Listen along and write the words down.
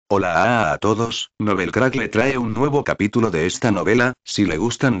Hola a todos, Novelcrack le trae un nuevo capítulo de esta novela. Si le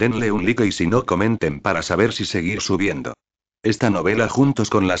gustan denle un like y si no comenten para saber si seguir subiendo. Esta novela juntos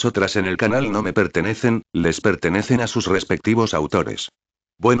con las otras en el canal no me pertenecen, les pertenecen a sus respectivos autores.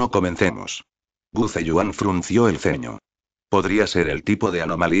 Bueno, comencemos. Zeyuan frunció el ceño. ¿Podría ser el tipo de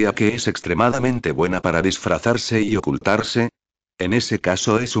anomalía que es extremadamente buena para disfrazarse y ocultarse? En ese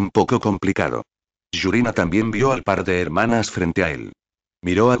caso es un poco complicado. Yurina también vio al par de hermanas frente a él.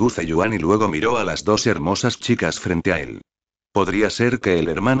 Miró a Zeyuan y luego miró a las dos hermosas chicas frente a él. ¿Podría ser que el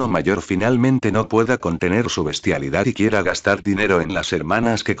hermano mayor finalmente no pueda contener su bestialidad y quiera gastar dinero en las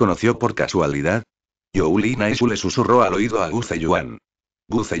hermanas que conoció por casualidad? Naisu le susurró al oído a Zeyuan.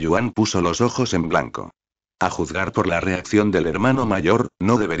 Zeyuan puso los ojos en blanco. A juzgar por la reacción del hermano mayor,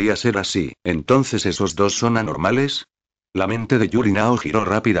 no debería ser así. ¿Entonces esos dos son anormales? La mente de Yurinao giró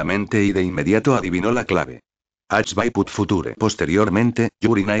rápidamente y de inmediato adivinó la clave. Put future. Posteriormente,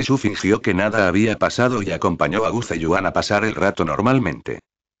 Naisu fingió que nada había pasado y acompañó a Zeyuan a pasar el rato normalmente.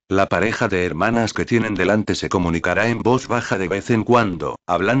 La pareja de hermanas que tienen delante se comunicará en voz baja de vez en cuando,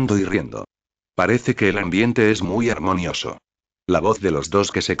 hablando y riendo. Parece que el ambiente es muy armonioso. La voz de los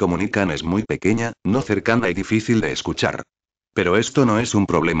dos que se comunican es muy pequeña, no cercana y difícil de escuchar. Pero esto no es un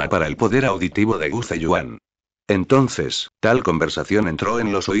problema para el poder auditivo de Zeyuan. Entonces, tal conversación entró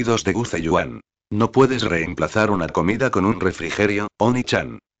en los oídos de Zeyuan. No puedes reemplazar una comida con un refrigerio,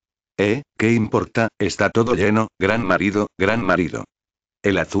 Oni-chan. ¿Qué importa? Está todo lleno, gran marido, gran marido.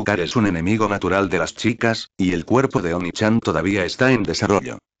 El azúcar es un enemigo natural de las chicas, y el cuerpo de Oni-chan todavía está en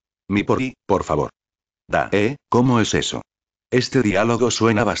desarrollo. Por favor. ¿Cómo es eso? Este diálogo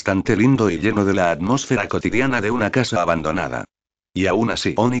suena bastante lindo y lleno de la atmósfera cotidiana de una casa abandonada. Y aún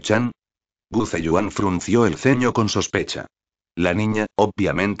así, Oni-chan. Zeyuan frunció el ceño con sospecha. La niña,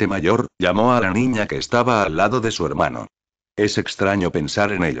 obviamente mayor, llamó a la niña que estaba al lado de su hermano. Es extraño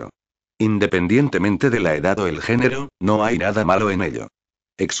pensar en ello. Independientemente de la edad o el género, no hay nada malo en ello.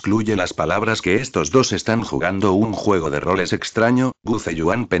 Excluye las palabras que estos dos están jugando un juego de roles extraño.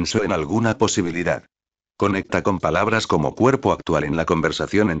 Zeyuan pensó en alguna posibilidad. Conecta con palabras como cuerpo actual en la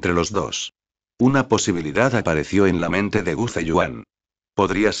conversación entre los dos. Una posibilidad apareció en la mente de Zeyuan.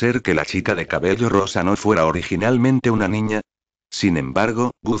 ¿Podría ser que la chica de cabello rosa no fuera originalmente una niña? Sin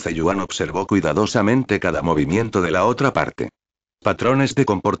embargo, Zeyuan observó cuidadosamente cada movimiento de la otra parte. Patrones de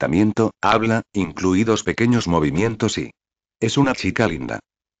comportamiento, habla, incluidos pequeños movimientos y... Es una chica linda.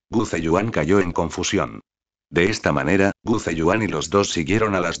 Zeyuan cayó en confusión. De esta manera, Zeyuan y los dos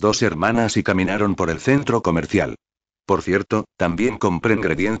siguieron a las dos hermanas y caminaron por el centro comercial. Por cierto, también compré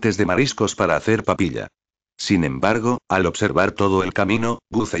ingredientes de mariscos para hacer papilla. Sin embargo, al observar todo el camino,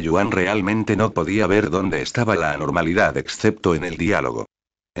 Zeyuan realmente no podía ver dónde estaba la anormalidad excepto en el diálogo.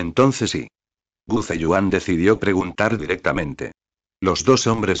 Entonces sí. Zeyuan decidió preguntar directamente. Los dos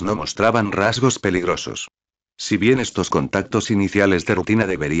hombres no mostraban rasgos peligrosos. Si bien estos contactos iniciales de rutina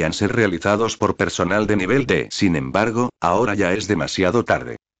deberían ser realizados por personal de nivel D, sin embargo, ahora ya es demasiado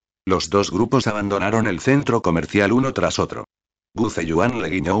tarde. Los dos grupos abandonaron el centro comercial uno tras otro. Zeyuan le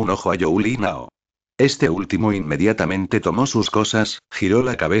guiñó un ojo a Nao. Este último inmediatamente tomó sus cosas, giró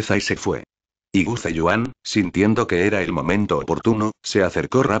la cabeza y se fue. Y Zeyuan, sintiendo que era el momento oportuno, se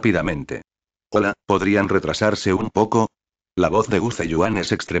acercó rápidamente. Hola, ¿podrían retrasarse un poco? La voz de Zeyuan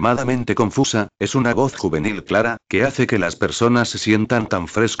es extremadamente confusa, es una voz juvenil clara, que hace que las personas se sientan tan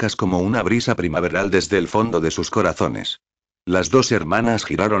frescas como una brisa primaveral desde el fondo de sus corazones. Las dos hermanas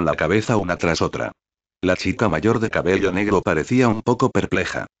giraron la cabeza una tras otra. La chica mayor de cabello negro parecía un poco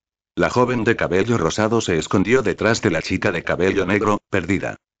perpleja. La joven de cabello rosado se escondió detrás de la chica de cabello negro,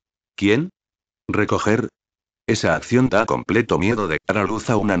 perdida. ¿Quién? ¿Recoger? Esa acción da completo miedo de dar a luz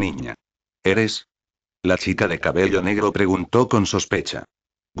a una niña. ¿Eres? La chica de cabello negro preguntó con sospecha.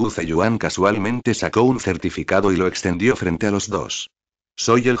 Zeyuan casualmente sacó un certificado y lo extendió frente a los dos.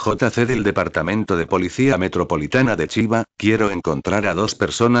 Soy el JC del Departamento de Policía Metropolitana de Chiba, quiero encontrar a dos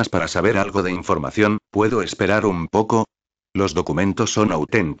personas para saber algo de información, ¿puedo esperar un poco? Los documentos son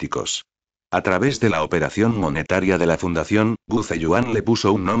auténticos. A través de la operación monetaria de la fundación, Zeyuan le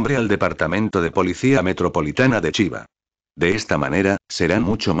puso un nombre al Departamento de Policía Metropolitana de Chiba. De esta manera, será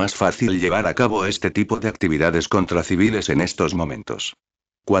mucho más fácil llevar a cabo este tipo de actividades contra civiles en estos momentos.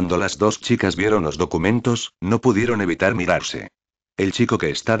 Cuando las dos chicas vieron los documentos, no pudieron evitar mirarse. El chico que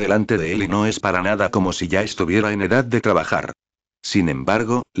está delante de él y no es para nada como si ya estuviera en edad de trabajar. Sin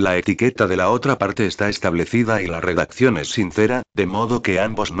embargo, la etiqueta de la otra parte está establecida y la redacción es sincera, de modo que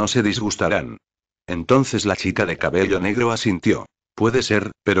ambos no se disgustarán. Entonces la chica de cabello negro asintió. Puede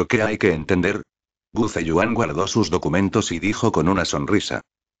ser, pero ¿qué hay que entender? Zeyuan guardó sus documentos y dijo con una sonrisa.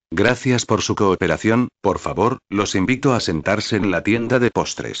 Gracias por su cooperación, por favor, los invito a sentarse en la tienda de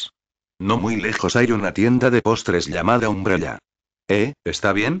postres. No muy lejos hay una tienda de postres llamada Umbrella.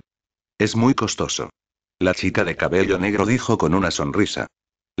 ¿Está bien? Es muy costoso. La chica de cabello negro dijo con una sonrisa.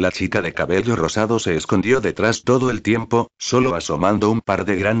 La chica de cabello rosado se escondió detrás todo el tiempo, solo asomando un par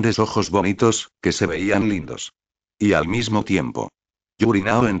de grandes ojos bonitos, que se veían lindos. Y al mismo tiempo,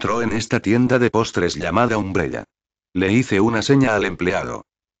 Yurinao entró en esta tienda de postres llamada Umbrella. Le hice una seña al empleado.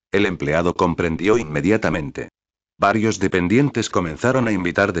 El empleado comprendió inmediatamente. Varios dependientes comenzaron a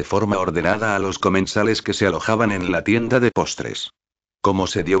invitar de forma ordenada a los comensales que se alojaban en la tienda de postres. Como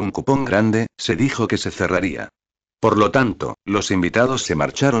se dio un cupón grande, se dijo que se cerraría. Por lo tanto, los invitados se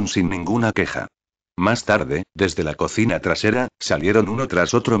marcharon sin ninguna queja. Más tarde, desde la cocina trasera, salieron uno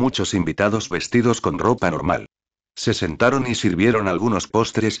tras otro muchos invitados vestidos con ropa normal. Se sentaron y sirvieron algunos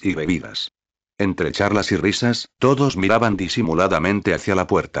postres y bebidas. Entre charlas y risas, todos miraban disimuladamente hacia la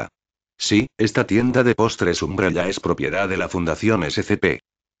puerta. Sí, esta tienda de postres Umbrella es propiedad de la Fundación SCP.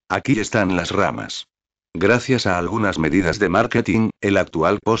 Aquí están las ramas. Gracias a algunas medidas de marketing, el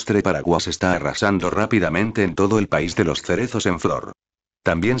actual postre paraguas está arrasando rápidamente en todo el país de los cerezos en flor.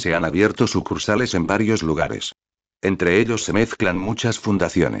 También se han abierto sucursales en varios lugares. Entre ellos se mezclan muchas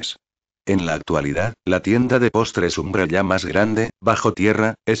fundaciones. En la actualidad, la tienda de postres Umbrella más grande, bajo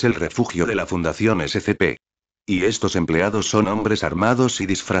tierra, es el refugio de la Fundación SCP. Y estos empleados son hombres armados y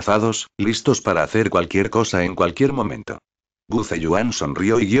disfrazados, listos para hacer cualquier cosa en cualquier momento. Zeyuan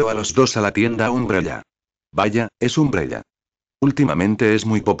sonrió y guió a los dos a la tienda Umbrella. Vaya, es Umbrella. Últimamente es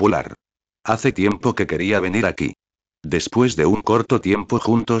muy popular. Hace tiempo que quería venir aquí. Después de un corto tiempo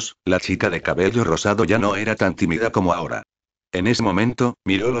juntos, la chica de cabello rosado ya no era tan tímida como ahora. En ese momento,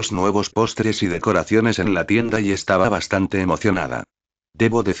 miró los nuevos postres y decoraciones en la tienda y estaba bastante emocionada.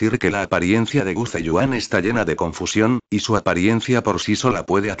 Debo decir que la apariencia de Zeyuan está llena de confusión, y su apariencia por sí sola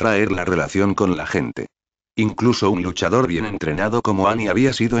puede atraer la relación con la gente. Incluso un luchador bien entrenado como Annie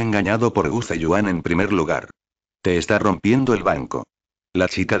había sido engañado por Zeyuan en primer lugar. Te está rompiendo el banco. La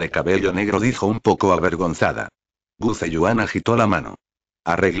chica de cabello negro dijo un poco avergonzada. Zeyuan agitó la mano.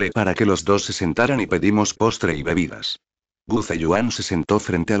 Arreglé para que los dos se sentaran y pedimos postre y bebidas. Zeyuan se sentó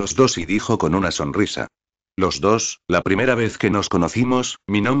frente a los dos y dijo con una sonrisa. Los dos, la primera vez que nos conocimos,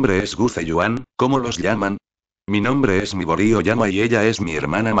 mi nombre es Zeyuan, ¿cómo los llaman? Mi nombre es Mibori Oyama y ella es mi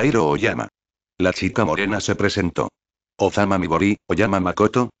hermana Mairo Oyama. La chica morena se presentó. Ozama Mibori, Oyama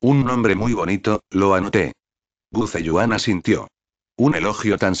Makoto, un nombre muy bonito, lo anoté. Zeyuan asintió. Un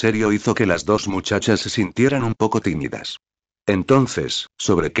elogio tan serio hizo que las dos muchachas se sintieran un poco tímidas. Entonces,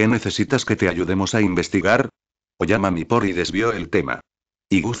 ¿sobre qué necesitas que te ayudemos a investigar? Oyama Mibori desvió el tema.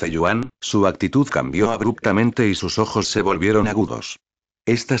 Y Zeyuan, su actitud cambió abruptamente y sus ojos se volvieron agudos.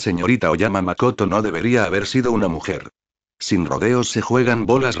 Esta señorita Oyama Makoto no debería haber sido una mujer. Sin rodeos se juegan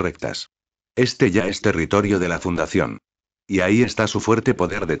bolas rectas. Este ya es territorio de la Fundación. Y ahí está su fuerte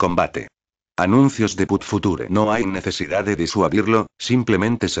poder de combate. Anuncios de Put Future. No hay necesidad de disuadirlo,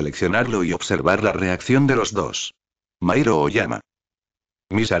 simplemente seleccionarlo y observar la reacción de los dos. Mairo Oyama.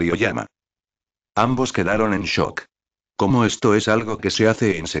 Misari Oyama. Ambos quedaron en shock. Como esto es algo que se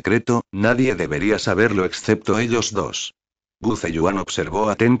hace en secreto, nadie debería saberlo excepto ellos dos. Zeyuan observó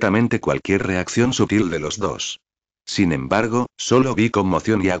atentamente cualquier reacción sutil de los dos. Sin embargo, solo vi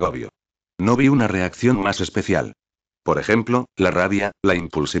conmoción y agobio. No vi una reacción más especial. Por ejemplo, la rabia, la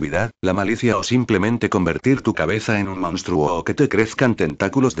impulsividad, la malicia o simplemente convertir tu cabeza en un monstruo o que te crezcan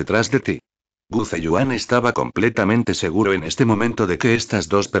tentáculos detrás de ti. Zeyuan estaba completamente seguro en este momento de que estas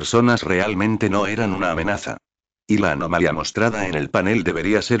dos personas realmente no eran una amenaza. Y la anomalía mostrada en el panel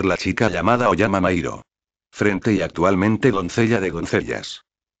debería ser la chica llamada Oyama Mairo. Frente y actualmente doncella de doncellas.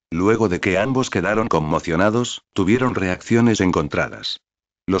 Luego de que ambos quedaron conmocionados, tuvieron reacciones encontradas.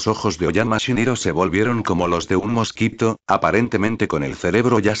 Los ojos de Oyama Shiniro se volvieron como los de un mosquito, aparentemente con el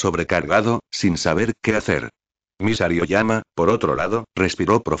cerebro ya sobrecargado, sin saber qué hacer. Misari Oyama, por otro lado,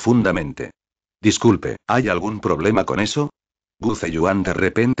 respiró profundamente. Disculpe, ¿hay algún problema con eso? Zeyuan de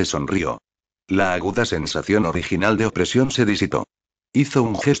repente sonrió. La aguda sensación original de opresión se disipó. Hizo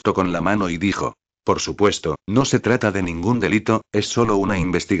un gesto con la mano y dijo. Por supuesto, no se trata de ningún delito, es solo una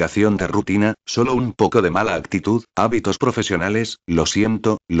investigación de rutina, solo un poco de mala actitud, hábitos profesionales, lo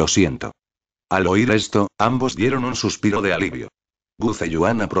siento, lo siento. Al oír esto, ambos dieron un suspiro de alivio.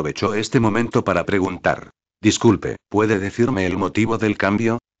 Zeyuan aprovechó este momento para preguntar. Disculpe, ¿puede decirme el motivo del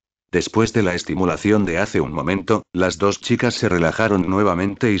cambio? Después de la estimulación de hace un momento, las dos chicas se relajaron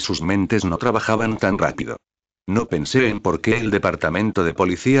nuevamente y sus mentes no trabajaban tan rápido. No pensé en por qué el Departamento de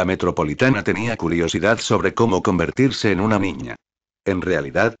Policía Metropolitana tenía curiosidad sobre cómo convertirse en una niña. En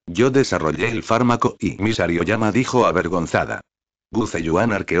realidad, yo desarrollé el fármaco y Misari Oyama dijo avergonzada. Gu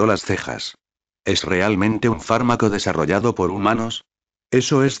Zeyuan arqueó las cejas. ¿Es realmente un fármaco desarrollado por humanos?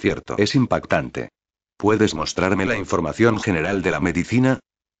 Eso es cierto. Es impactante. ¿Puedes mostrarme la información general de la medicina?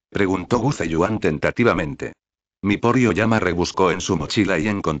 Preguntó Gu Zeyuan tentativamente. Miporio Yama rebuscó en su mochila y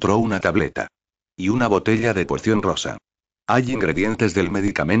encontró una tableta. Y una botella de poción rosa. Hay ingredientes del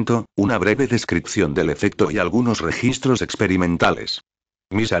medicamento, una breve descripción del efecto y algunos registros experimentales.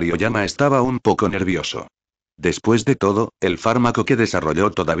 Misario Yama estaba un poco nervioso. Después de todo, el fármaco que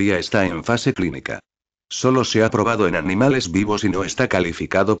desarrolló todavía está en fase clínica. Solo se ha probado en animales vivos y no está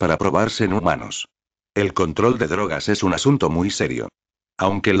calificado para probarse en humanos. El control de drogas es un asunto muy serio.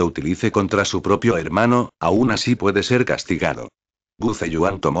 Aunque lo utilice contra su propio hermano, aún así puede ser castigado. Gu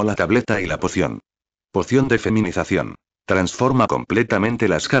Zeyuan tomó la tableta y la poción. Poción de feminización. Transforma completamente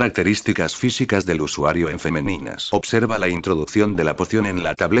las características físicas del usuario en femeninas. Observa la introducción de la poción en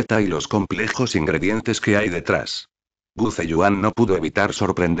la tableta y los complejos ingredientes que hay detrás. Gu Zeyuan no pudo evitar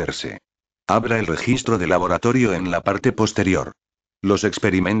sorprenderse. Abra el registro de laboratorio en la parte posterior. Los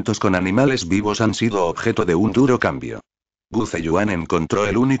experimentos con animales vivos han sido objeto de un duro cambio. Gu Zeyuan encontró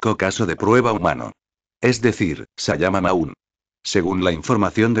el único caso de prueba humano. Es decir, Sayama Maun. Según la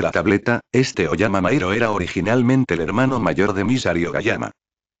información de la tableta, este Oyama Mairo era originalmente el hermano mayor de Misario Gayama.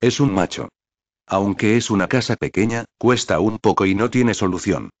 Es un macho. Aunque es una casa pequeña, cuesta un poco y no tiene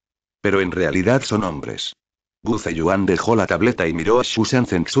solución. Pero en realidad son hombres. Gu Zeyuan dejó la tableta y miró a Shusan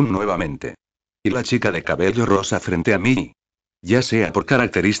Zentsun nuevamente. ¿Y la chica de cabello rosa frente a mí? Ya sea por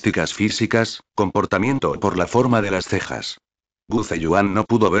características físicas, comportamiento o por la forma de las cejas. Gu Zeyuan no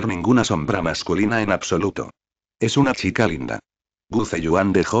pudo ver ninguna sombra masculina en absoluto. Es una chica linda. Gu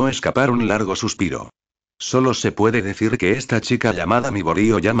Zeyuan dejó escapar un largo suspiro. Solo se puede decir que esta chica llamada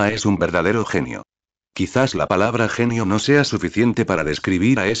Miborio Yama es un verdadero genio. Quizás la palabra genio no sea suficiente para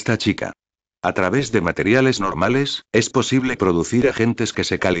describir a esta chica. A través de materiales normales, es posible producir agentes que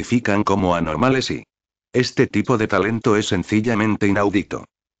se califican como anormales y... Este tipo de talento es sencillamente inaudito.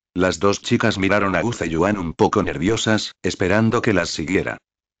 Las dos chicas miraron a Gu Zeyuan un poco nerviosas, esperando que las siguiera.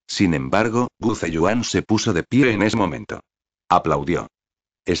 Sin embargo, Gu Zeyuan se puso de pie en ese momento. Aplaudió.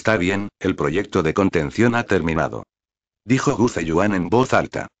 Está bien, el proyecto de contención ha terminado. Dijo Gu Zeyuan en voz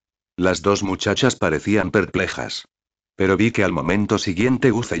alta. Las dos muchachas parecían perplejas. Pero vi que al momento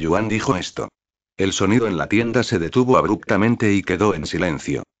siguiente Gu Zeyuan dijo esto. El sonido en la tienda se detuvo abruptamente y quedó en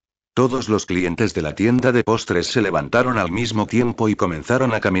silencio. Todos los clientes de la tienda de postres se levantaron al mismo tiempo y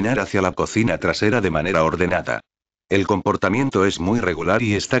comenzaron a caminar hacia la cocina trasera de manera ordenada. El comportamiento es muy regular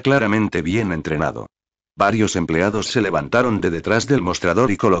y está claramente bien entrenado. Varios empleados se levantaron de detrás del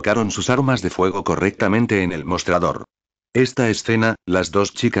mostrador y colocaron sus armas de fuego correctamente en el mostrador. Esta escena, las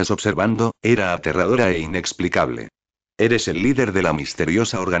dos chicas observando, era aterradora e inexplicable. Eres el líder de la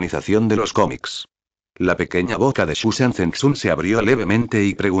misteriosa organización de los cómics. La pequeña boca de Shusan Zentsun se abrió levemente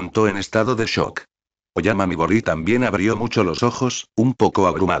y preguntó en estado de shock. Oyama Mibori también abrió mucho los ojos, un poco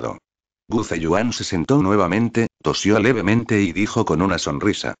abrumado. Gu Zeyuan se sentó nuevamente, tosió levemente y dijo con una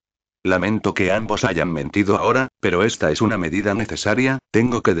sonrisa. Lamento que ambos hayan mentido ahora, pero esta es una medida necesaria,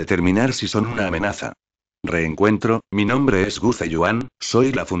 tengo que determinar si son una amenaza. Reencuentro, mi nombre es Gu Zeyuan,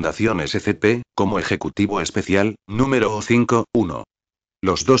 soy la Fundación SCP, como ejecutivo especial, número 5-1.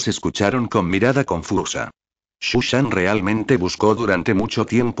 Los dos escucharon con mirada confusa. Shushan realmente buscó durante mucho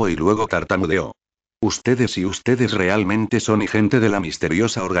tiempo y luego tartamudeó. Ustedes realmente son gente de la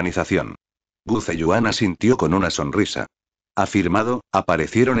misteriosa organización. Gu Zeyuan asintió con una sonrisa. Afirmado,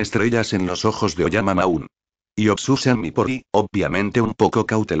 aparecieron estrellas en los ojos de Oyama Maun. Y Obsusan Mipori, obviamente un poco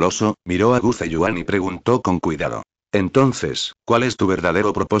cauteloso, miró a Gu Zeyuan y preguntó con cuidado. Entonces, ¿cuál es tu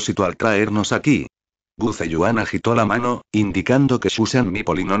verdadero propósito al traernos aquí? Gu Zeyuan agitó la mano, indicando que Shusan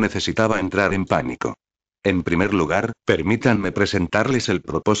Mipori no necesitaba entrar en pánico. En primer lugar, permítanme presentarles el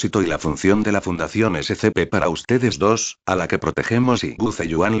propósito y la función de la Fundación SCP para ustedes dos, a la que protegemos y Gu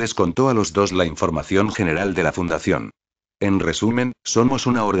Zeyuan les contó a los dos la información general de la Fundación. En resumen, somos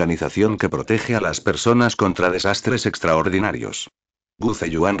una organización que protege a las personas contra desastres extraordinarios. Gu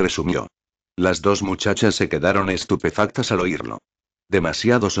Zeyuan resumió. Las dos muchachas se quedaron estupefactas al oírlo.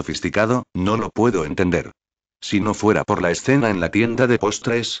 Demasiado sofisticado, no lo puedo entender. Si no fuera por la escena en la tienda de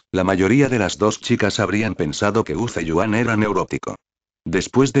postres, la mayoría de las dos chicas habrían pensado que Gu Zeyuan era neurótico.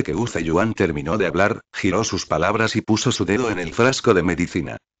 Después de que Gu Zeyuan terminó de hablar, giró sus palabras y puso su dedo en el frasco de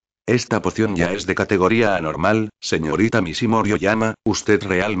medicina. Esta poción ya es de categoría anormal, señorita Mishimorio Yama, usted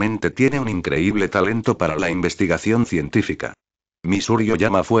realmente tiene un increíble talento para la investigación científica. Misurio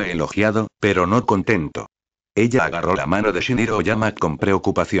Yama fue elogiado, pero no contento. Ella agarró la mano de Shiniro Yama con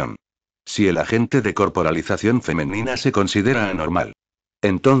preocupación. Si el agente de corporalización femenina se considera anormal.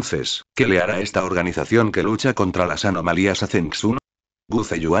 Entonces, ¿qué le hará esta organización que lucha contra las anomalías a Zentsun?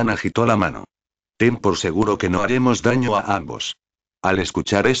 Zeyuan agitó la mano. Ten por seguro que no haremos daño a ambos. Al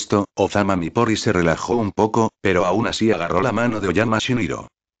escuchar esto, Ozama Mipori se relajó un poco, pero aún así agarró la mano de Oyama Shiniro.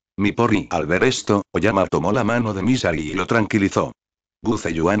 Mipori, al ver esto, Oyama tomó la mano de Misari y lo tranquilizó.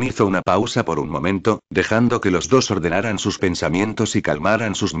 Zeyuan hizo una pausa por un momento, dejando que los dos ordenaran sus pensamientos y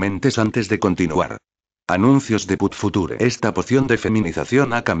calmaran sus mentes antes de continuar. Anuncios de Put Future. Esta poción de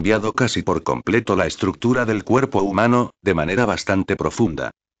feminización ha cambiado casi por completo la estructura del cuerpo humano, de manera bastante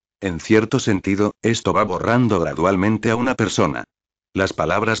profunda. En cierto sentido, esto va borrando gradualmente a una persona. Las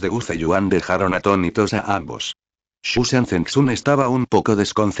palabras de Zeyuan dejaron atónitos a ambos. Shusan Zengsun estaba un poco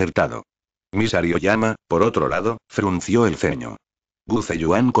desconcertado. Misari Oyama, por otro lado, frunció el ceño.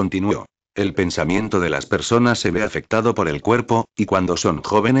 Zeyuan continuó. El pensamiento de las personas se ve afectado por el cuerpo, y cuando son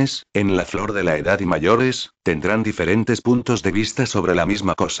jóvenes, en la flor de la edad y mayores, tendrán diferentes puntos de vista sobre la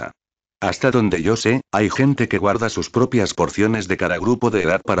misma cosa. Hasta donde yo sé, hay gente que guarda sus propias porciones de cada grupo de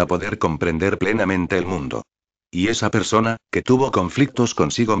edad para poder comprender plenamente el mundo. Y esa persona, que tuvo conflictos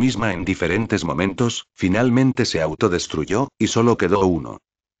consigo misma en diferentes momentos, finalmente se autodestruyó, y solo quedó uno.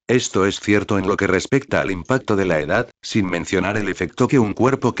 Esto es cierto en lo que respecta al impacto de la edad, sin mencionar el efecto que un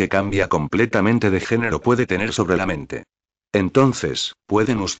cuerpo que cambia completamente de género puede tener sobre la mente. Entonces,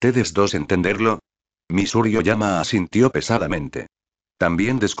 ¿pueden ustedes dos entenderlo? Misuri Oyama asintió pesadamente.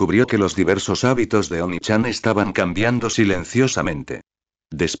 También descubrió que los diversos hábitos de Oni-chan estaban cambiando silenciosamente.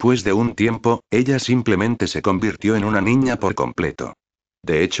 Después de un tiempo, ella simplemente se convirtió en una niña por completo.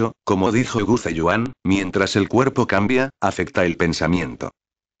 De hecho, como dijo Zeyuan, mientras el cuerpo cambia, afecta el pensamiento.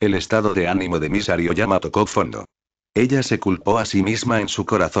 El estado de ánimo de Misari Oyama tocó fondo. Ella se culpó a sí misma en su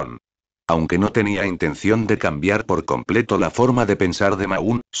corazón. Aunque no tenía intención de cambiar por completo la forma de pensar de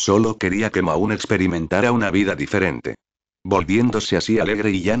Maun, solo quería que Maun experimentara una vida diferente. Volviéndose así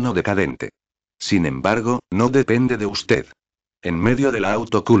alegre y ya no decadente. Sin embargo, no depende de usted. En medio de la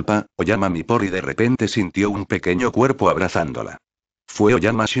autoculpa, Oyama Mipori de repente sintió un pequeño cuerpo abrazándola. Fue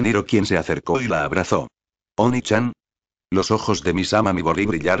Oyama Shiniro quien se acercó y la abrazó. Oni-chan. Los ojos de Misama Mibori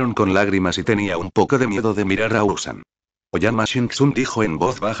brillaron con lágrimas y tenía un poco de miedo de mirar a Usan. Oyama Shinksun dijo en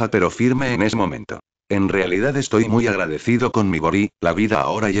voz baja pero firme en ese momento. En realidad estoy muy agradecido con Mibori, la vida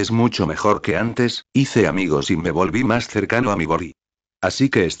ahora ya es mucho mejor que antes, hice amigos y me volví más cercano a Mibori. Así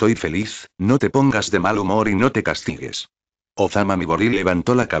que estoy feliz, no te pongas de mal humor y no te castigues. Ozama Mibori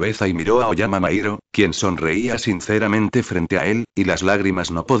levantó la cabeza y miró a Oyama Mairo, quien sonreía sinceramente frente a él, y las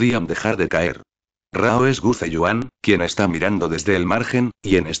lágrimas no podían dejar de caer. Rao es Zeyuan, quien está mirando desde el margen,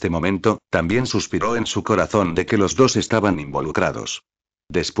 y en este momento, también suspiró en su corazón de que los dos estaban involucrados.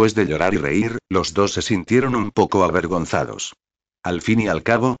 Después de llorar y reír, los dos se sintieron un poco avergonzados. Al fin y al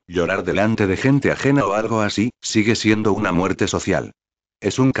cabo, llorar delante de gente ajena o algo así, sigue siendo una muerte social.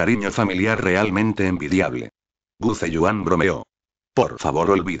 Es un cariño familiar realmente envidiable. Zeyuan bromeó. Por favor,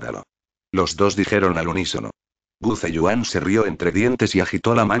 olvídalo. Los dos dijeron al unísono. Zeyuan se rió entre dientes y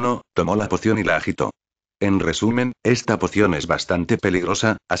agitó la mano, tomó la poción y la agitó. En resumen, esta poción es bastante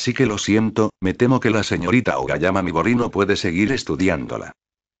peligrosa, así que lo siento, me temo que la señorita Oyama Mibori no puede seguir estudiándola.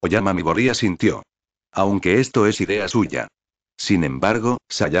 Oyama Mibori asintió. Aunque esto es idea suya. Sin embargo,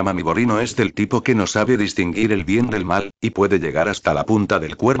 Sayama Mibori no es del tipo que no sabe distinguir el bien del mal, y puede llegar hasta la punta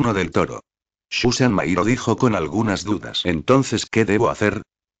del cuerno del toro. Shusan Mairo dijo con algunas dudas. Entonces, ¿qué debo hacer?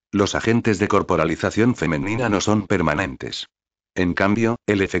 Los agentes de corporalización femenina no son permanentes. En cambio,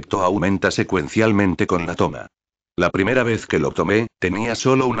 el efecto aumenta secuencialmente con la toma. La primera vez que lo tomé, tenía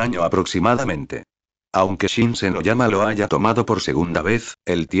solo un año aproximadamente. Aunque Shinsen Oyama lo haya tomado por segunda vez,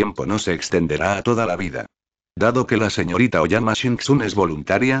 el tiempo no se extenderá a toda la vida. Dado que la señorita Oyama Shinksun es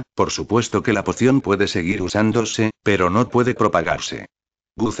voluntaria, por supuesto que la poción puede seguir usándose, pero no puede propagarse.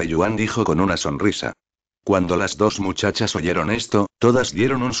 Zeyuan dijo con una sonrisa. Cuando las dos muchachas oyeron esto, todas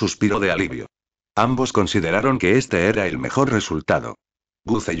dieron un suspiro de alivio. Ambos consideraron que este era el mejor resultado.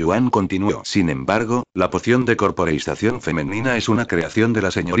 Zeyuan continuó. Sin embargo, la poción de corporización femenina es una creación de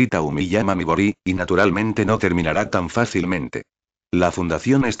la señorita Umiyama Mibori, y naturalmente no terminará tan fácilmente. La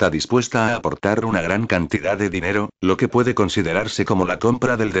fundación está dispuesta a aportar una gran cantidad de dinero, lo que puede considerarse como la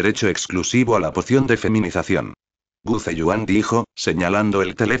compra del derecho exclusivo a la poción de feminización. Zeyuan dijo, señalando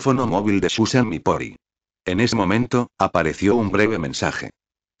el teléfono móvil de Shusan Mipori. En ese momento, apareció un breve mensaje.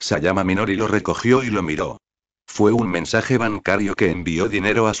 Sayama Minori lo recogió y lo miró. Fue un mensaje bancario que envió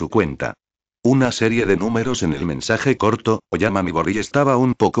dinero a su cuenta. Una serie de números en el mensaje corto, Oyama Mibori estaba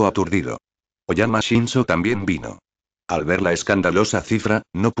un poco aturdido. Oyama Shinso también vino. Al ver la escandalosa cifra,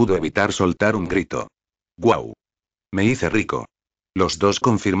 no pudo evitar soltar un grito. ¡Guau! Me hice rico. Los dos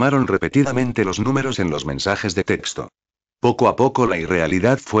confirmaron repetidamente los números en los mensajes de texto. Poco a poco la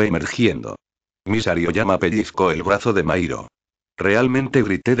irrealidad fue emergiendo. Misari Oyama pellizcó el brazo de Mairo. Realmente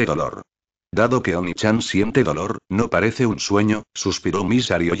grité de dolor. Dado que Oni-chan siente dolor, no parece un sueño, suspiró Miss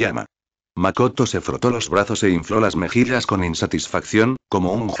Aoyama. Makoto se frotó los brazos e infló las mejillas con insatisfacción,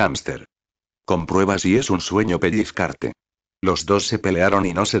 como un hámster. Comprueba si es un sueño pellizcarte. Los dos se pelearon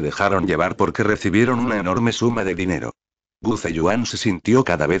y no se dejaron llevar porque recibieron una enorme suma de dinero. Zeyuan se sintió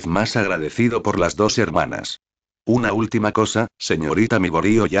cada vez más agradecido por las dos hermanas. Una última cosa, señorita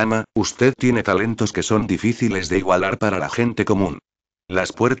Mibori Oyama, usted tiene talentos que son difíciles de igualar para la gente común.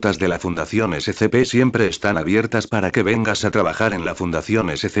 Las puertas de la Fundación SCP siempre están abiertas para que vengas a trabajar en la Fundación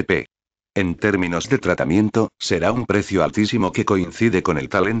SCP. En términos de tratamiento, será un precio altísimo que coincide con el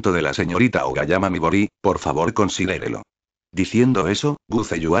talento de la señorita Oyama Mibori, por favor considérelo. Diciendo eso,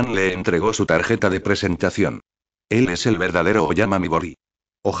 Zeyuan le entregó su tarjeta de presentación. Él es el verdadero Oyama Mibori.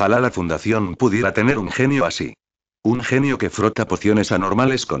 Ojalá la fundación pudiera tener un genio así. Un genio que frota pociones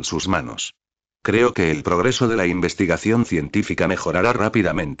anormales con sus manos. Creo que el progreso de la investigación científica mejorará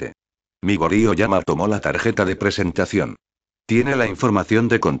rápidamente. Mibori Oyama tomó la tarjeta de presentación. Tiene la información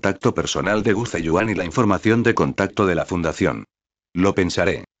de contacto personal de Zeyuan y la información de contacto de la fundación. Lo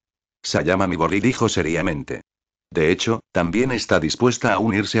pensaré. Sayama Mibori dijo seriamente. De hecho, también está dispuesta a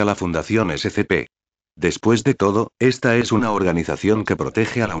unirse a la Fundación SCP. Después de todo, esta es una organización que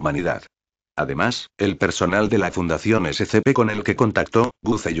protege a la humanidad. Además, el personal de la Fundación SCP con el que contactó,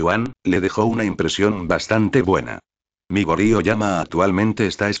 Zeyuan, le dejó una impresión bastante buena. Mibori Oyama actualmente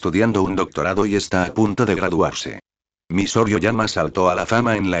está estudiando un doctorado y está a punto de graduarse. Misori Oyama saltó a la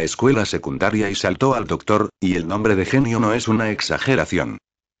fama en la escuela secundaria y saltó al doctor, y el nombre de genio no es una exageración.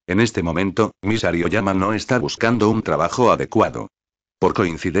 En este momento, Miss Aoyama no está buscando un trabajo adecuado. Por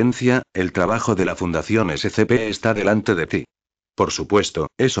coincidencia, el trabajo de la Fundación SCP está delante de ti. Por supuesto,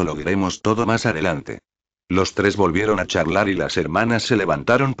 eso lo diremos todo más adelante. Los tres volvieron a charlar y las hermanas se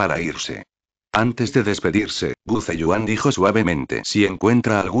levantaron para irse. Antes de despedirse, Zeyuan dijo suavemente: si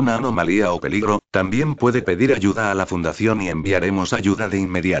encuentra alguna anomalía o peligro, también puede pedir ayuda a la Fundación y enviaremos ayuda de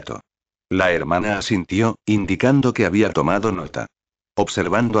inmediato. La hermana asintió, indicando que había tomado nota.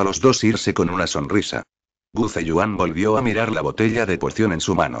 Observando a los dos irse con una sonrisa. Zeyuan volvió a mirar la botella de poción en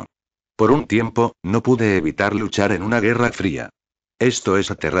su mano. Por un tiempo, no pude evitar luchar en una guerra fría. Esto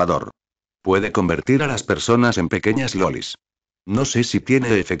es aterrador. Puede convertir a las personas en pequeñas lolis. No sé si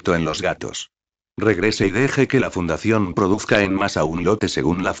tiene efecto en los gatos. Regrese y deje que la fundación produzca en masa un lote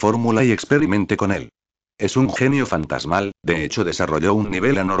según la fórmula y experimente con él. Es un genio fantasmal, de hecho desarrolló un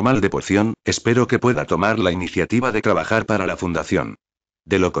nivel anormal de poción, espero que pueda tomar la iniciativa de trabajar para la fundación.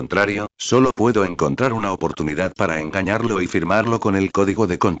 De lo contrario, solo puedo encontrar una oportunidad para engañarlo y firmarlo con el código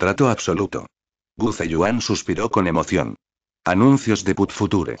de contrato absoluto. Zeyuan suspiró con emoción. Anuncios de Put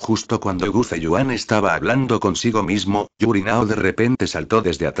Future. Justo cuando Zeyuan estaba hablando consigo mismo, Yurinao de repente saltó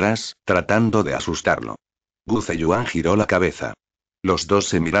desde atrás, tratando de asustarlo. Zeyuan giró la cabeza. Los dos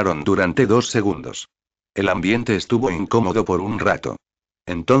se miraron durante 2 segundos. El ambiente estuvo incómodo por un rato.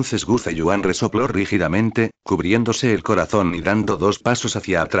 Entonces Zeyuan resopló rígidamente, cubriéndose el corazón y dando 2 pasos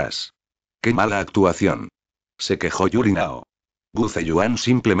hacia atrás. ¡Qué mala actuación! Se quejó Yurinao. Zeyuan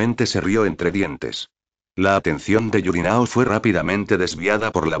simplemente se rió entre dientes. La atención de Yurinao fue rápidamente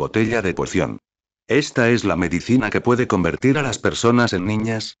desviada por la botella de poción. ¿Esta es la medicina que puede convertir a las personas en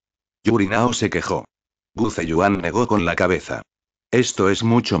niñas? Yurinao se quejó. Zeyuan negó con la cabeza. Esto es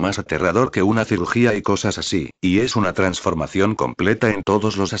mucho más aterrador que una cirugía y cosas así, y es una transformación completa en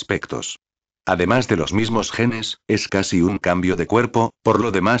todos los aspectos. Además de los mismos genes, es casi un cambio de cuerpo, por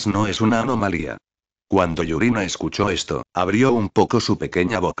lo demás no es una anomalía. Cuando Yurina escuchó esto, abrió un poco su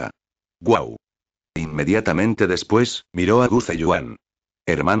pequeña boca. ¡Guau! Inmediatamente después, miró a Zeyuan.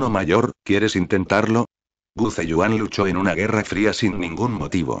 Hermano mayor, ¿quieres intentarlo? Zeyuan luchó en una guerra fría sin ningún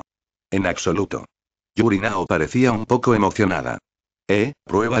motivo. En absoluto. Yurinao parecía un poco emocionada.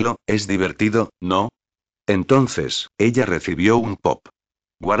 Pruébalo, es divertido, ¿no? Entonces, ella recibió un pop.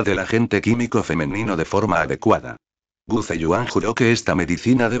 Guarde el agente químico femenino de forma adecuada. Zeyuan juró que esta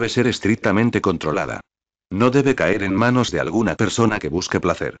medicina debe ser estrictamente controlada. No debe caer en manos de alguna persona que busque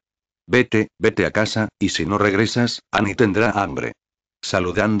placer. Vete a casa, y si no regresas, Annie tendrá hambre.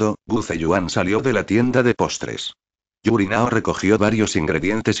 Saludando, Zeyuan salió de la tienda de postres. Yurinao recogió varios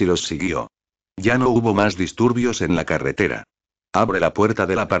ingredientes y los siguió. Ya no hubo más disturbios en la carretera. Abre la puerta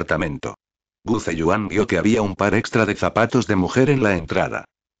del apartamento. Zeyuan vio que había un par extra de zapatos de mujer en la entrada.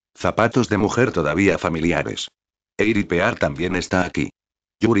 Zapatos de mujer todavía familiares. Eiripear también está aquí.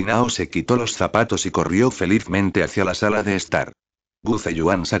 Yurinao se quitó los zapatos y corrió felizmente hacia la sala de estar.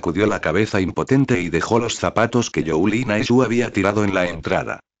 Zeyuan sacudió la cabeza impotente y dejó los zapatos que Youli Naishu había tirado en la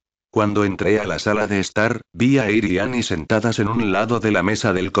entrada. Cuando entré a la sala de estar, vi a Eri y Annie sentadas en un lado de la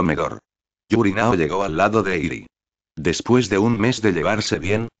mesa del comedor. Yurinao llegó al lado de Eri. Después de un mes de llevarse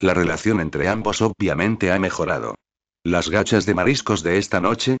bien, la relación entre ambos obviamente ha mejorado. Las gachas de mariscos de esta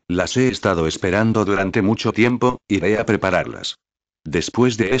noche, las he estado esperando durante mucho tiempo, iré a prepararlas.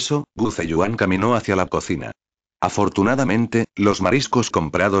 Después de eso, Zeyuan caminó hacia la cocina. Afortunadamente, los mariscos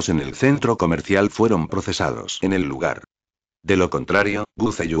comprados en el centro comercial fueron procesados en el lugar. De lo contrario,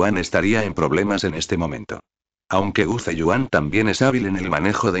 Zeyuan estaría en problemas en este momento. Aunque Zeyuan también es hábil en el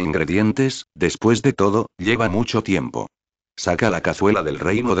manejo de ingredientes, después de todo, lleva mucho tiempo. Saca la cazuela del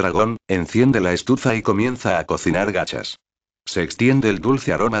reino dragón, enciende la estufa y comienza a cocinar gachas. Se extiende el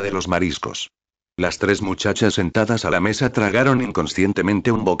dulce aroma de los mariscos. Las tres muchachas sentadas a la mesa tragaron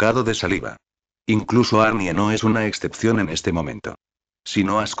inconscientemente un bocado de saliva. Incluso Arnie no es una excepción en este momento. Si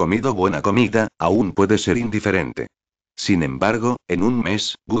no has comido buena comida, aún puedes ser indiferente. Sin embargo, en un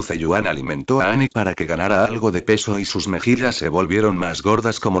mes, Zeyuan alimentó a Annie para que ganara algo de peso y sus mejillas se volvieron más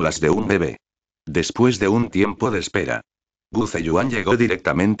gordas como las de un bebé. Después de un tiempo de espera, Zeyuan llegó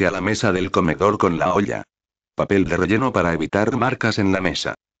directamente a la mesa del comedor con la olla. Papel de relleno para evitar marcas en la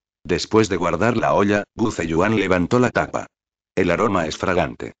mesa. Después de guardar la olla, Zeyuan levantó la tapa. El aroma es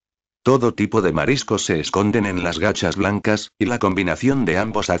fragante. Todo tipo de mariscos se esconden en las gachas blancas, y la combinación de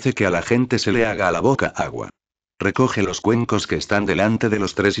ambos hace que a la gente se le haga a la boca agua. Recoge los cuencos que están delante de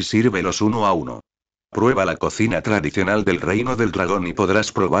los tres y sírvelos uno a uno. Prueba la cocina tradicional del reino del dragón y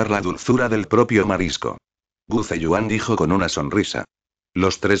podrás probar la dulzura del propio marisco. Zeyuan dijo con una sonrisa.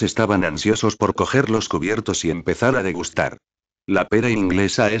 Los tres estaban ansiosos por coger los cubiertos y empezar a degustar. La pera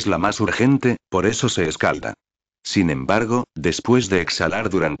inglesa es la más urgente, por eso se escalda. Sin embargo, después de exhalar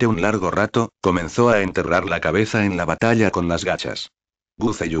durante un largo rato, comenzó a enterrar la cabeza en la batalla con las gachas.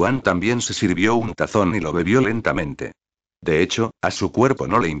 Zeyuan también se sirvió un tazón y lo bebió lentamente. De hecho, a su cuerpo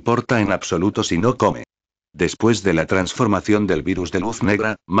no le importa en absoluto si no come. Después de la transformación del virus de luz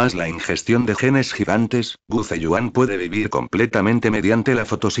negra, más la ingestión de genes gigantes, Zeyuan puede vivir completamente mediante la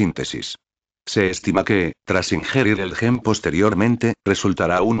fotosíntesis. Se estima que, tras ingerir el gen posteriormente,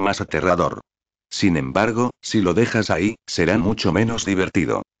 resultará aún más aterrador. Sin embargo, si lo dejas ahí, será mucho menos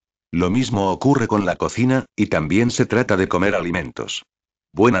divertido. Lo mismo ocurre con la cocina, y también se trata de comer alimentos.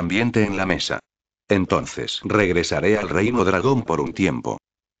 Buen ambiente en la mesa. Entonces regresaré al reino dragón por un tiempo.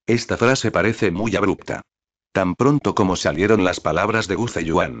 Esta frase parece muy abrupta. Tan pronto como salieron las palabras de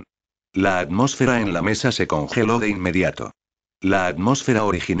Zeyuan. La atmósfera en la mesa se congeló de inmediato. La atmósfera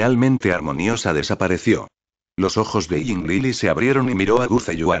originalmente armoniosa desapareció. Los ojos de Lily se abrieron y miró a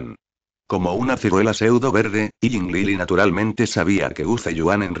Zeyuan. Como una ciruela pseudo verde, Lily naturalmente sabía que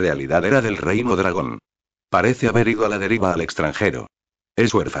Zeyuan en realidad era del reino dragón. Parece haber ido a la deriva al extranjero.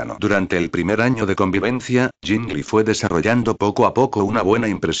 Es huérfano. Durante el primer año de convivencia, Li fue desarrollando poco a poco una buena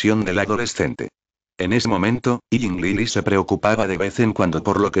impresión del adolescente. En ese momento, Lily se preocupaba de vez en cuando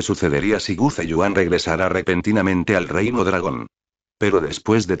por lo que sucedería si Zeyuan regresara repentinamente al reino dragón. Pero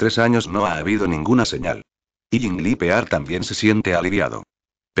después de 3 años no ha habido ninguna señal. Li Pear también se siente aliviado.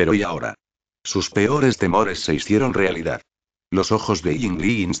 Pero ¿y ahora? Sus peores temores se hicieron realidad. Los ojos de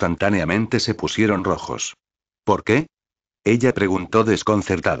Li instantáneamente se pusieron rojos. ¿Por qué? Ella preguntó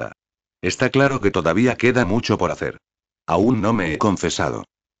desconcertada. Está claro que todavía queda mucho por hacer. Aún no me he confesado.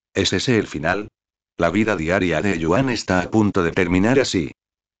 ¿Es ese el final? La vida diaria de Yuan está a punto de terminar así.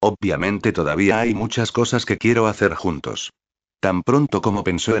 Obviamente todavía hay muchas cosas que quiero hacer juntos. Tan pronto como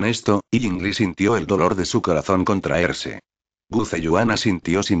pensó en esto, Li sintió el dolor de su corazón contraerse. Zeyuan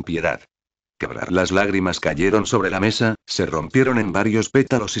asintió sin piedad. Quebrar. Las lágrimas cayeron sobre la mesa, se rompieron en varios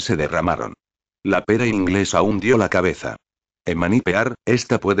pétalos y se derramaron. La pera inglesa hundió la cabeza. Pear,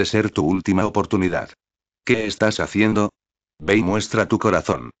 esta puede ser tu última oportunidad. ¿Qué estás haciendo? Ve y muestra tu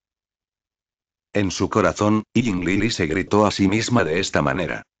corazón. En su corazón, Lily se gritó a sí misma de esta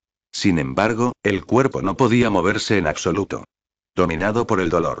manera. Sin embargo, el cuerpo no podía moverse en absoluto. Dominado por el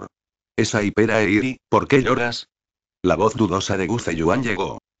dolor. Esa Pera Eiri, ¿por qué lloras? La voz dudosa de Zeyuan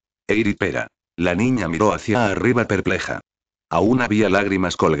llegó. Eiri Pera. La niña miró hacia arriba perpleja. Aún había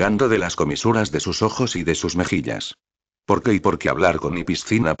lágrimas colgando de las comisuras de sus ojos y de sus mejillas. ¿Por qué y por qué hablar con mi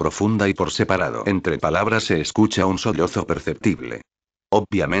piscina profunda y por separado? Entre palabras se escucha un sollozo perceptible.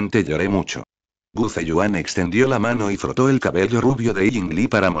 Obviamente lloré mucho. Zeyuan extendió la mano y frotó el cabello rubio de Li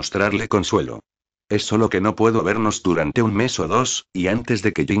para mostrarle consuelo. Es solo que no puedo vernos durante un mes o dos, y antes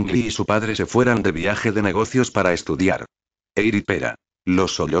de que Li y su padre se fueran de viaje de negocios para estudiar. Eiri Pera.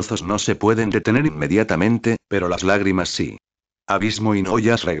 Los sollozos no se pueden detener inmediatamente, pero las lágrimas sí. Abismo y no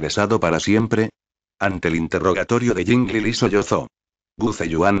ya has regresado para siempre. Ante el interrogatorio de Li sollozó.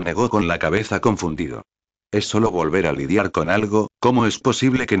 Zeyuan negó con la cabeza confundido. Es solo volver a lidiar con algo, ¿cómo es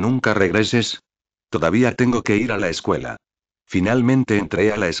posible que nunca regreses? Todavía tengo que ir a la escuela. Finalmente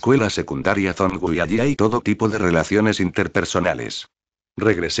entré a la escuela secundaria Zongwu y allí hay todo tipo de relaciones interpersonales.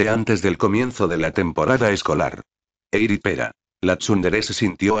 Regresé antes del comienzo de la temporada escolar. Eiripera. La tsundere se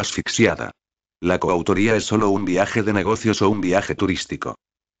sintió asfixiada. La coautoría es solo un viaje de negocios o un viaje turístico.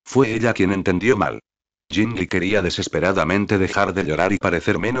 Fue ella quien entendió mal. Jinli quería desesperadamente dejar de llorar y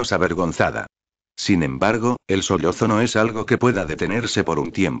parecer menos avergonzada. Sin embargo, el sollozo no es algo que pueda detenerse por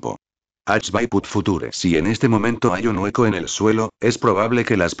un tiempo. H. Put future. Si en este momento hay un hueco en el suelo, es probable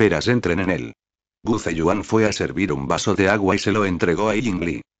que las peras entren en él. Zeyuan fue a servir un vaso de agua y se lo entregó a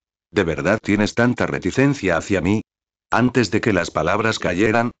Yingli. ¿De verdad tienes tanta reticencia hacia mí? Antes de que las palabras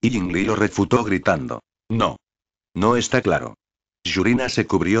cayeran, Yingli lo refutó gritando. No. No está claro. Yurina se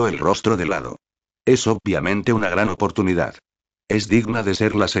cubrió el rostro de lado. Es obviamente una gran oportunidad. Es digna de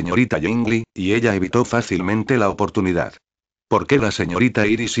ser la señorita Yingli, y ella evitó fácilmente la oportunidad. ¿Por qué la señorita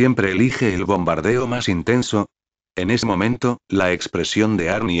Iri siempre elige el bombardeo más intenso? En ese momento, la expresión de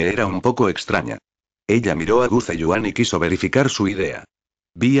Arnie era un poco extraña. Ella miró a Zeyuan y quiso verificar su idea.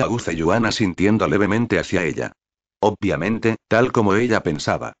 Vi a Zeyuan asintiendo levemente hacia ella. Obviamente, tal como ella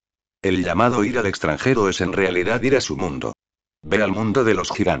pensaba. El llamado ir al extranjero es en realidad ir a su mundo. Ve al mundo de los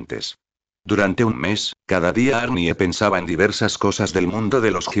gigantes. Durante un mes, cada día Arnie pensaba en diversas cosas del mundo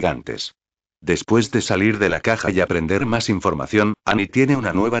de los gigantes. Después de salir de la caja y aprender más información, Annie tiene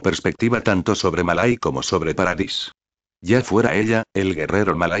una nueva perspectiva tanto sobre Malay como sobre Paradis. Ya fuera ella, el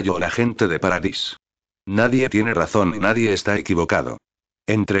guerrero malayo o la gente de Paradis. Nadie tiene razón y nadie está equivocado.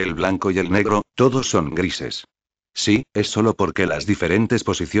 Entre el blanco y el negro, todos son grises. Sí, es solo porque las diferentes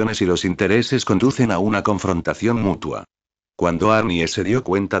posiciones y los intereses conducen a una confrontación mutua. Cuando Arnie se dio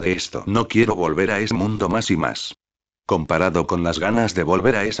cuenta de esto, no quiero volver a ese mundo más y más. Comparado con las ganas de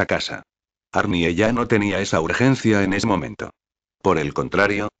volver a esa casa. Arnie ya no tenía esa urgencia en ese momento. Por el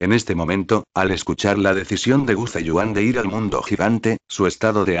contrario, en este momento, al escuchar la decisión de Zeyuan de ir al mundo gigante, su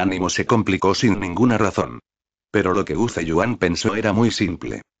estado de ánimo se complicó sin ninguna razón. Pero lo que Zeyuan pensó era muy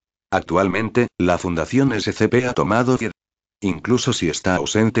simple. Actualmente, la Fundación SCP ha tomado y incluso si está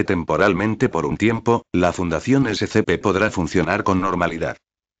ausente temporalmente por un tiempo, la Fundación SCP podrá funcionar con normalidad.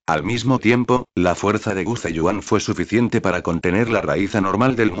 Al mismo tiempo, la fuerza de Zeyuan fue suficiente para contener la raíz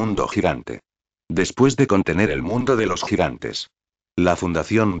anormal del mundo gigante. Después de contener el mundo de los gigantes, la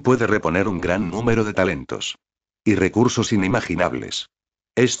Fundación puede reponer un gran número de talentos y recursos inimaginables.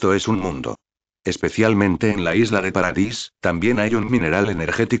 Esto es un mundo. Especialmente en la isla de Paradis, también hay un mineral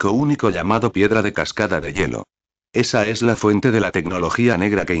energético único llamado piedra de cascada de hielo. Esa es la fuente de la tecnología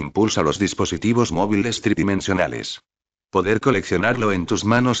negra que impulsa los dispositivos móviles tridimensionales. Poder coleccionarlo en tus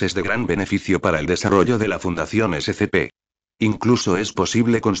manos es de gran beneficio para el desarrollo de la Fundación SCP. Incluso es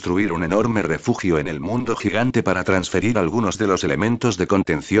posible construir un enorme refugio en el mundo gigante para transferir algunos de los elementos de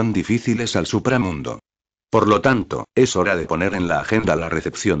contención difíciles al supramundo. Por lo tanto, es hora de poner en la agenda la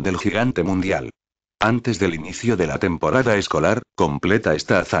recepción del gigante mundial. Antes del inicio de la temporada escolar, completa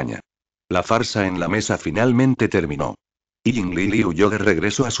esta hazaña. La farsa en la mesa finalmente terminó. Ying Lili huyó de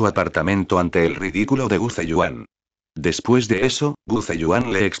regreso a su apartamento ante el ridículo de Zeyuan. Después de eso,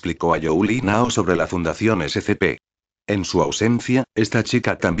 Zeyuan le explicó a Youli Nao sobre la Fundación SCP. En su ausencia, esta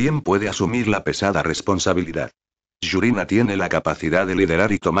chica también puede asumir la pesada responsabilidad. Yurina tiene la capacidad de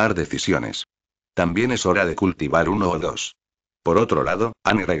liderar y tomar decisiones. También es hora de cultivar uno o dos. Por otro lado,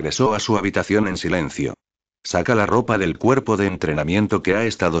 Annie regresó a su habitación en silencio. Saca la ropa del cuerpo de entrenamiento que ha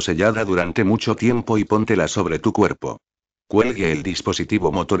estado sellada durante mucho tiempo y póntela sobre tu cuerpo. Cuelgue el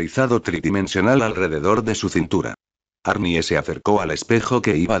dispositivo motorizado tridimensional alrededor de su cintura. Arnie se acercó al espejo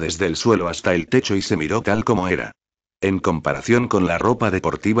que iba desde el suelo hasta el techo y se miró tal como era. En comparación con la ropa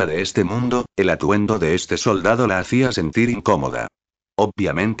deportiva de este mundo, el atuendo de este soldado la hacía sentir incómoda.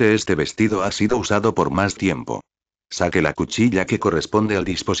 Obviamente este vestido ha sido usado por más tiempo. Saque la cuchilla que corresponde al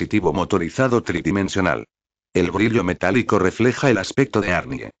dispositivo motorizado tridimensional. El brillo metálico refleja el aspecto de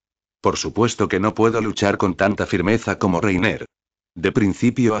Arnie. Por supuesto que no puedo luchar con tanta firmeza como Reiner. De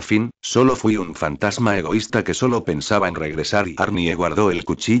principio a fin, solo fui un fantasma egoísta que solo pensaba en regresar y Arnie guardó el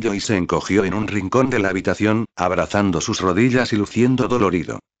cuchillo y se encogió en un rincón de la habitación, abrazando sus rodillas y luciendo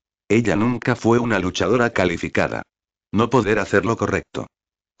dolorido. Ella nunca fue una luchadora calificada. No poder hacer lo correcto.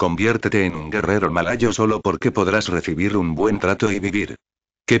 Conviértete en un guerrero malayo solo porque podrás recibir un buen trato y vivir.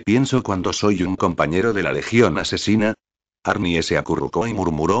 ¿Qué pienso cuando soy un compañero de la Legión Asesina? Arnie se acurrucó y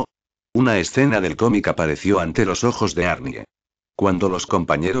murmuró. Una escena del cómic apareció ante los ojos de Arnie. Cuando los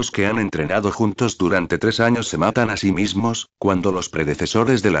compañeros que han entrenado juntos durante 3 años se matan a sí mismos, cuando los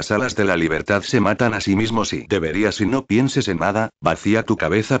predecesores de las alas de la libertad se matan a sí mismos y deberías y no pienses en nada, vacía tu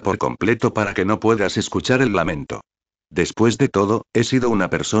cabeza por completo para que no puedas escuchar el lamento. Después de todo, he sido una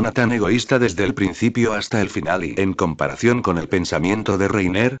persona tan egoísta desde el principio hasta el final y en comparación con el pensamiento de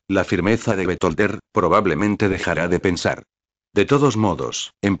Reiner, la firmeza de Bertolder, probablemente dejará de pensar. De todos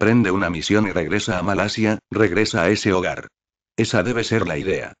modos, emprende una misión y regresa a Malasia, regresa a ese hogar. Esa debe ser la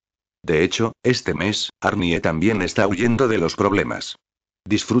idea. De hecho, este mes, Arnie también está huyendo de los problemas.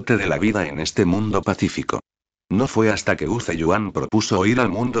 Disfrute de la vida en este mundo pacífico. No fue hasta que Zeyuan propuso ir al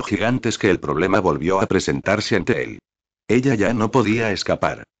mundo gigantes que el problema volvió a presentarse ante él. Ella ya no podía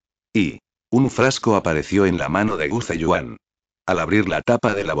escapar. Y un frasco apareció en la mano de Zeyuan. Al abrir la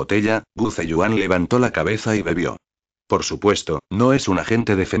tapa de la botella, Zeyuan levantó la cabeza y bebió. Por supuesto, no es un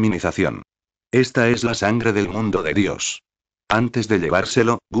agente de feminización. Esta es la sangre del mundo de Dios. Antes de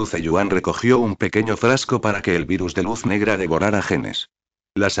llevárselo, Zeyuan recogió un pequeño frasco para que el virus de luz negra devorara genes.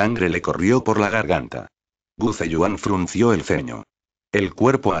 La sangre le corrió por la garganta. Zeyuan frunció el ceño. El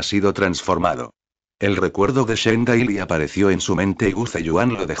cuerpo ha sido transformado. El recuerdo de Shendaili apareció en su mente y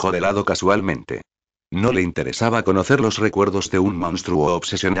Zeyuan lo dejó de lado casualmente. No le interesaba conocer los recuerdos de un monstruo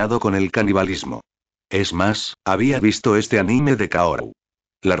obsesionado con el canibalismo. Es más, había visto este anime de Kaoru.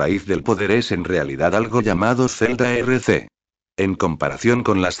 La raíz del poder es en realidad algo llamado celda RC. En comparación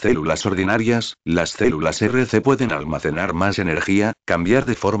con las células ordinarias, las células RC pueden almacenar más energía, cambiar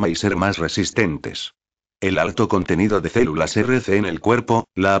de forma y ser más resistentes. El alto contenido de células RC en el cuerpo,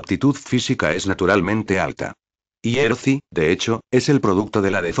 la aptitud física es naturalmente alta. Y ERCI, de hecho, es el producto de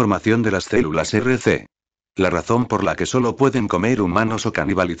la deformación de las células RC. La razón por la que solo pueden comer humanos o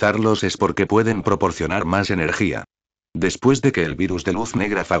canibalizarlos es porque pueden proporcionar más energía. Después de que el virus de luz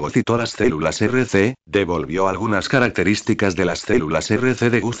negra fagocitó las células RC, devolvió algunas características de las células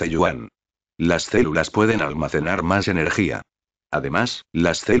RC de Zeyuan. Las células pueden almacenar más energía. Además,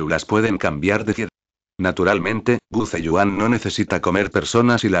 las células pueden cambiar de ciudad. Naturalmente, Zeyuan no necesita comer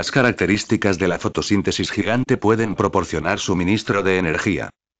personas y las características de la fotosíntesis gigante pueden proporcionar suministro de energía.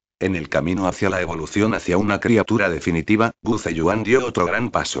 En el camino hacia la evolución hacia una criatura definitiva, Zeyuan dio otro gran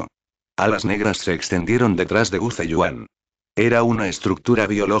paso. Alas negras se extendieron detrás de Zeyuan. Era una estructura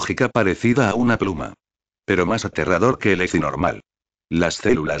biológica parecida a una pluma. Pero más aterrador que el ECI normal. Las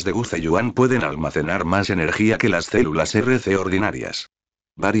células de Zeyuan pueden almacenar más energía que las células RC ordinarias.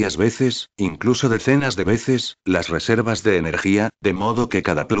 Varias veces, incluso decenas de veces, las reservas de energía, de modo que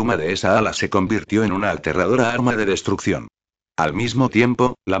cada pluma de esa ala se convirtió en una aterradora arma de destrucción. Al mismo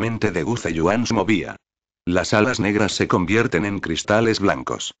tiempo, la mente de Zeyuan se movía. Las alas negras se convierten en cristales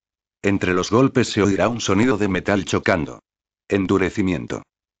blancos. Entre los golpes se oirá un sonido de metal chocando. Endurecimiento.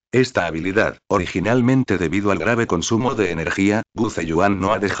 Esta habilidad, originalmente debido al grave consumo de energía, Zeyuan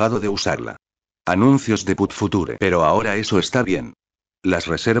no ha dejado de usarla. Anuncios de Put Future. Pero ahora eso está bien. Las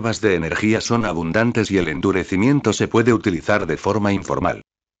reservas de energía son abundantes y el endurecimiento se puede utilizar de forma informal.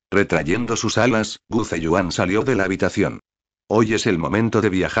 Retrayendo sus alas, Zeyuan salió de la habitación. Hoy es el momento de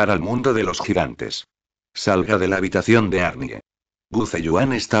viajar al mundo de los gigantes. Salga de la habitación de Arnie.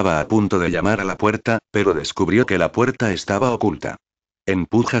 Zeyuan estaba a punto de llamar a la puerta, pero descubrió que la puerta estaba oculta.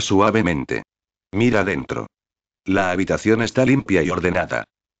 Empuja suavemente. Mira dentro. La habitación está limpia y ordenada.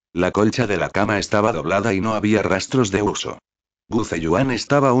 La colcha de la cama estaba doblada y no había rastros de uso. Zeyuan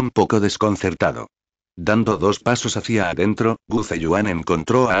estaba un poco desconcertado. Dando 2 pasos hacia adentro, Zeyuan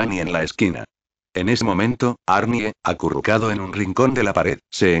encontró a Annie en la esquina. En ese momento, Arnie, acurrucado en un rincón de la pared,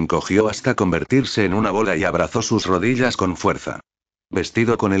 se encogió hasta convertirse en una bola y abrazó sus rodillas con fuerza.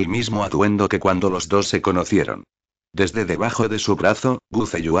 Vestido con el mismo atuendo que cuando los dos se conocieron. Desde debajo de su brazo,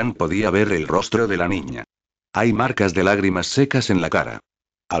 Zeyuan podía ver el rostro de la niña. Hay marcas de lágrimas secas en la cara.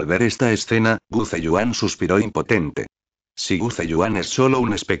 Al ver esta escena, Zeyuan suspiró impotente. Si Zeyuan es solo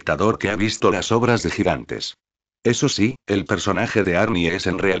un espectador que ha visto las obras de gigantes. Eso sí, el personaje de Arnie es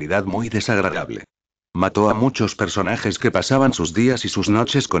en realidad muy desagradable. Mató a muchos personajes que pasaban sus días y sus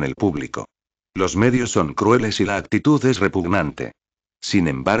noches con el público. Los medios son crueles y la actitud es repugnante. Sin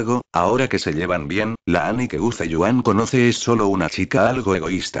embargo, ahora que se llevan bien, la Annie que Zeyuan conoce es solo una chica algo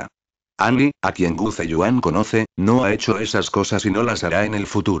egoísta. Annie, a quien Zeyuan conoce, no ha hecho esas cosas y no las hará en el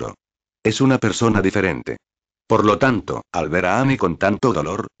futuro. Es una persona diferente. Por lo tanto, al ver a Annie con tanto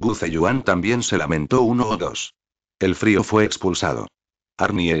dolor, Zeyuan también se lamentó 1 o 2. El frío fue expulsado.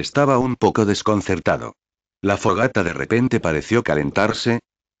 Arnie estaba un poco desconcertado. La fogata de repente pareció calentarse.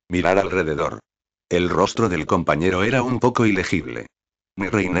 Mirar alrededor. El rostro del compañero era un poco ilegible. Ni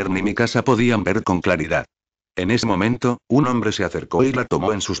Reiner ni mi casa podían ver con claridad. En ese momento, un hombre se acercó y la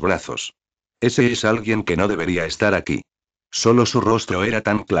tomó en sus brazos. Ese es alguien que no debería estar aquí. Solo su rostro era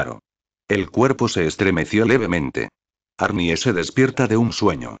tan claro. El cuerpo se estremeció levemente. Arnie se despierta de un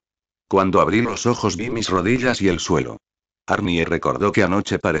sueño. Cuando abrí los ojos vi mis rodillas y el suelo. Arnie recordó que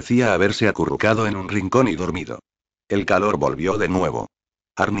anoche parecía haberse acurrucado en un rincón y dormido. El calor volvió de nuevo.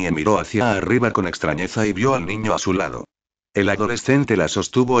 Arnie miró hacia arriba con extrañeza y vio al niño a su lado. El adolescente la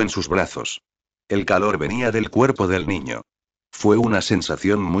sostuvo en sus brazos. El calor venía del cuerpo del niño. Fue una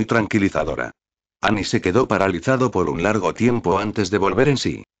sensación muy tranquilizadora. Annie se quedó paralizado por un largo tiempo antes de volver en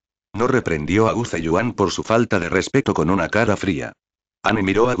sí. No reprendió a Zeyuan por su falta de respeto con una cara fría. Annie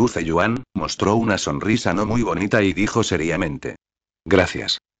miró a Zeyuan, mostró una sonrisa no muy bonita y dijo seriamente: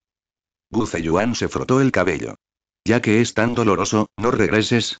 Gracias. Zeyuan se frotó el cabello. Ya que es tan doloroso, no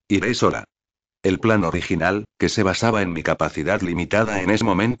regreses, iré sola. El plan original, que se basaba en mi capacidad limitada en ese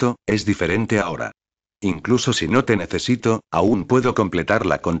momento, es diferente ahora. Incluso si no te necesito, aún puedo completar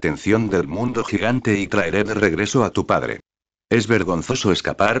la contención del mundo gigante y traeré de regreso a tu padre. Es vergonzoso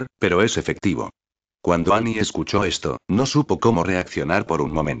escapar, pero es efectivo. Cuando Annie escuchó esto, no supo cómo reaccionar por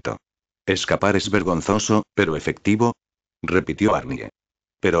un momento. ¿Escapar es vergonzoso, pero efectivo? Repitió Arnie.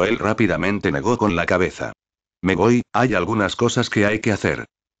 Pero él rápidamente negó con la cabeza. Me voy, hay algunas cosas que hay que hacer.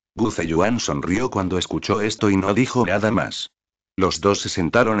 Zeyuan sonrió cuando escuchó esto y no dijo nada más. Los dos se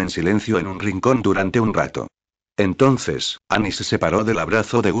sentaron en silencio en un rincón durante un rato. Entonces, Annie se separó del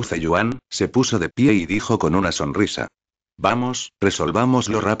abrazo de Zeyuan, se puso de pie y dijo con una sonrisa: Vamos,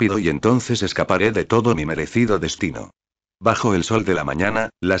 resolvámoslo rápido y entonces escaparé de todo mi merecido destino. Bajo el sol de la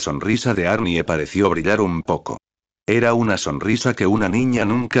mañana, la sonrisa de Arnie pareció brillar un poco. Era una sonrisa que una niña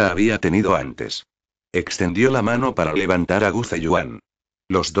nunca había tenido antes. Extendió la mano para levantar a Zeyuan.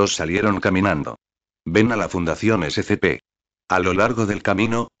 Los dos salieron caminando. Ven a la Fundación SCP. A lo largo del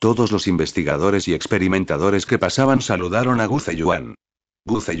camino, todos los investigadores y experimentadores que pasaban saludaron a Zeyuan.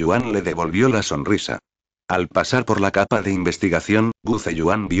 Zeyuan le devolvió la sonrisa. Al pasar por la capa de investigación,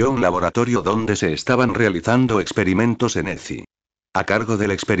 Zeyuan vio un laboratorio donde se estaban realizando experimentos en ECI. A cargo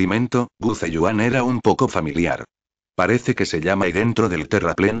del experimento, Zeyuan era un poco familiar. Parece que se llama y dentro del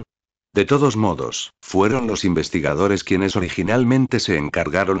terraplén. De todos modos, fueron los investigadores quienes originalmente se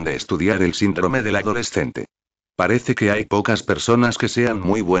encargaron de estudiar el síndrome del adolescente. Parece que hay pocas personas que sean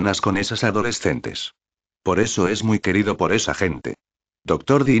muy buenas con esas adolescentes. Por eso es muy querido por esa gente.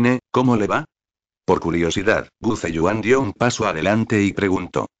 Doctor Dine, ¿cómo le va? Por curiosidad, Zeyuan dio un paso adelante y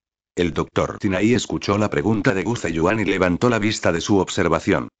preguntó. El doctor Tinai escuchó la pregunta de Zeyuan y levantó la vista de su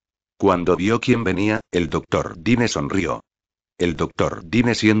observación. Cuando vio quién venía, el doctor Dine sonrió. El doctor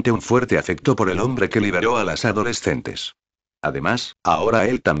Dine siente un fuerte afecto por el hombre que liberó a las adolescentes. Además, ahora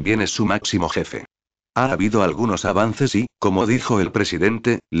él también es su máximo jefe. Ha habido algunos avances y, como dijo el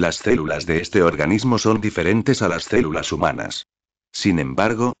presidente, las células de este organismo son diferentes a las células humanas. Sin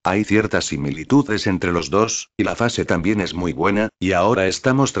embargo, hay ciertas similitudes entre los dos, y la fase también es muy buena, y ahora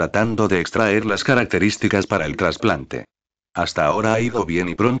estamos tratando de extraer las características para el trasplante. Hasta ahora ha ido bien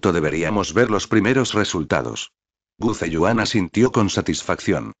y pronto deberíamos ver los primeros resultados. Zeyuan asintió con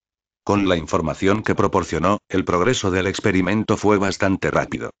satisfacción. Con la información que proporcionó, el progreso del experimento fue bastante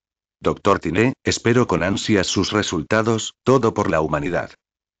rápido. Doctor Tine, espero con ansias sus resultados, todo por la humanidad.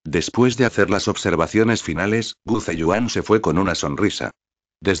 Después de hacer las observaciones finales, Zeyuan se fue con una sonrisa.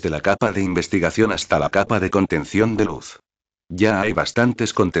 Desde la capa de investigación hasta la capa de contención de luz. Ya hay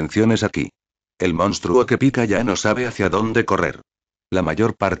bastantes contenciones aquí. El monstruo que pica ya no sabe hacia dónde correr. La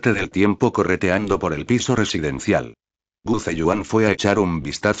mayor parte del tiempo correteando por el piso residencial. Zeyuan fue a echar un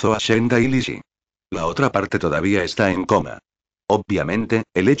vistazo a Shenda y Lishi. La otra parte todavía está en coma. Obviamente,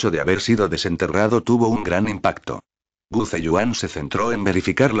 el hecho de haber sido desenterrado tuvo un gran impacto. Zeyuan se centró en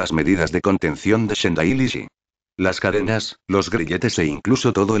verificar las medidas de contención de Shenda y Lishi. Las cadenas, los grilletes e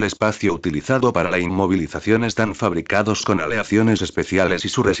incluso todo el espacio utilizado para la inmovilización están fabricados con aleaciones especiales y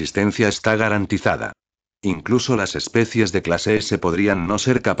su resistencia está garantizada. Incluso las especies de clase S podrían no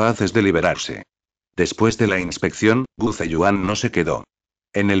ser capaces de liberarse. Después de la inspección, Zeyuan no se quedó.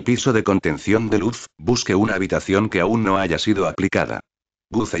 En el piso de contención de luz, busque una habitación que aún no haya sido aplicada.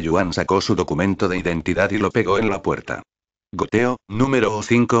 Zeyuan sacó su documento de identidad y lo pegó en la puerta. Goteo, número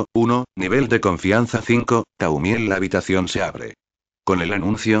 5, 1, nivel de confianza 5, Taumiel. La habitación se abre. Con el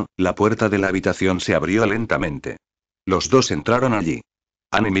anuncio, la puerta de la habitación se abrió lentamente. Los dos entraron allí.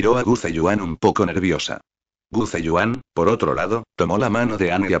 Annie miró a Zeyuan un poco nerviosa. Zeyuan, por otro lado, tomó la mano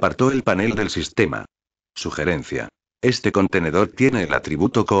de Annie y apartó el panel del sistema. Sugerencia. Este contenedor tiene el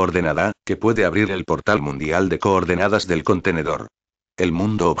atributo coordenada, que puede abrir el portal mundial de coordenadas del contenedor. El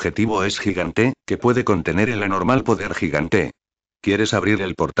mundo objetivo es gigante, que puede contener el anormal poder gigante. ¿Quieres abrir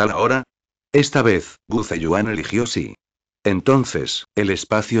el portal ahora? Esta vez, Zeyuan eligió sí. Entonces, el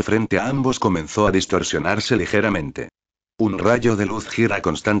espacio frente a ambos comenzó a distorsionarse ligeramente. Un rayo de luz gira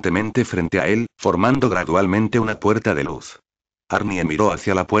constantemente frente a él, formando gradualmente una puerta de luz. Arnie miró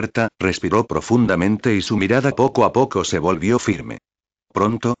hacia la puerta, respiró profundamente y su mirada poco a poco se volvió firme.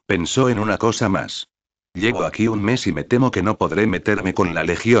 Pronto, pensó en una cosa más. Llevo aquí un mes y me temo que no podré meterme con la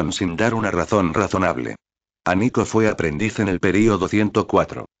legión sin dar una razón razonable. Aniko fue aprendiz en el período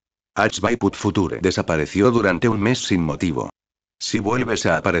 104. Put Future desapareció durante un mes sin motivo. Si vuelves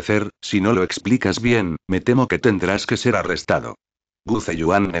a aparecer, si no lo explicas bien, me temo que tendrás que ser arrestado.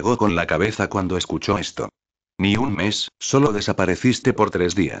 Zeyuan negó con la cabeza cuando escuchó esto. Ni un mes, solo desapareciste por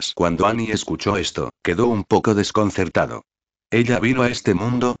 3 días. Cuando Annie escuchó esto, quedó un poco desconcertado. Ella vino a este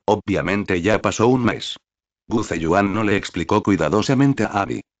mundo, obviamente ya pasó un mes. Zeyuan no le explicó cuidadosamente a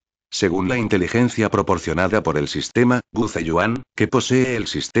Abby. Según la inteligencia proporcionada por el sistema, Zeyuan, que posee el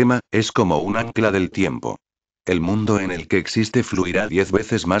sistema, es como un ancla del tiempo. El mundo en el que existe fluirá 10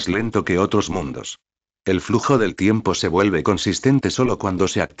 veces más lento que otros mundos. El flujo del tiempo se vuelve consistente solo cuando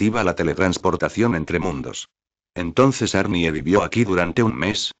se activa la teletransportación entre mundos. Entonces Arnie vivió aquí durante un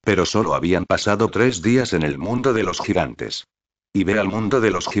mes, pero solo habían pasado 3 días en el mundo de los gigantes. Y ve al mundo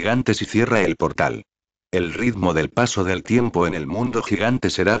de los gigantes y cierra el portal. El ritmo del paso del tiempo en el mundo gigante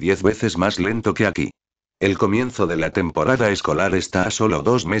será 10 veces más lento que aquí. El comienzo de la temporada escolar está a solo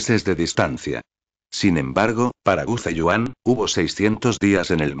 2 meses de distancia. Sin embargo, para Zeyuan, hubo 600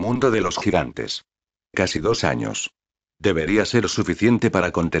 días en el mundo de los gigantes. Casi 2 años. Debería ser suficiente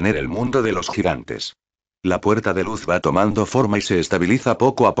para contener el mundo de los gigantes. La puerta de luz va tomando forma y se estabiliza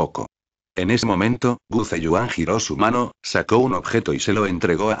poco a poco. En ese momento, Zeyuan giró su mano, sacó un objeto y se lo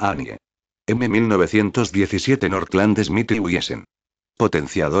entregó a Annie. 1917 Northland Smith y Wiesen.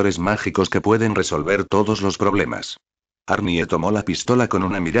 Potenciadores mágicos que pueden resolver todos los problemas. Arnie tomó la pistola con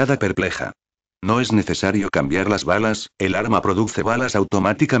una mirada perpleja. No es necesario cambiar las balas, el arma produce balas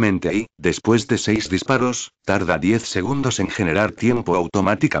automáticamente y, después de 6 disparos, tarda 10 segundos en generar tiempo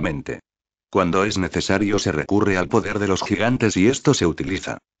automáticamente. Cuando es necesario se recurre al poder de los gigantes y esto se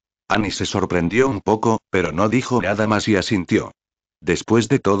utiliza. Annie se sorprendió un poco, pero no dijo nada más y asintió. Después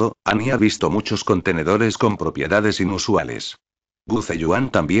de todo, Annie ha visto muchos contenedores con propiedades inusuales.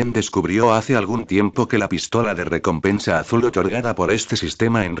 Zeyuan también descubrió hace algún tiempo que la pistola de recompensa azul otorgada por este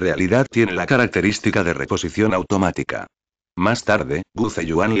sistema en realidad tiene la característica de reposición automática. Más tarde,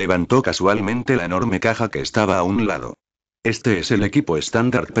 Zeyuan levantó casualmente la enorme caja que estaba a un lado. Este es el equipo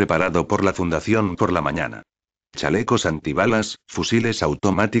estándar preparado por la Fundación por la mañana. Chalecos antibalas, fusiles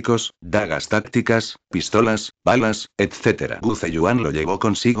automáticos, dagas tácticas, pistolas, balas, etc. Zeyuan lo llevó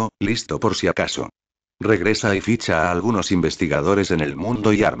consigo, listo por si acaso. Regresa y ficha a algunos investigadores en el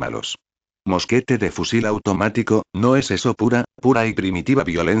mundo y ármalos. Mosquete de fusil automático, ¿no es eso pura y primitiva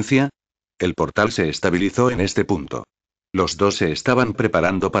violencia? El portal se estabilizó en este punto. Los dos se estaban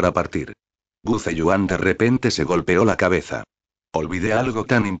preparando para partir. Zeyuan de repente se golpeó la cabeza. Olvidé algo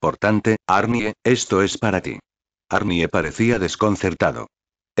tan importante, Arnie, esto es para ti. Arnie parecía desconcertado.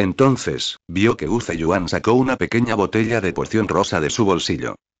 Entonces, vio que Zeyuan sacó una pequeña botella de poción rosa de su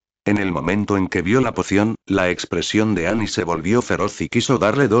bolsillo. En el momento en que vio la poción, la expresión de Annie se volvió feroz y quiso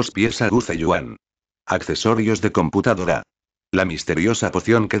darle 2 pies a Zeyuan. Accesorios de computadora. La misteriosa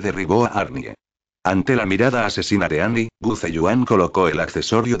poción que derribó a Arnie. Ante la mirada asesina de Annie, Zeyuan colocó el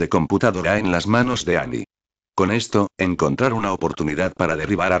accesorio de computadora en las manos de Annie. Con esto, encontrar una oportunidad para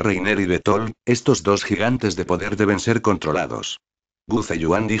derribar a Reiner y Betol, estos 2 gigantes de poder deben ser controlados.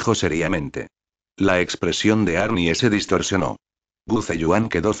 Zeyuan dijo seriamente. La expresión de Arnie se distorsionó. Zeyuan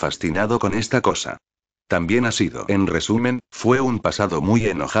quedó fascinado con esta cosa. También ha sido. En resumen, fue un pasado muy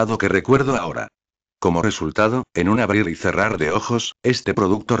enojado que recuerdo ahora. Como resultado, en un abrir y cerrar de ojos, este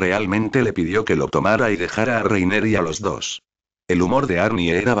producto realmente le pidió que lo tomara y dejara a Reiner y a los 2. El humor de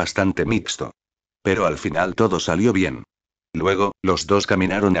Arnie era bastante mixto. Pero al final todo salió bien. Luego, los 2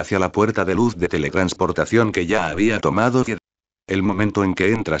 caminaron hacia la puerta de luz de teletransportación que ya había tomado. El momento en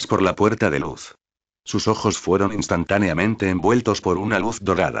que entras por la puerta de luz. Sus ojos fueron instantáneamente envueltos por una luz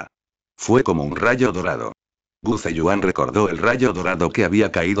dorada. Fue como un rayo dorado. Zeyuan recordó el rayo dorado que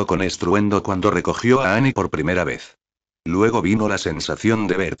había caído con estruendo cuando recogió a Annie por primera vez. Luego vino la sensación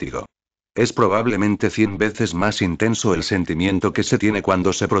de vértigo. Es probablemente 100 veces más intenso el sentimiento que se tiene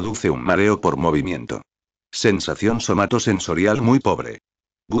cuando se produce un mareo por movimiento. Sensación somatosensorial muy pobre.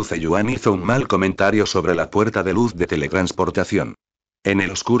 Zeyuan hizo un mal comentario sobre la puerta de luz de teletransportación. En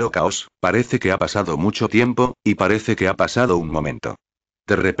el oscuro caos, parece que ha pasado mucho tiempo, y parece que ha pasado un momento.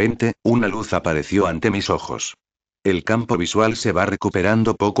 De repente, una luz apareció ante mis ojos. El campo visual se va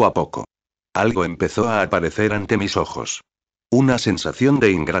recuperando poco a poco. Algo empezó a aparecer ante mis ojos. Una sensación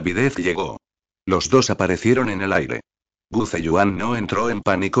de ingravidez llegó. Los 2 aparecieron en el aire. Zeyuan no entró en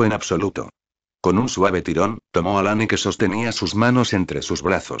pánico en absoluto. Con un suave tirón, tomó a Lani que sostenía sus manos entre sus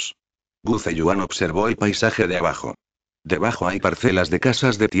brazos. Zeyuan observó el paisaje de abajo. Debajo hay parcelas de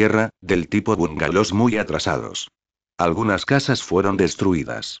casas de tierra, del tipo bungalows muy atrasados. Algunas casas fueron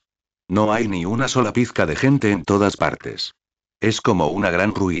destruidas. No hay ni una sola pizca de gente en todas partes. Es como una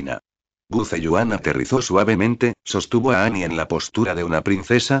gran ruina. Zeyuan aterrizó suavemente, sostuvo a Annie en la postura de una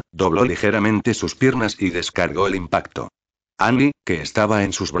princesa, dobló ligeramente sus piernas y descargó el impacto. Annie, que estaba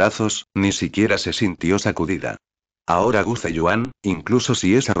en sus brazos, ni siquiera se sintió sacudida. Ahora Zeyuan, incluso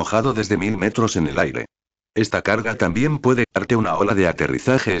si es arrojado desde 1000 metros en el aire. Esta carga también puede darte una ola de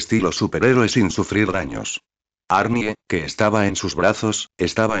aterrizaje estilo superhéroe sin sufrir daños. Arnie, que estaba en sus brazos,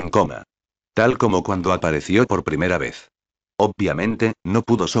 estaba en coma. Tal como cuando apareció por primera vez. Obviamente, no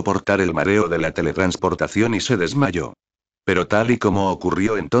pudo soportar el mareo de la teletransportación y se desmayó. Pero tal y como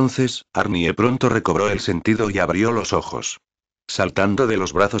ocurrió entonces, Arnie pronto recobró el sentido y abrió los ojos. Saltando de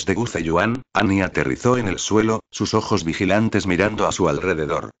los brazos de Zeyuan, Annie aterrizó en el suelo, sus ojos vigilantes mirando a su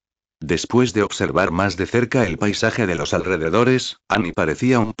alrededor. Después de observar más de cerca el paisaje de los alrededores, Annie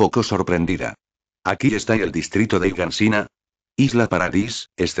parecía un poco sorprendida. Aquí está el distrito de Igansina. Isla Paradis,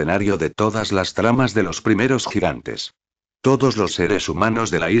 escenario de todas las tramas de los primeros gigantes. Todos los seres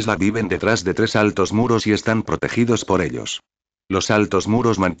humanos de la isla viven detrás de 3 altos muros y están protegidos por ellos. Los altos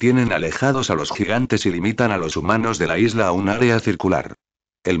muros mantienen alejados a los gigantes y limitan a los humanos de la isla a un área circular.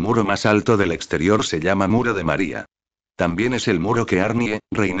 El muro más alto del exterior se llama Muro de María. También es el muro que Arnie,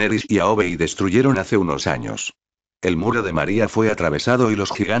 Reineris y Aobei destruyeron hace unos años. El muro de María fue atravesado y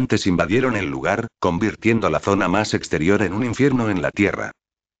los gigantes invadieron el lugar, convirtiendo la zona más exterior en un infierno en la tierra.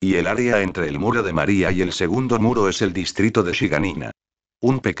 Y el área entre el muro de María y el segundo muro es el distrito de Shiganina.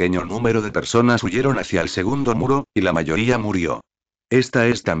 Un pequeño número de personas huyeron hacia el segundo muro, y la mayoría murió. Esta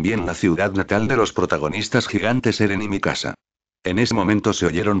es también la ciudad natal de los protagonistas gigantes Eren y Mikasa. En ese momento se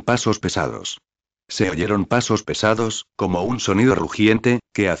oyeron pasos pesados. Se oyeron pasos pesados, como un sonido rugiente,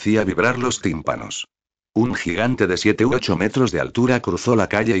 que hacía vibrar los tímpanos. Un gigante de 7 u 8 metros de altura cruzó la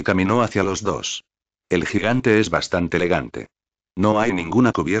calle y caminó hacia los dos. El gigante es bastante elegante. No hay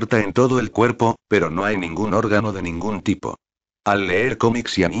ninguna cubierta en todo el cuerpo, pero no hay ningún órgano de ningún tipo. Al leer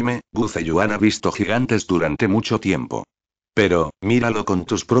cómics y anime, Zeyuan ha visto gigantes durante mucho tiempo. Pero, míralo con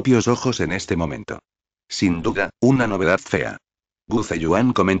tus propios ojos en este momento. Sin duda, una novedad fea.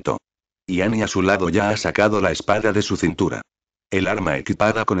 Zeyuan comentó. Y Annie a su lado ya ha sacado la espada de su cintura. El arma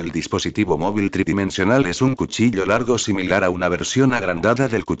equipada con el dispositivo móvil tridimensional es un cuchillo largo similar a una versión agrandada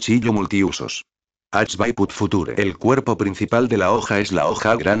del cuchillo multiusos. Put Future. El cuerpo principal de la hoja es la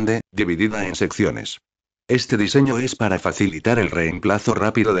hoja grande, dividida en secciones. Este diseño es para facilitar el reemplazo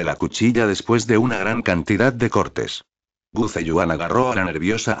rápido de la cuchilla después de una gran cantidad de cortes. Zeyuan agarró a la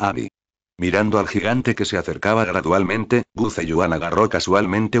nerviosa Abby. Mirando al gigante que se acercaba gradualmente, Zeyuan agarró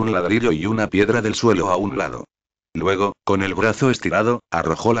casualmente un ladrillo y una piedra del suelo a un lado. Luego, con el brazo estirado,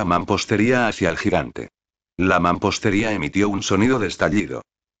 arrojó la mampostería hacia el gigante. La mampostería emitió un sonido de estallido.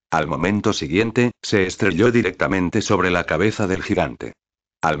 Al momento siguiente, se estrelló directamente sobre la cabeza del gigante.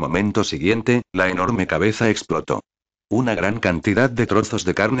 Al momento siguiente, la enorme cabeza explotó. Una gran cantidad de trozos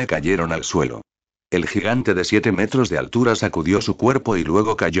de carne cayeron al suelo. El gigante de 7 metros de altura sacudió su cuerpo y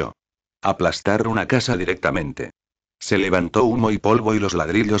luego cayó. Aplastar una casa directamente. Se levantó humo y polvo y los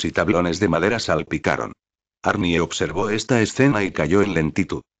ladrillos y tablones de madera salpicaron. Arnie observó esta escena y cayó en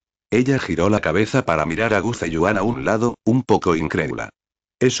lentitud. Ella giró la cabeza para mirar a Zeyuan a un lado, un poco incrédula.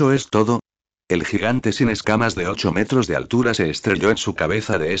 ¿Eso es todo? El gigante sin escamas de 8 metros de altura se estrelló en su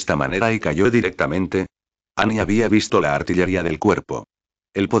cabeza de esta manera y cayó directamente. Annie había visto la artillería del cuerpo.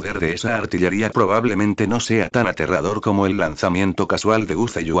 El poder de esa artillería probablemente no sea tan aterrador como el lanzamiento casual de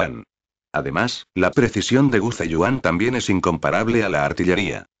Zeyuan. Además, la precisión de Zeyuan también es incomparable a la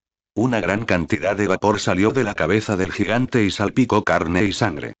artillería. Una gran cantidad de vapor salió de la cabeza del gigante y salpicó carne y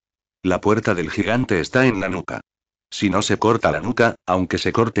sangre. La puerta del gigante está en la nuca. Si no se corta la nuca, aunque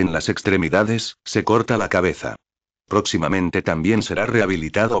se corten las extremidades, se corta la cabeza. Próximamente también será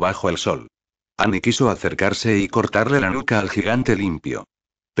rehabilitado bajo el sol. Annie quiso acercarse y cortarle la nuca al gigante limpio.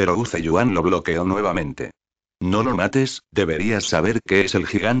 Pero Zeyuan lo bloqueó nuevamente. No lo mates, deberías saber qué es el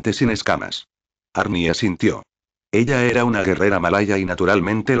gigante sin escamas. Arnie asintió. Ella era una guerrera malaya y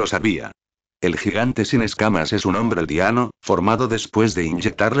naturalmente lo sabía. El gigante sin escamas es un hombre eldiano, formado después de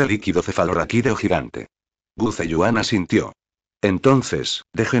inyectarle líquido cefalorraquídeo gigante. Zeyuan asintió. Entonces,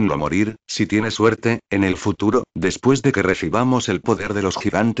 déjenlo morir, si tiene suerte, en el futuro, después de que recibamos el poder de los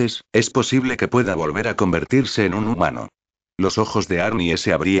gigantes, es posible que pueda volver a convertirse en un humano. Los ojos de Arnie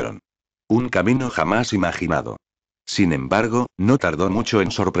se abrieron. Un camino jamás imaginado. Sin embargo, no tardó mucho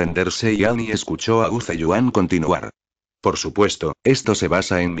en sorprenderse y Annie escuchó a Zeyuan continuar. Por supuesto, esto se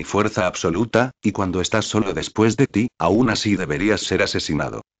basa en mi fuerza absoluta, y cuando estás solo después de ti, aún así deberías ser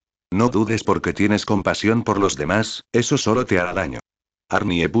asesinado. No dudes porque tienes compasión por los demás, eso solo te hará daño.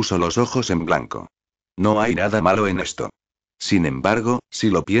 Arnie puso los ojos en blanco. No hay nada malo en esto. Sin embargo,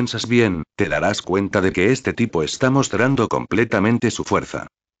 si lo piensas bien, te darás cuenta de que este tipo está mostrando completamente su fuerza.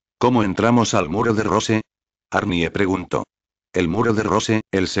 ¿Cómo entramos al muro de Rose? Arnie preguntó. El muro de Rose,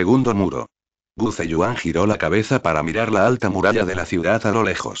 el segundo muro. Zeyuan giró la cabeza para mirar la alta muralla de la ciudad a lo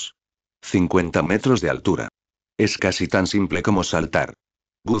lejos. 50 metros de altura. Es casi tan simple como saltar.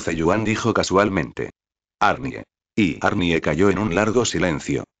 Zeyuan dijo casualmente. Arnie. Y Arnie cayó en un largo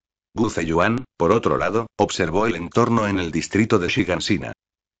silencio. Zeyuan, por otro lado, observó el entorno en el distrito de Shigansina.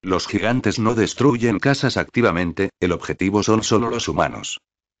 Los gigantes no destruyen casas activamente, el objetivo son solo los humanos.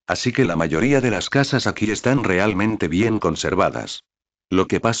 Así que la mayoría de las casas aquí están realmente bien conservadas. Lo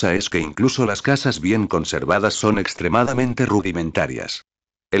que pasa es que incluso las casas bien conservadas son extremadamente rudimentarias.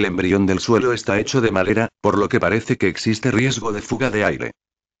 El embrión del suelo está hecho de madera, por lo que parece que existe riesgo de fuga de aire.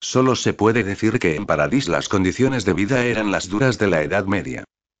 Solo se puede decir que en Paradis las condiciones de vida eran las duras de la Edad Media.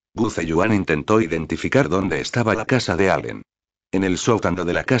 Zeyuan intentó identificar dónde estaba la casa de Allen. En el sótano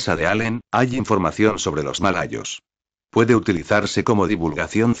de la casa de Allen, hay información sobre los malayos. Puede utilizarse como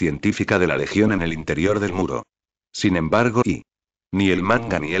divulgación científica de la legión en el interior del muro. Sin embargo, ni el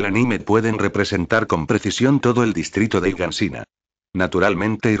manga ni el anime pueden representar con precisión todo el distrito de Igansina.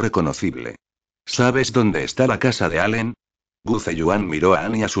 Naturalmente irreconocible. ¿Sabes dónde está la casa de Allen? Zeyuan miró a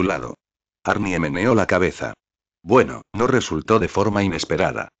Annie a su lado. Arnie meneó la cabeza. Bueno, no resultó de forma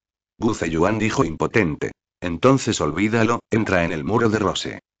inesperada. Zeyuan dijo impotente. Entonces olvídalo, entra en el muro de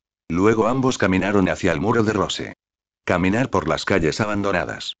Rose. Luego ambos caminaron hacia el muro de Rose. Caminar por las calles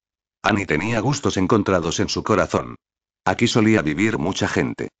abandonadas. Annie tenía gustos encontrados en su corazón. Aquí solía vivir mucha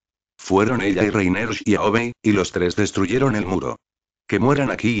gente. Fueron ella y Reiner y Aobei, y los tres destruyeron el muro. Que mueran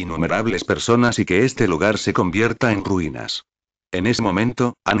aquí innumerables personas y que este lugar se convierta en ruinas. En ese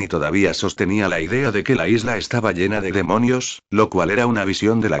momento, Annie todavía sostenía la idea de que la isla estaba llena de demonios, lo cual era una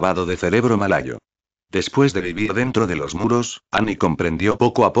visión de lavado de cerebro malayo. Después de vivir dentro de los muros, Annie comprendió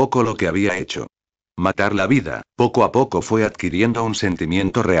poco a poco lo que había hecho. Matar la vida, poco a poco fue adquiriendo un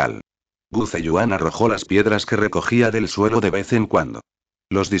sentimiento real. Zeyuan arrojó las piedras que recogía del suelo de vez en cuando.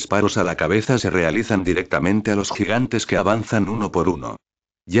 Los disparos a la cabeza se realizan directamente a los gigantes que avanzan uno por uno.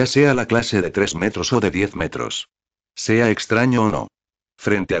 Ya sea la clase de 3 metros o de 10 metros. Sea extraño o no.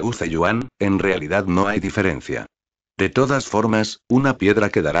 Frente a Zeyuan, en realidad no hay diferencia. De todas formas, una piedra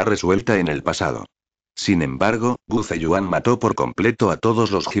quedará resuelta en el pasado. Sin embargo, Zeyuan mató por completo a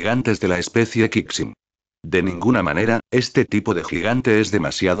todos los gigantes de la especie Kixin. De ninguna manera, este tipo de gigante es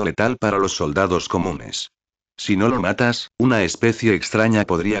demasiado letal para los soldados comunes. Si no lo matas, una especie extraña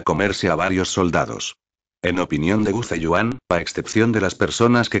podría comerse a varios soldados. En opinión de Zeyuan, a excepción de las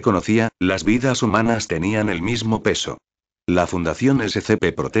personas que conocía, las vidas humanas tenían el mismo peso. La Fundación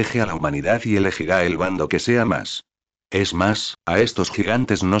SCP protege a la humanidad y elegirá el bando que sea más. Es más, a estos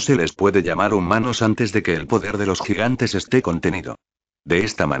gigantes no se les puede llamar humanos antes de que el poder de los gigantes esté contenido. De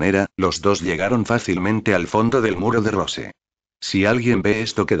esta manera, los dos llegaron fácilmente al fondo del muro de Rose. Si alguien ve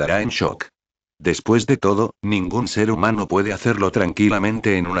esto quedará en shock. Después de todo, ningún ser humano puede hacerlo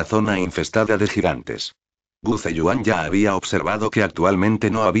tranquilamente en una zona infestada de gigantes. Zeyuan ya había observado que actualmente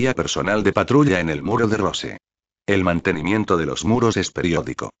no había personal de patrulla en el muro de Rose. El mantenimiento de los muros es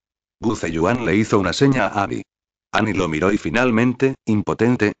periódico. Zeyuan le hizo una seña a Abby. Annie lo miró y finalmente,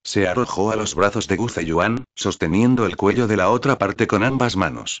 impotente, se arrojó a los brazos de Zeyuan, sosteniendo el cuello de la otra parte con ambas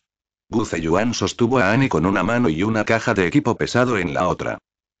manos. Zeyuan sostuvo a Annie con una mano y una caja de equipo pesado en la otra.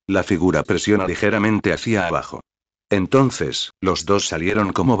 La figura presiona ligeramente hacia abajo. Entonces, los dos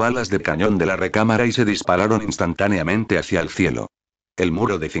salieron como balas de cañón de la recámara y se dispararon instantáneamente hacia el cielo. El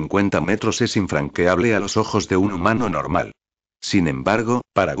muro de 50 metros es infranqueable a los ojos de un humano normal. Sin embargo,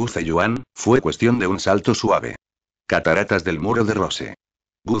 para Zeyuan, fue cuestión de un salto suave. Cataratas del muro de Rose.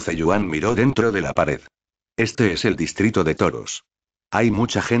 Zeyuan miró dentro de la pared. Este es el distrito de toros. Hay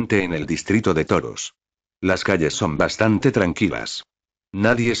mucha gente en el distrito de toros. Las calles son bastante tranquilas.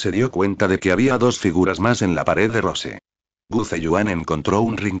 Nadie se dio cuenta de que había dos figuras más en la pared de Rose. Zeyuan encontró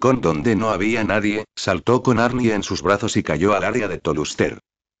un rincón donde no había nadie, saltó con Arnie en sus brazos y cayó al área de Toluster.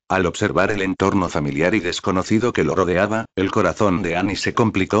 Al observar el entorno familiar y desconocido que lo rodeaba, el corazón de Annie se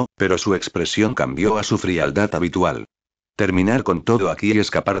complicó, pero su expresión cambió a su frialdad habitual. Terminar con todo aquí y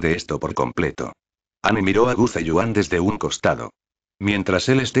escapar de esto por completo. Annie miró a Zeyuan desde un costado. Mientras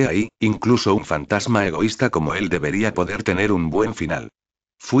él esté ahí, incluso un fantasma egoísta como él debería poder tener un buen final.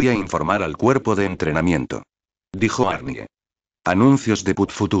 Fui a informar al cuerpo de entrenamiento. Dijo Arnie. Anuncios de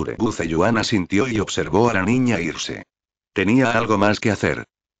Put Future. Zeyuan asintió y observó a la niña irse. Tenía algo más que hacer.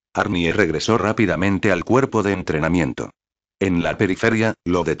 Arnie regresó rápidamente al cuerpo de entrenamiento. En la periferia,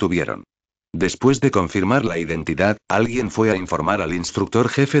 lo detuvieron. Después de confirmar la identidad, alguien fue a informar al instructor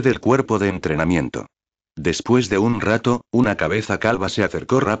jefe del cuerpo de entrenamiento. Después de un rato, una cabeza calva se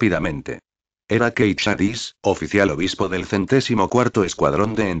acercó rápidamente. Era Kate Shadis, oficial obispo del 104º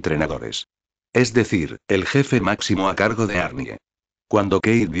Escuadrón de Entrenadores. Es decir, el jefe máximo a cargo de Arnie. Cuando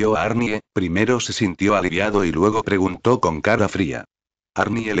Kate vio a Arnie, primero se sintió aliviado y luego preguntó con cara fría.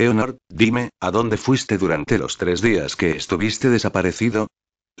 Arnie Leonard, dime, ¿a dónde fuiste durante los 3 días que estuviste desaparecido?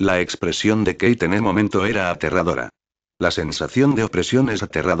 La expresión de Kate en el momento era aterradora. La sensación de opresión es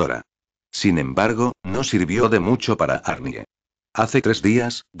aterradora. Sin embargo, no sirvió de mucho para Arnie. Hace 3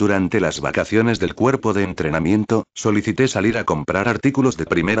 días, durante las vacaciones del cuerpo de entrenamiento, solicité salir a comprar artículos de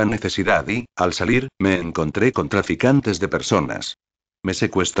primera necesidad y, al salir, me encontré con traficantes de personas. Me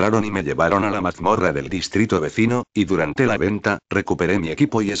secuestraron y me llevaron a la mazmorra del distrito vecino, y durante la venta, recuperé mi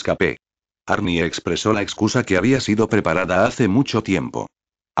equipo y escapé. Arnie expresó la excusa que había sido preparada hace mucho tiempo.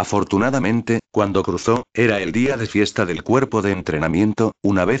 Afortunadamente, cuando cruzó, era el día de fiesta del cuerpo de entrenamiento,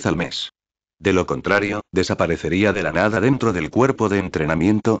 una vez al mes. De lo contrario, desaparecería de la nada dentro del cuerpo de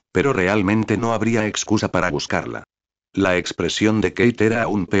entrenamiento, pero realmente no habría excusa para buscarla. La expresión de Kate era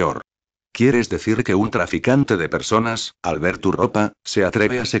aún peor. ¿Quieres decir que un traficante de personas, al ver tu ropa, se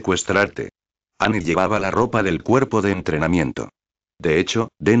atreve a secuestrarte? Annie llevaba la ropa del cuerpo de entrenamiento. De hecho,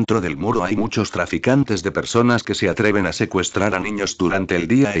 dentro del muro hay muchos traficantes de personas que se atreven a secuestrar a niños durante el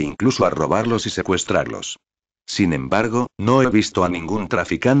día e incluso a robarlos y secuestrarlos. Sin embargo, no he visto a ningún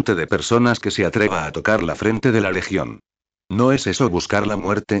traficante de personas que se atreva a tocar la frente de la legión. ¿No es eso buscar la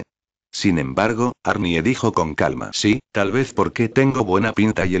muerte? Sin embargo, Arnie dijo con calma: sí, tal vez porque tengo buena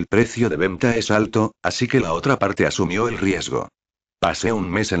pinta y el precio de venta es alto, así que la otra parte asumió el riesgo. Pasé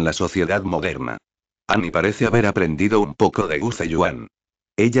un mes en la sociedad moderna. Annie parece haber aprendido un poco de Zeyuan.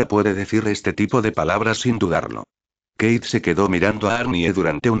 Ella puede decir este tipo de palabras sin dudarlo. Kate se quedó mirando a Arnie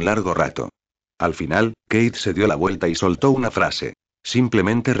durante un largo rato. Al final, Kate se dio la vuelta y soltó una frase.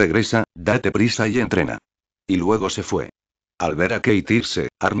 Simplemente regresa, date prisa y entrena. Y luego se fue. Al ver a Kate irse,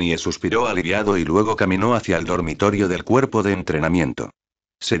 Arnie suspiró aliviado y luego caminó hacia el dormitorio del cuerpo de entrenamiento.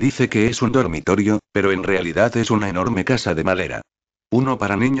 Se dice que es un dormitorio, pero en realidad es una enorme casa de madera. Uno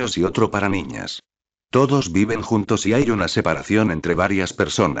para niños y otro para niñas. Todos viven juntos y hay una separación entre varias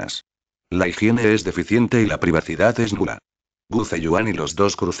personas. La higiene es deficiente y la privacidad es nula. Zeyuan y los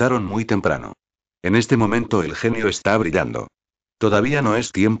dos cruzaron muy temprano. En este momento el genio está brillando. Todavía no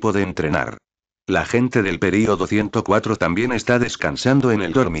es tiempo de entrenar. La gente del período 104 también está descansando en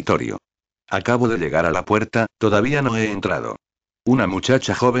el dormitorio. Acabo de llegar a la puerta, todavía no he entrado. Una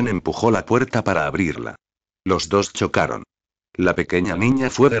muchacha joven empujó la puerta para abrirla. Los dos chocaron. La pequeña niña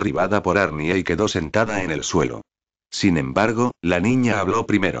fue derribada por Arnie y quedó sentada en el suelo. Sin embargo, la niña habló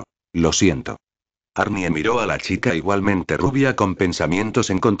primero. Lo siento. Arnie miró a la chica igualmente rubia con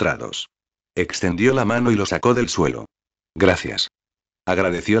pensamientos encontrados. Extendió la mano y lo sacó del suelo. Gracias.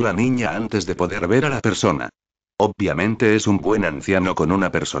 Agradeció la niña antes de poder ver a la persona. Obviamente es un buen anciano con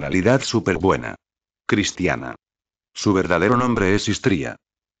una personalidad súper buena. Cristiana. Su verdadero nombre es Istria.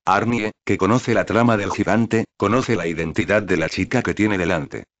 Arnie, que conoce la trama del gigante, conoce la identidad de la chica que tiene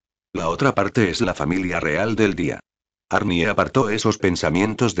delante. La otra parte es la familia real del día. Arnie apartó esos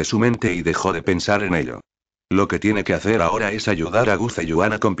pensamientos de su mente y dejó de pensar en ello. Lo que tiene que hacer ahora es ayudar a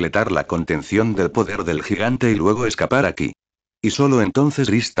Zeyuan a completar la contención del poder del gigante y luego escapar aquí. Y solo entonces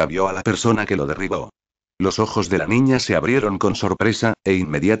Rista vio a la persona que lo derribó. Los ojos de la niña se abrieron con sorpresa, e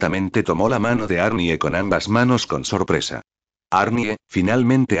inmediatamente tomó la mano de Arnie con ambas manos con sorpresa. Arnie,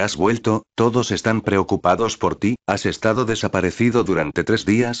 finalmente has vuelto, todos están preocupados por ti, has estado desaparecido durante 3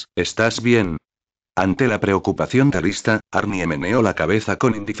 días, ¿estás bien? Ante la preocupación de Rista, Arnie meneó la cabeza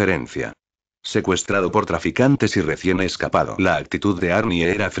con indiferencia. Secuestrado por traficantes y recién escapado. La actitud de Arnie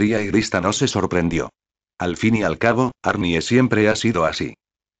era fría y Rista no se sorprendió. Al fin y al cabo, Arnie siempre ha sido así.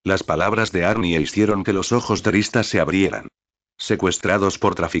 Las palabras de Arnie hicieron que los ojos de Rista se abrieran. Secuestrados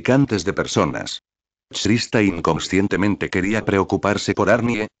por traficantes de personas. Rista inconscientemente quería preocuparse por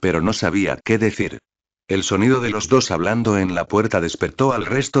Arnie, pero no sabía qué decir. El sonido de los dos hablando en la puerta despertó al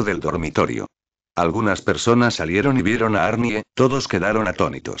resto del dormitorio. Algunas personas salieron y vieron a Arnie, todos quedaron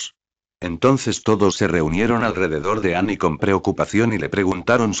atónitos. Entonces todos se reunieron alrededor de Annie con preocupación y le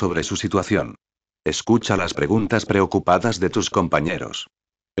preguntaron sobre su situación. Escucha las preguntas preocupadas de tus compañeros.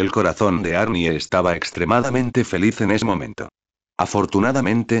 El corazón de Arnie estaba extremadamente feliz en ese momento.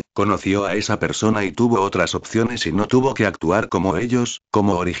 Afortunadamente, conoció a esa persona y tuvo otras opciones y no tuvo que actuar como ellos,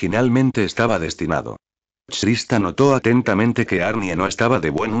 como originalmente estaba destinado. Shrista notó atentamente que Arnie no estaba de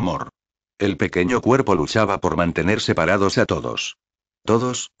buen humor. El pequeño cuerpo luchaba por mantener separados a todos.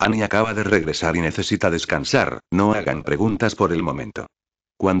 Todos, Annie acaba de regresar y necesita descansar, no hagan preguntas por el momento.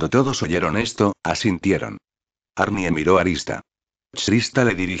 Cuando todos oyeron esto, asintieron. Arnie miró a Rista. Shrista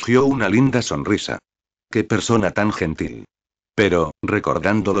le dirigió una linda sonrisa. Qué persona tan gentil. Pero,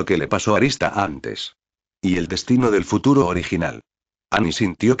 recordando lo que le pasó a Arista antes. Y el destino del futuro original. Annie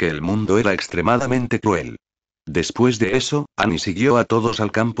sintió que el mundo era extremadamente cruel. Después de eso, Annie siguió a todos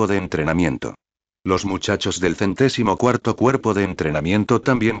al campo de entrenamiento. Los muchachos del 104º cuerpo de entrenamiento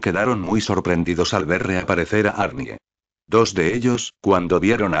también quedaron muy sorprendidos al ver reaparecer a Arnie. Dos de ellos, cuando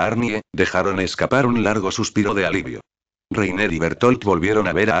vieron a Arnie, dejaron escapar un largo suspiro de alivio. Reiner y Bertolt volvieron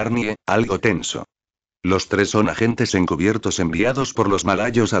a ver a Arnie, algo tenso. Los tres son agentes encubiertos enviados por los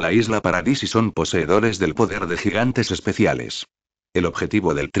malayos a la isla Paradis y son poseedores del poder de gigantes especiales. El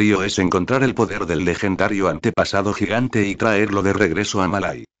objetivo del trío es encontrar el poder del legendario antepasado gigante y traerlo de regreso a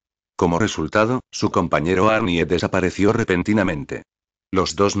Malay. Como resultado, su compañero Arnie desapareció repentinamente.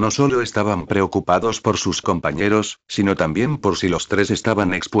 Los dos no solo estaban preocupados por sus compañeros, sino también por si los tres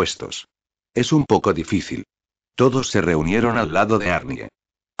estaban expuestos. Es un poco difícil. Todos se reunieron al lado de Arnie.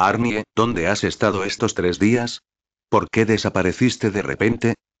 Arnie, ¿dónde has estado estos 3 días? ¿Por qué desapareciste de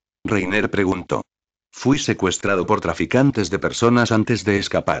repente? Reiner preguntó. Fui secuestrado por traficantes de personas antes de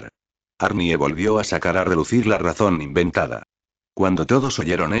escapar. Arnie volvió a sacar a relucir la razón inventada. Cuando todos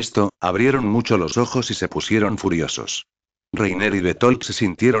oyeron esto, abrieron mucho los ojos y se pusieron furiosos. Reiner y Bertolt se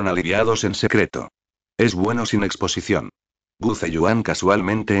sintieron aliviados en secreto. Es bueno sin exposición. Zeyuan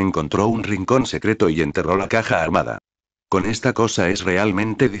casualmente encontró un rincón secreto y enterró la caja armada. Con esta cosa es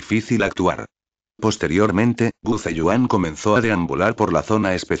realmente difícil actuar. Posteriormente, Zeyuan comenzó a deambular por la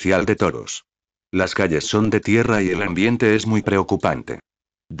zona especial de toros. Las calles son de tierra y el ambiente es muy preocupante.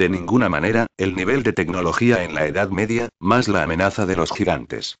 De ninguna manera, el nivel de tecnología en la Edad Media, más la amenaza de los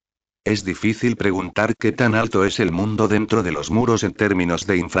gigantes. Es difícil preguntar qué tan alto es el mundo dentro de los muros en términos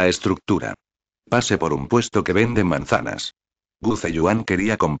de infraestructura. Pase por un puesto que vende manzanas. Zeyuan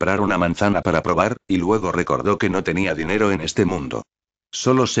quería comprar una manzana para probar, y luego recordó que no tenía dinero en este mundo.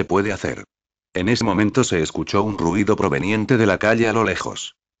 Solo se puede hacer. En ese momento se escuchó un ruido proveniente de la calle a lo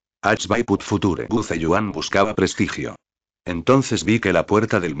lejos. Put Future. Zeyuan buscaba prestigio. Entonces vi que la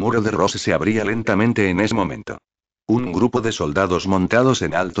puerta del muro de Rose se abría lentamente en ese momento. Un grupo de soldados montados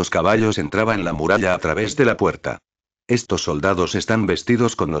en altos caballos entraba en la muralla a través de la puerta. Estos soldados están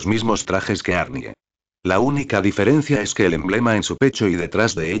vestidos con los mismos trajes que Arnie. La única diferencia es que el emblema en su pecho y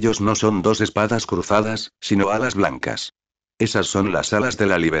detrás de ellos no son 2 espadas cruzadas, sino alas blancas. Esas son las alas de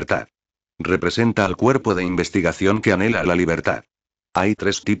la libertad. Representa al cuerpo de investigación que anhela la libertad. Hay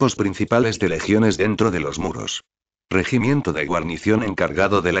 3 tipos principales de legiones dentro de los muros. Regimiento de guarnición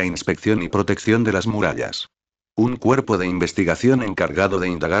encargado de la inspección y protección de las murallas. Un cuerpo de investigación encargado de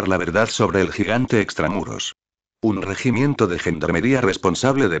indagar la verdad sobre el gigante extramuros. Un regimiento de gendarmería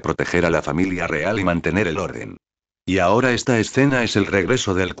responsable de proteger a la familia real y mantener el orden. Y ahora esta escena es el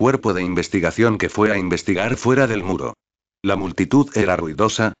regreso del cuerpo de investigación que fue a investigar fuera del muro. La multitud era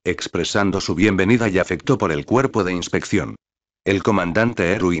ruidosa, expresando su bienvenida y afecto por el cuerpo de inspección. El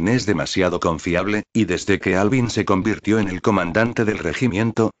comandante Erwin es demasiado confiable, y desde que Alvin se convirtió en el comandante del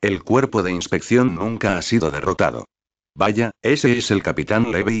regimiento, el cuerpo de inspección nunca ha sido derrotado. Vaya, ¿ese es el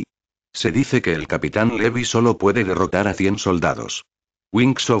capitán Levy? Se dice que el capitán Levy solo puede derrotar a 100 soldados.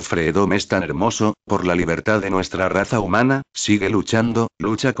 Wings of Freedom es tan hermoso, por la libertad de nuestra raza humana, sigue luchando,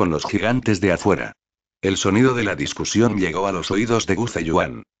 lucha con los gigantes de afuera. El sonido de la discusión llegó a los oídos de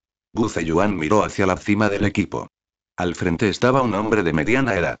Zeyuan. Zeyuan miró hacia la cima del equipo. Al frente estaba un hombre de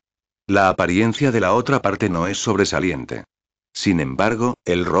mediana edad. La apariencia de la otra parte no es sobresaliente. Sin embargo,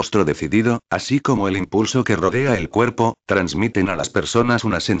 el rostro decidido, así como el impulso que rodea el cuerpo, transmiten a las personas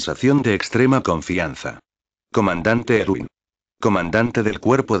una sensación de extrema confianza. Comandante Erwin. Comandante del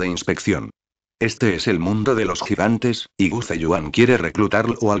cuerpo de inspección. Este es el mundo de los gigantes, y Zeyuan quiere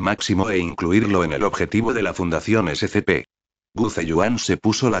reclutarlo al máximo e incluirlo en el objetivo de la Fundación SCP. Zeyuan se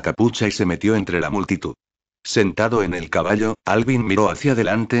puso la capucha y se metió entre la multitud. Sentado en el caballo, Alvin miró hacia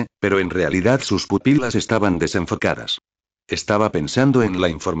adelante, pero en realidad sus pupilas estaban desenfocadas. Estaba pensando en la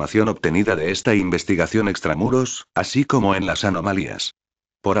información obtenida de esta investigación extramuros, así como en las anomalías.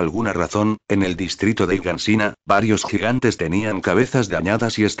 Por alguna razón, en el distrito de Igansina, varios gigantes tenían cabezas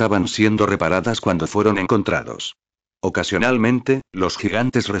dañadas y estaban siendo reparadas cuando fueron encontrados. Ocasionalmente, los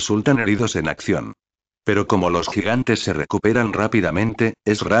gigantes resultan heridos en acción. Pero como los gigantes se recuperan rápidamente,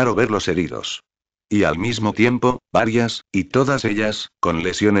 es raro verlos heridos. Y al mismo tiempo, varias, y todas ellas, con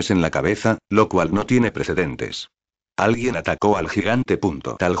lesiones en la cabeza, lo cual no tiene precedentes. Alguien atacó al gigante.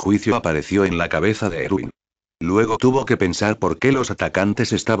 Tal juicio apareció en la cabeza de Erwin. Luego tuvo que pensar por qué los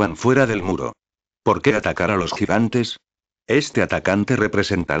atacantes estaban fuera del muro. ¿Por qué atacar a los gigantes? Este atacante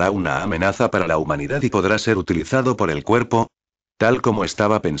representará una amenaza para la humanidad y podrá ser utilizado por el cuerpo. Tal como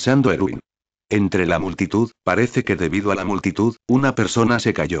estaba pensando Erwin. Entre la multitud, parece que debido a la multitud, una persona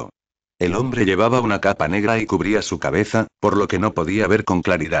se cayó. El hombre llevaba una capa negra y cubría su cabeza, por lo que no podía ver con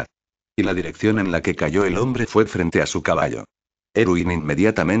claridad. Y la dirección en la que cayó el hombre fue frente a su caballo. Erwin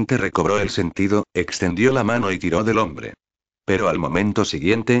inmediatamente recobró el sentido, extendió la mano y tiró del hombre. Pero al momento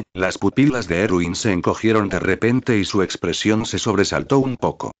siguiente, las pupilas de Erwin se encogieron de repente y su expresión se sobresaltó un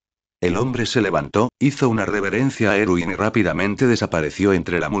poco. El hombre se levantó, hizo una reverencia a Erwin y rápidamente desapareció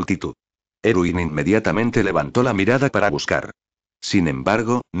entre la multitud. Erwin inmediatamente levantó la mirada para buscar. Sin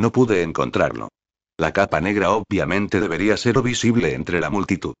embargo, no pude encontrarlo. La capa negra obviamente debería ser visible entre la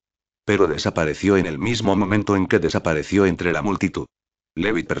multitud. Pero desapareció en el mismo momento en que desapareció entre la multitud.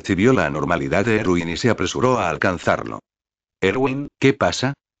 Levi percibió la anormalidad de Erwin y se apresuró a alcanzarlo. «Erwin, ¿qué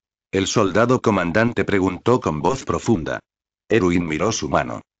pasa?», el soldado comandante preguntó con voz profunda. Erwin miró su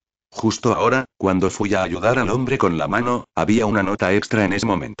mano. Justo ahora, cuando fui a ayudar al hombre con la mano, había una nota extra en ese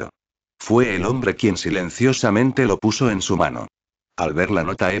momento. Fue el hombre quien silenciosamente lo puso en su mano. Al ver la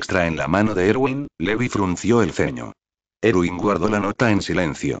nota extra en la mano de Erwin, Levi frunció el ceño. Erwin guardó la nota en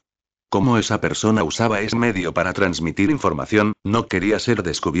silencio. Como esa persona usaba ese medio para transmitir información, no quería ser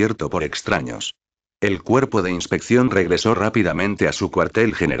descubierto por extraños. El cuerpo de inspección regresó rápidamente a su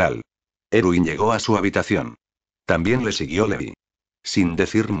cuartel general. Erwin llegó a su habitación. También le siguió Levi. Sin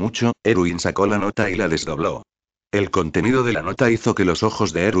decir mucho, Erwin sacó la nota y la desdobló. El contenido de la nota hizo que los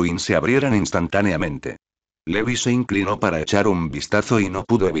ojos de Erwin se abrieran instantáneamente. Levi se inclinó para echar un vistazo y no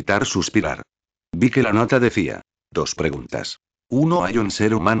pudo evitar suspirar. Vi que la nota decía: 2 preguntas. 1. ¿Hay un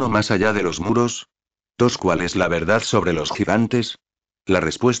ser humano más allá de los muros? 2. ¿Cuál es la verdad sobre los gigantes? La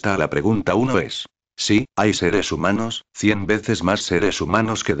respuesta a la pregunta 1 es: sí, hay seres humanos, 100 veces más seres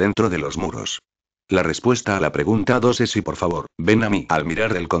humanos que dentro de los muros. La respuesta a la pregunta 2 es: y por favor, ven a mí. Al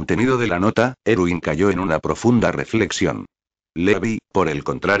mirar el contenido de la nota, Erwin cayó en una profunda reflexión. Levi, por el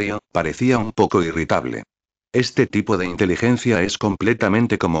contrario, parecía un poco irritable. Este tipo de inteligencia es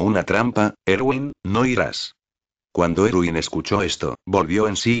completamente como una trampa, Erwin, no irás. Cuando Erwin escuchó esto, volvió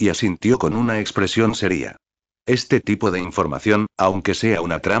en sí y asintió con una expresión seria. Este tipo de información, aunque sea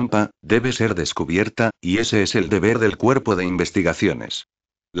una trampa, debe ser descubierta, y ese es el deber del cuerpo de investigaciones.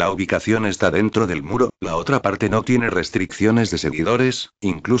 La ubicación está dentro del muro, la otra parte no tiene restricciones de seguidores,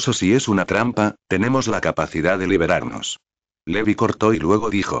 incluso si es una trampa, tenemos la capacidad de liberarnos. Levi cortó y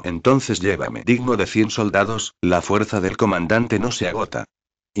luego dijo: entonces llévame. Digno de 100 soldados, la fuerza del comandante no se agota.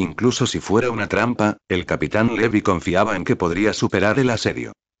 Incluso si fuera una trampa, el capitán Levi confiaba en que podría superar el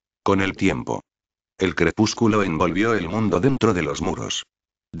asedio. Con el tiempo. El crepúsculo envolvió el mundo dentro de los muros.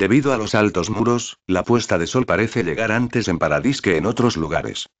 Debido a los altos muros, la puesta de sol parece llegar antes en Paradis que en otros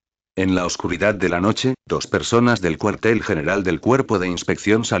lugares. En la oscuridad de la noche, 2 personas del cuartel general del cuerpo de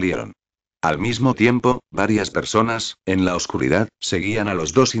inspección salieron. Al mismo tiempo, varias personas, en la oscuridad, seguían a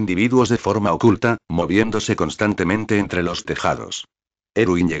los 2 individuos de forma oculta, moviéndose constantemente entre los tejados.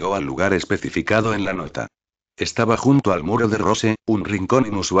 Erwin llegó al lugar especificado en la nota. Estaba junto al muro de Rose, un rincón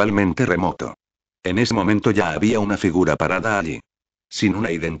inusualmente remoto. En ese momento ya había una figura parada allí. Sin una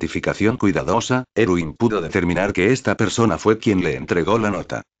identificación cuidadosa, Erwin pudo determinar que esta persona fue quien le entregó la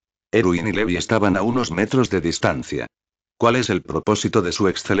nota. Erwin y Levi estaban a unos metros de distancia. ¿Cuál es el propósito de su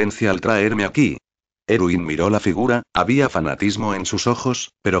excelencia al traerme aquí? Erwin miró la figura, había fanatismo en sus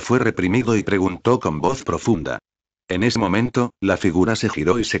ojos, pero fue reprimido y preguntó con voz profunda. En ese momento, la figura se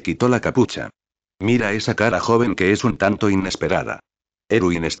giró y se quitó la capucha. Mira esa cara joven que es un tanto inesperada.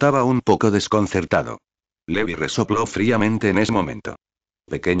 Erwin estaba un poco desconcertado. Levi resopló fríamente en ese momento.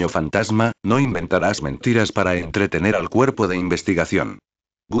 Pequeño fantasma, no inventarás mentiras para entretener al cuerpo de investigación.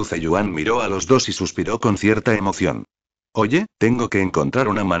 Zeyuan miró a los 2 y suspiró con cierta emoción. Oye, tengo que encontrar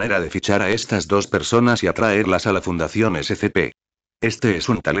una manera de fichar a estas 2 personas y atraerlas a la Fundación SCP. Este es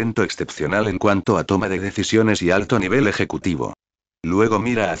un talento excepcional en cuanto a toma de decisiones y alto nivel ejecutivo. Luego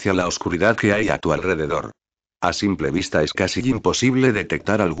mira hacia la oscuridad que hay a tu alrededor. A simple vista es casi imposible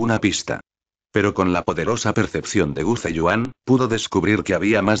detectar alguna pista. Pero con la poderosa percepción de Zeyuan, pudo descubrir que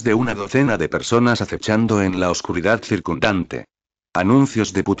había más de una docena de personas acechando en la oscuridad circundante.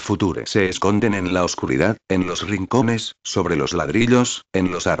 Anuncios de Put Future se esconden en la oscuridad, en los rincones, sobre los ladrillos,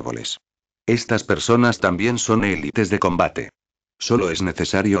 en los árboles. Estas personas también son élites de combate. Solo es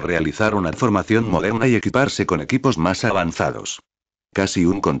necesario realizar una formación moderna y equiparse con equipos más avanzados. Casi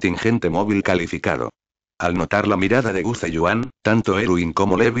un contingente móvil calificado. Al notar la mirada de Zeyuan, tanto Erwin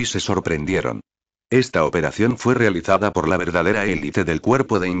como Levi se sorprendieron. Esta operación fue realizada por la verdadera élite del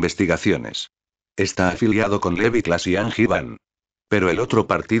cuerpo de investigaciones. Está afiliado con Levi Clasian Jivan. Pero el otro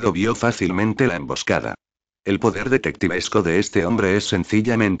partido vio fácilmente la emboscada. El poder detectivesco de este hombre es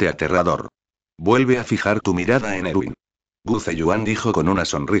sencillamente aterrador. Vuelve a fijar tu mirada en Erwin. Zeyuan dijo con una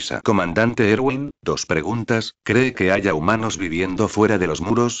sonrisa. Comandante Erwin, 2 preguntas, ¿cree que haya humanos viviendo fuera de los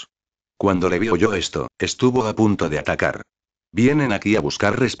muros? Cuando Levi oyó esto, estuvo a punto de atacar. Vienen aquí a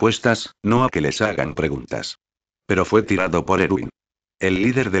buscar respuestas, no a que les hagan preguntas. Pero fue tirado por Erwin. El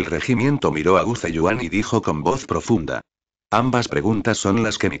líder del regimiento miró a Zeyuan y dijo con voz profunda. Ambas preguntas son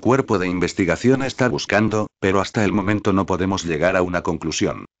las que mi cuerpo de investigación está buscando, pero hasta el momento no podemos llegar a una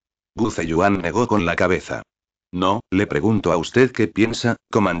conclusión. Zeyuan negó con la cabeza. No, le pregunto a usted qué piensa,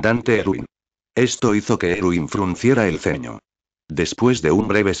 comandante Erwin. Esto hizo que Erwin frunciera el ceño. Después de un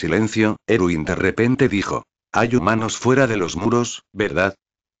breve silencio, Erwin de repente dijo. Hay humanos fuera de los muros, ¿verdad?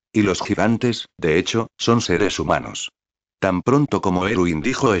 Y los gigantes, de hecho, son seres humanos. Tan pronto como Erwin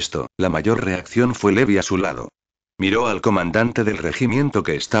dijo esto, la mayor reacción fue Levi a su lado. Miró al comandante del regimiento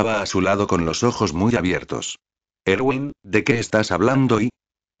que estaba a su lado con los ojos muy abiertos. Erwin, ¿de qué estás hablando? Y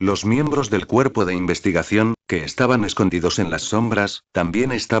los miembros del cuerpo de investigación, que estaban escondidos en las sombras,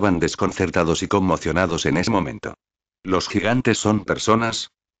 también estaban desconcertados y conmocionados en ese momento. ¿Los gigantes son personas?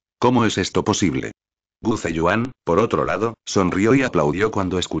 ¿Cómo es esto posible? Zeyuan, por otro lado, sonrió y aplaudió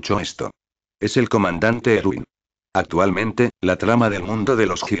cuando escuchó esto. Es el comandante Erwin. Actualmente, la trama del mundo de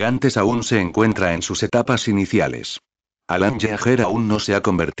los gigantes aún se encuentra en sus etapas iniciales. Alan Yeager aún no se ha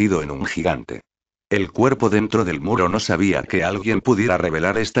convertido en un gigante. El cuerpo dentro del muro no sabía que alguien pudiera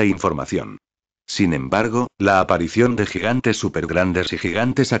revelar esta información. Sin embargo, la aparición de gigantes supergrandes y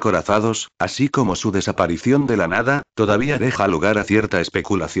gigantes acorazados, así como su desaparición de la nada, todavía deja lugar a cierta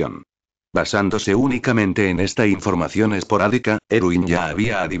especulación. Basándose únicamente en esta información esporádica, Erwin ya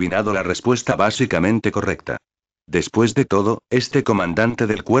había adivinado la respuesta básicamente correcta. Después de todo, este comandante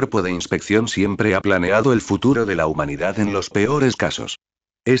del cuerpo de inspección siempre ha planeado el futuro de la humanidad en los peores casos.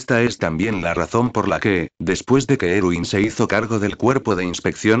 Esta es también la razón por la que, después de que Erwin se hizo cargo del cuerpo de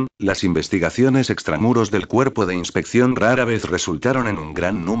inspección, las investigaciones extramuros del cuerpo de inspección rara vez resultaron en un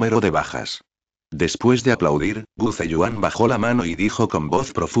gran número de bajas. Después de aplaudir, Zeyuan bajó la mano y dijo con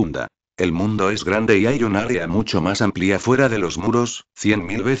voz profunda. El mundo es grande y hay un área mucho más amplia fuera de los muros,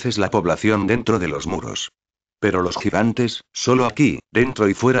 100.000 veces la población dentro de los muros. Pero los gigantes, solo aquí, dentro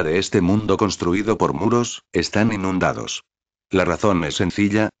y fuera de este mundo construido por muros, están inundados. La razón es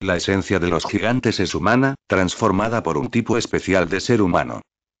sencilla, la esencia de los gigantes es humana, transformada por un tipo especial de ser humano.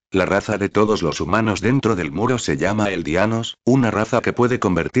 La raza de todos los humanos dentro del muro se llama eldianos, una raza que puede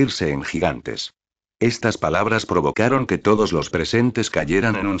convertirse en gigantes. Estas palabras provocaron que todos los presentes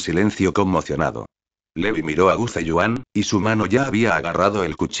cayeran en un silencio conmocionado. Levi miró a Zeyuan, y su mano ya había agarrado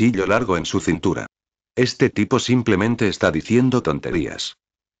el cuchillo largo en su cintura. Este tipo simplemente está diciendo tonterías.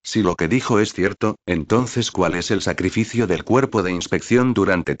 Si lo que dijo es cierto, entonces ¿cuál es el sacrificio del cuerpo de inspección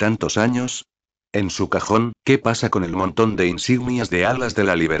durante tantos años? En su cajón, ¿qué pasa con el montón de insignias de alas de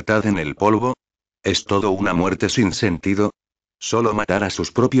la libertad en el polvo? ¿Es todo una muerte sin sentido? ¿Solo matar a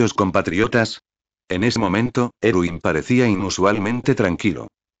sus propios compatriotas? En ese momento, Erwin parecía inusualmente tranquilo.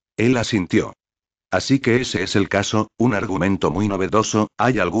 Él asintió. Así que ese es el caso, un argumento muy novedoso,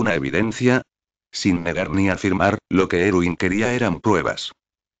 ¿hay alguna evidencia? Sin negar ni afirmar, lo que Erwin quería eran pruebas.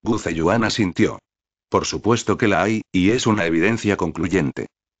 Zeyuan asintió. Por supuesto que la hay, y es una evidencia concluyente.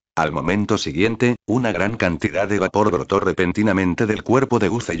 Al momento siguiente, una gran cantidad de vapor brotó repentinamente del cuerpo de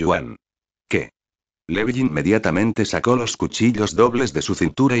Zeyuan. ¿Qué? Levi inmediatamente sacó los cuchillos dobles de su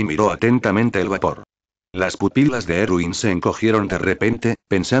cintura y miró atentamente el vapor. Las pupilas de Erwin se encogieron de repente,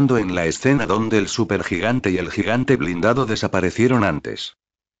 pensando en la escena donde el supergigante y el gigante blindado desaparecieron antes.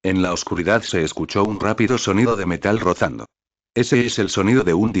 En la oscuridad se escuchó un rápido sonido de metal rozando. Ese es el sonido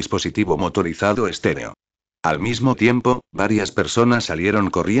de un dispositivo motorizado estéreo. Al mismo tiempo, varias personas salieron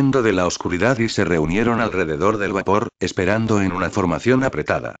corriendo de la oscuridad y se reunieron alrededor del vapor, esperando en una formación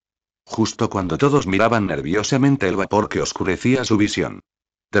apretada. Justo cuando todos miraban nerviosamente el vapor que oscurecía su visión.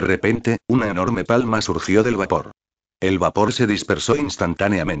 De repente, una enorme palma surgió del vapor. El vapor se dispersó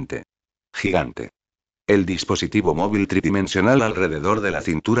instantáneamente. Gigante. El dispositivo móvil tridimensional alrededor de la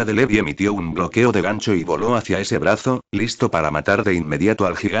cintura de Levi emitió un bloqueo de gancho y voló hacia ese brazo, listo para matar de inmediato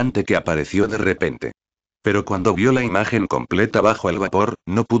al gigante que apareció de repente. Pero cuando vio la imagen completa bajo el vapor,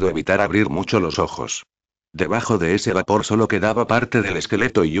 no pudo evitar abrir mucho los ojos. Debajo de ese vapor solo quedaba parte del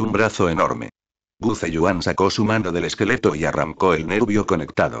esqueleto y un brazo enorme. Zeyuan sacó su mano del esqueleto y arrancó el nervio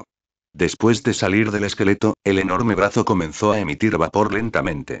conectado. Después de salir del esqueleto, el enorme brazo comenzó a emitir vapor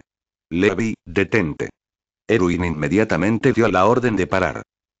lentamente. Levi, detente. Erwin inmediatamente dio la orden de parar.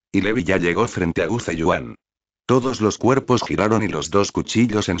 Y Levi ya llegó frente a Zeyuan. Todos los cuerpos giraron y los dos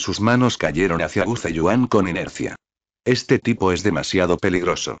cuchillos en sus manos cayeron hacia Zeyuan con inercia. Este tipo es demasiado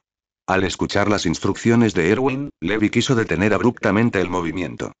peligroso. Al escuchar las instrucciones de Erwin, Levi quiso detener abruptamente el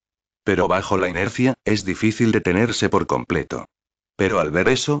movimiento. Pero bajo la inercia, es difícil detenerse por completo. Pero al ver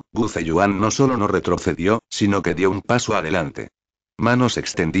eso, Zeyuan no solo no retrocedió, sino que dio un paso adelante. Manos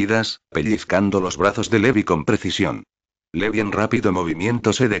extendidas, pellizcando los brazos de Levi con precisión. Levi en rápido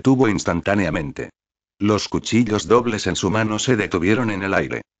movimiento se detuvo instantáneamente. Los cuchillos dobles en su mano se detuvieron en el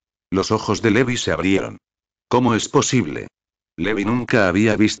aire. Los ojos de Levi se abrieron. ¿Cómo es posible? Levi nunca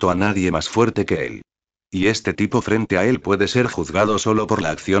había visto a nadie más fuerte que él. Y este tipo frente a él puede ser juzgado solo por la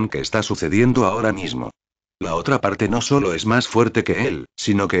acción que está sucediendo ahora mismo. La otra parte no solo es más fuerte que él,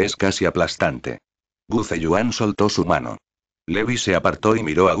 sino que es casi aplastante. Zeyuan soltó su mano. Levi se apartó y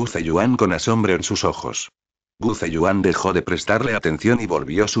miró a Zeyuan con asombro en sus ojos. Zeyuan dejó de prestarle atención y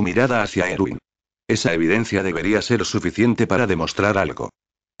volvió su mirada hacia Erwin. Esa evidencia debería ser suficiente para demostrar algo.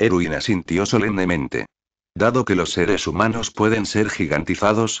 Erwin asintió solemnemente. Dado que los seres humanos pueden ser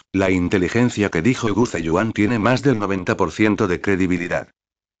gigantizados, la inteligencia que dijo Zeyuan tiene más del 90% de credibilidad.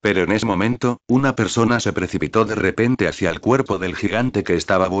 Pero en ese momento, una persona se precipitó de repente hacia el cuerpo del gigante que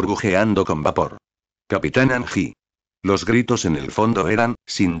estaba burbujeando con vapor. Capitán Anji. Los gritos en el fondo eran,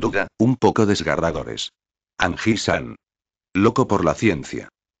 sin duda, un poco desgarradores. Anji-san. Loco por la ciencia.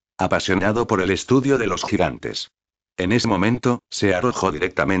 Apasionado por el estudio de los gigantes. En ese momento, se arrojó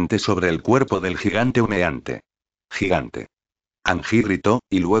directamente sobre el cuerpo del gigante humeante. Gigante. Anji gritó,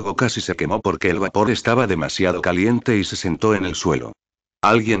 y luego casi se quemó porque el vapor estaba demasiado caliente y se sentó en el suelo.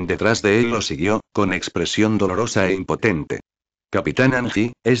 Alguien detrás de él lo siguió, con expresión dolorosa e impotente. Capitán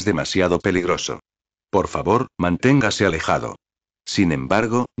Anji, es demasiado peligroso. Por favor, manténgase alejado. Sin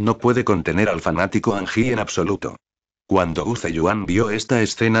embargo, no puede contener al fanático Anji en absoluto. Cuando Zeyuan vio esta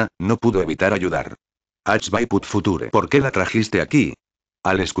escena, no pudo evitar ayudar. Put Future, ¿por qué la trajiste aquí?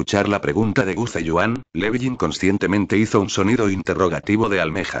 Al escuchar la pregunta de Zeyuan, Levi inconscientemente hizo un sonido interrogativo de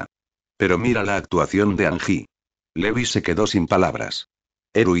almeja. Pero mira la actuación de Anji. Levi se quedó sin palabras.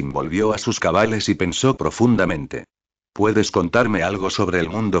 Erwin volvió a sus cabales y pensó profundamente. ¿Puedes contarme algo sobre el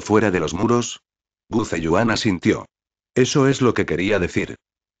mundo fuera de los muros? Zeyuan asintió. Eso es lo que quería decir.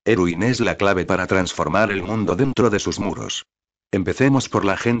 Erwin es la clave para transformar el mundo dentro de sus muros. Empecemos por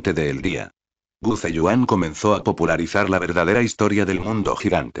la gente del día. Zeyuan comenzó a popularizar la verdadera historia del mundo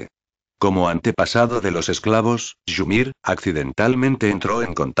gigante. Como antepasado de los esclavos, Ymir, accidentalmente entró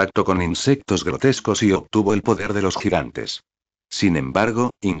en contacto con insectos grotescos y obtuvo el poder de los gigantes. Sin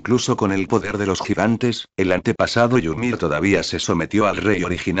embargo, incluso con el poder de los gigantes, el antepasado Ymir todavía se sometió al rey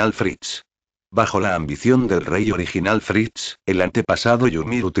original Fritz. Bajo la ambición del rey original Fritz, el antepasado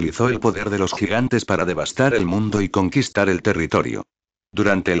Ymir utilizó el poder de los gigantes para devastar el mundo y conquistar el territorio.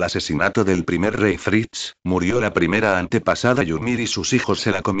 Durante el asesinato del primer rey Fritz, murió la primera antepasada Ymir y sus hijos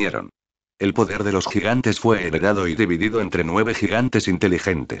se la comieron. El poder de los gigantes fue heredado y dividido entre 9 gigantes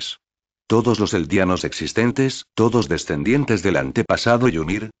inteligentes. Todos los eldianos existentes, todos descendientes del antepasado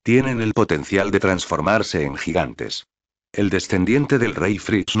Ymir, tienen el potencial de transformarse en gigantes. El descendiente del rey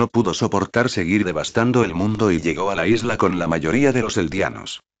Fritz no pudo soportar seguir devastando el mundo y llegó a la isla con la mayoría de los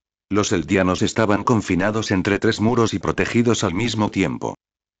eldianos. Los eldianos estaban confinados entre 3 muros y protegidos al mismo tiempo.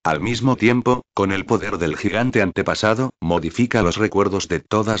 Al mismo tiempo, con el poder del gigante antepasado, modifica los recuerdos de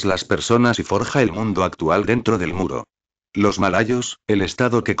todas las personas y forja el mundo actual dentro del muro. Los malayos, el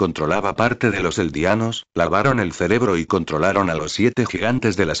estado que controlaba parte de los eldianos, lavaron el cerebro y controlaron a los 7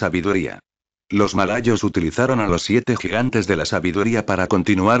 gigantes de la sabiduría. Los malayos utilizaron a los 7 gigantes de la sabiduría para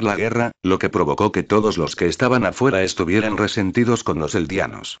continuar la guerra, lo que provocó que todos los que estaban afuera estuvieran resentidos con los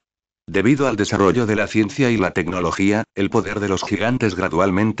eldianos. Debido al desarrollo de la ciencia y la tecnología, el poder de los gigantes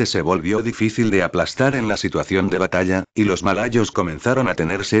gradualmente se volvió difícil de aplastar en la situación de batalla, y los malayos comenzaron a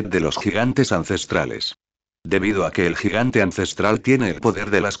tener sed de los gigantes ancestrales. Debido a que el gigante ancestral tiene el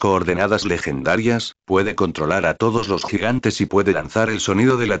poder de las coordenadas legendarias, puede controlar a todos los gigantes y puede lanzar el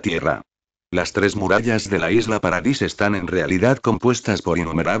sonido de la tierra. Las 3 murallas de la isla Paradis están en realidad compuestas por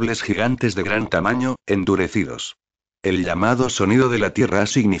innumerables gigantes de gran tamaño, endurecidos. El llamado sonido de la tierra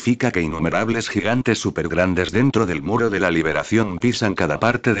significa que innumerables gigantes supergrandes dentro del muro de la liberación pisan cada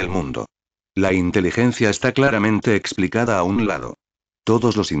parte del mundo. La inteligencia está claramente explicada a un lado.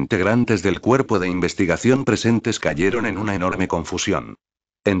 Todos los integrantes del cuerpo de investigación presentes cayeron en una enorme confusión.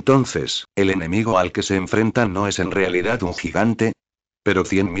 Entonces, ¿el enemigo al que se enfrentan no es en realidad un gigante? ¿Pero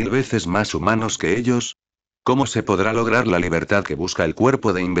 100.000 veces más humanos que ellos? ¿Cómo se podrá lograr la libertad que busca el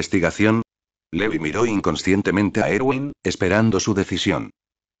cuerpo de investigación? Levi miró inconscientemente a Erwin, esperando su decisión.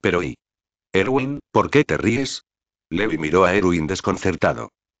 Pero Erwin, ¿por qué te ríes? Levi miró a Erwin desconcertado.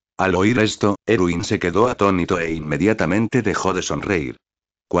 Al oír esto, Erwin se quedó atónito e inmediatamente dejó de sonreír.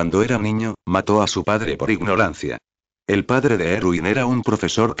 Cuando era niño, mató a su padre por ignorancia. El padre de Erwin era un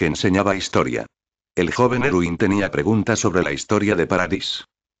profesor que enseñaba historia. El joven Erwin tenía preguntas sobre la historia de Paradis.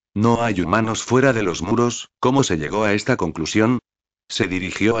 ¿No hay humanos fuera de los muros? ¿Cómo se llegó a esta conclusión? Se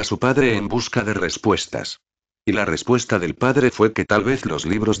dirigió a su padre en busca de respuestas. Y la respuesta del padre fue que tal vez los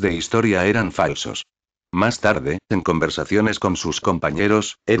libros de historia eran falsos. Más tarde, en conversaciones con sus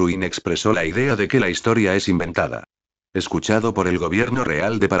compañeros, Erwin expresó la idea de que la historia es inventada. Escuchado por el gobierno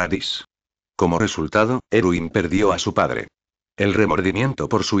real de Paradis. Como resultado, Erwin perdió a su padre. El remordimiento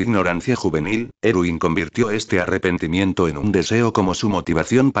por su ignorancia juvenil, Erwin convirtió este arrepentimiento en un deseo como su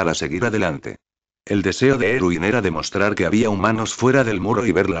motivación para seguir adelante. El deseo de Erwin era demostrar que había humanos fuera del muro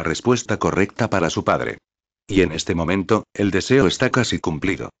y ver la respuesta correcta para su padre. Y en este momento, el deseo está casi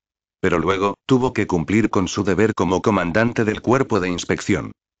cumplido. Pero luego, tuvo que cumplir con su deber como comandante del cuerpo de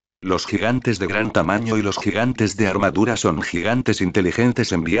inspección. Los gigantes de gran tamaño y los gigantes de armadura son gigantes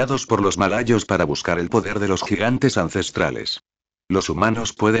inteligentes enviados por los malayos para buscar el poder de los gigantes ancestrales. Los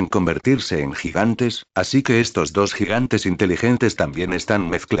humanos pueden convertirse en gigantes, así que estos dos gigantes inteligentes también están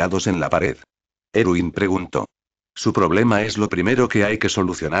mezclados en la pared. Erwin preguntó. Su problema es lo primero que hay que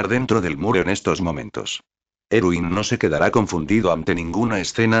solucionar dentro del muro en estos momentos. Erwin no se quedará confundido ante ninguna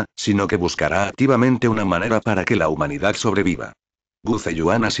escena, sino que buscará activamente una manera para que la humanidad sobreviva.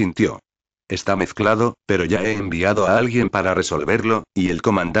 Zeyuan asintió. Está mezclado, pero ya he enviado a alguien para resolverlo, y el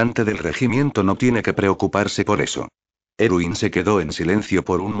comandante del regimiento no tiene que preocuparse por eso. Erwin se quedó en silencio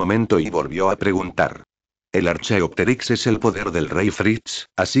por un momento y volvió a preguntar. El Archaeopteryx es el poder del rey Fritz,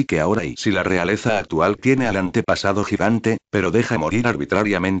 así que ahora y si la realeza actual tiene al antepasado gigante, pero deja morir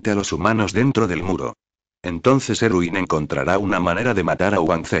arbitrariamente a los humanos dentro del muro. Entonces Erwin encontrará una manera de matar a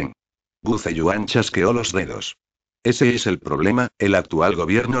Wang Zeng. Zeyuan chasqueó los dedos. Ese es el problema, el actual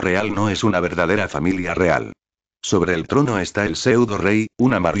gobierno real no es una verdadera familia real. Sobre el trono está el pseudo-rey,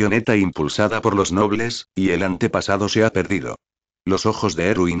 una marioneta impulsada por los nobles, y el antepasado se ha perdido. Los ojos de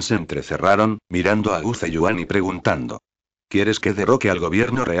Erwin se entrecerraron, mirando a Zeyuan y preguntando. ¿Quieres que derroque al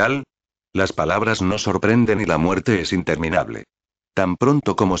gobierno real? Las palabras no sorprenden y la muerte es interminable. Tan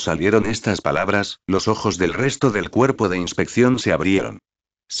pronto como salieron estas palabras, los ojos del resto del cuerpo de inspección se abrieron.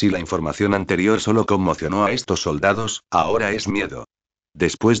 Si la información anterior solo conmocionó a estos soldados, ahora es miedo.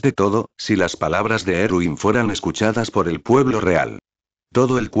 Después de todo, si las palabras de Erwin fueran escuchadas por el pueblo real.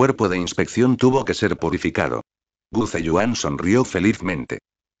 Todo el cuerpo de inspección tuvo que ser purificado. Zeyuan sonrió felizmente.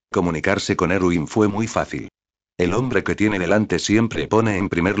 Comunicarse con Erwin fue muy fácil. El hombre que tiene delante siempre pone en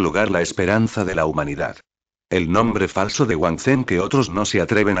primer lugar la esperanza de la humanidad. El nombre falso de Wang Zeng que otros no se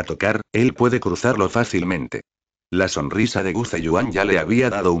atreven a tocar, él puede cruzarlo fácilmente. La sonrisa de Zeyuan ya le había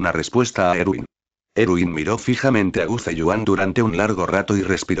dado una respuesta a Erwin. Erwin miró fijamente a Zeyuan durante un largo rato y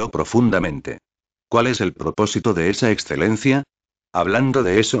respiró profundamente. ¿Cuál es el propósito de esa excelencia? Hablando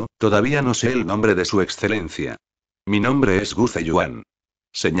de eso, todavía no sé el nombre de su excelencia. Mi nombre es Zeyuan.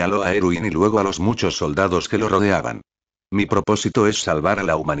 Señaló a Erwin y luego a los muchos soldados que lo rodeaban. Mi propósito es salvar a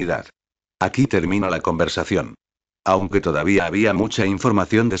la humanidad. Aquí termina la conversación. Aunque todavía había mucha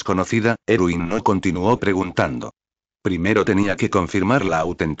información desconocida, Erwin no continuó preguntando. Primero tenía que confirmar la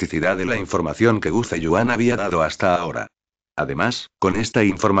autenticidad de la información que Zeyuan había dado hasta ahora. Además, con esta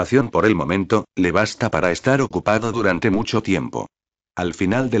información por el momento, le basta para estar ocupado durante mucho tiempo. Al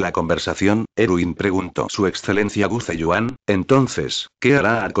final de la conversación, Erwin preguntó Su Excelencia Zeyuan, entonces, ¿qué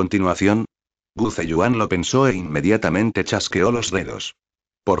hará a continuación? Zeyuan lo pensó e inmediatamente chasqueó los dedos.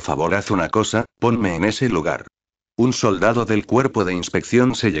 Por favor, haz una cosa, ponme en ese lugar. Un soldado del cuerpo de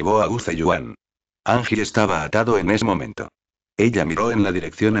inspección se llevó a Zeyuan. Angie estaba atado en ese momento. Ella miró en la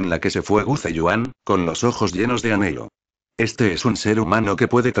dirección en la que se fue Zeyuan, con los ojos llenos de anhelo. Este es un ser humano que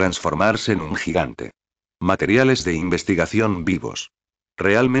puede transformarse en un gigante. Materiales de investigación vivos.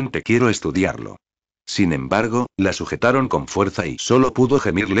 Realmente quiero estudiarlo. Sin embargo, la sujetaron con fuerza y solo pudo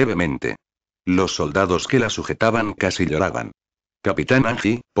gemir levemente. Los soldados que la sujetaban casi lloraban. Capitán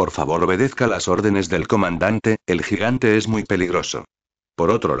Angie, por favor obedezca las órdenes del comandante, el gigante es muy peligroso. Por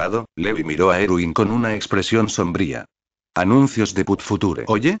otro lado, Levi miró a Erwin con una expresión sombría. Anuncios de Put Future.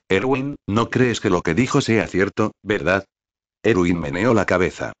 Oye, Erwin, ¿no crees que lo que dijo sea cierto, verdad? Erwin meneó la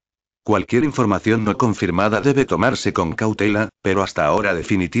cabeza. Cualquier información no confirmada debe tomarse con cautela, pero hasta ahora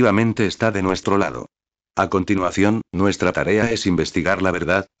definitivamente está de nuestro lado. A continuación, nuestra tarea es investigar la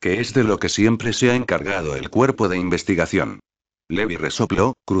verdad, que es de lo que siempre se ha encargado el cuerpo de investigación. Levi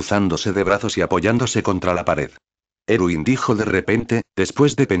resopló, cruzándose de brazos y apoyándose contra la pared. Erwin dijo de repente,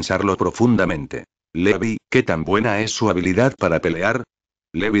 después de pensarlo profundamente. Levi, ¿qué tan buena es su habilidad para pelear?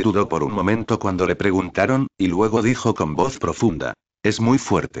 Levi dudó por un momento cuando le preguntaron, y luego dijo con voz profunda. Es muy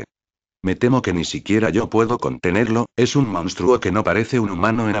fuerte. Me temo que ni siquiera yo puedo contenerlo, es un monstruo que no parece un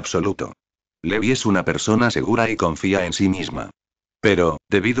humano en absoluto. Levi es una persona segura y confía en sí misma. Pero,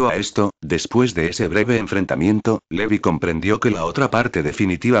 debido a esto, después de ese breve enfrentamiento, Levi comprendió que la otra parte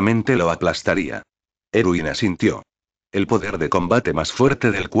definitivamente lo aplastaría. Erwin asintió. El poder de combate más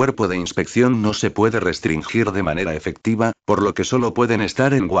fuerte del cuerpo de inspección no se puede restringir de manera efectiva, por lo que solo pueden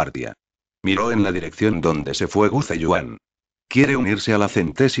estar en guardia. Miró en la dirección donde se fue Zeyuan. Quiere unirse a la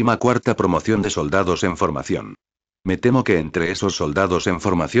 104ª promoción de soldados en formación. Me temo que entre esos soldados en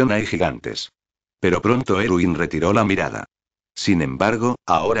formación hay gigantes. Pero pronto Erwin retiró la mirada. Sin embargo,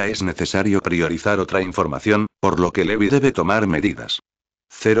 ahora es necesario priorizar otra información, por lo que Levi debe tomar medidas.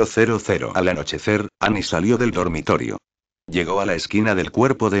 000. Al anochecer, Annie salió del dormitorio. Llegó a la esquina del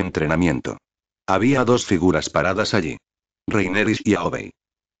cuerpo de entrenamiento. Había dos figuras paradas allí. Reineris y Aobei.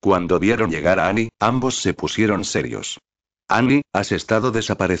 Cuando vieron llegar a Annie, ambos se pusieron serios. Annie, has estado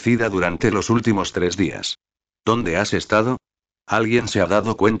desaparecida durante los últimos 3 días. ¿Dónde has estado? ¿Alguien se ha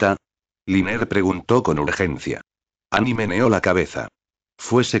dado cuenta? Liner preguntó con urgencia. Annie meneó la cabeza.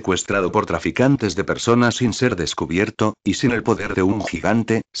 Fue secuestrado por traficantes de personas sin ser descubierto, y sin el poder de un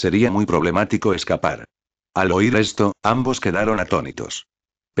gigante, sería muy problemático escapar. Al oír esto, ambos quedaron atónitos.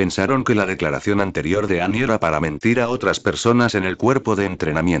 Pensaron que la declaración anterior de Annie era para mentir a otras personas en el cuerpo de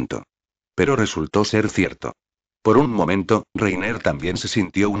entrenamiento. Pero resultó ser cierto. Por un momento, Reiner también se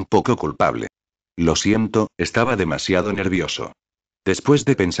sintió un poco culpable. Lo siento, estaba demasiado nervioso. Después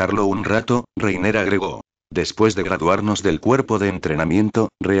de pensarlo un rato, Reiner agregó. Después de graduarnos del cuerpo de entrenamiento,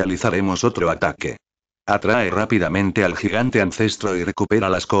 realizaremos otro ataque. Atrae rápidamente al gigante ancestro y recupera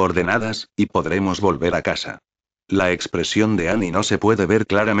las coordenadas, y podremos volver a casa. La expresión de Annie no se puede ver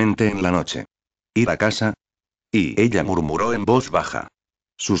claramente en la noche. ¿Ir a casa? Y ella murmuró en voz baja.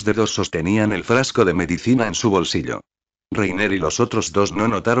 Sus dedos sostenían el frasco de medicina en su bolsillo. Reiner y los otros dos no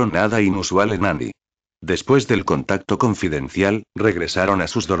notaron nada inusual en Annie. Después del contacto confidencial, regresaron a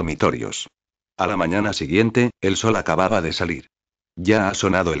sus dormitorios. A la mañana siguiente, el sol acababa de salir. Ya ha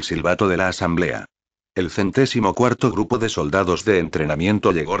sonado el silbato de la asamblea. El 104º grupo de soldados de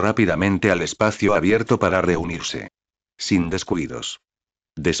entrenamiento llegó rápidamente al espacio abierto para reunirse. Sin descuidos.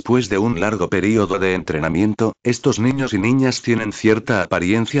 Después de un largo período de entrenamiento, estos niños y niñas tienen cierta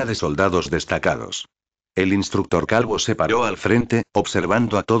apariencia de soldados destacados. El instructor calvo se paró al frente,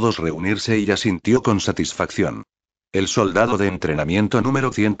 observando a todos reunirse y asintió con satisfacción. El soldado de entrenamiento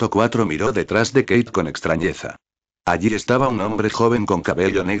número 104 miró detrás de Kate con extrañeza. Allí estaba un hombre joven con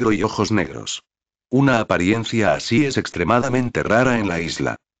cabello negro y ojos negros. Una apariencia así es extremadamente rara en la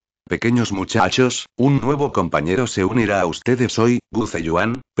isla. Pequeños muchachos, un nuevo compañero se unirá a ustedes hoy.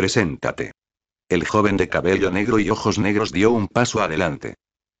 Zeyuan, preséntate. El joven de cabello negro y ojos negros dio un paso adelante.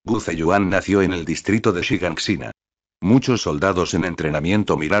 Zeyuan nació en el distrito de Shiganshina. Muchos soldados en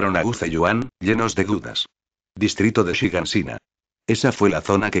entrenamiento miraron a Zeyuan, llenos de dudas. Distrito de Shiganshina. Esa fue la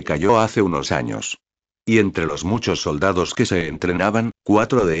zona que cayó hace unos años. Y entre los muchos soldados que se entrenaban,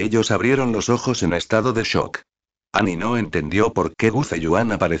 4 de ellos abrieron los ojos en estado de shock. Annie no entendió por qué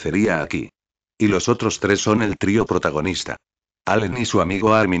Zeyuan aparecería aquí. Y los otros 3 son el trío protagonista. Allen y su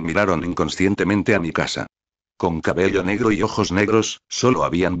amigo Armin miraron inconscientemente a Mikasa. Con cabello negro y ojos negros, solo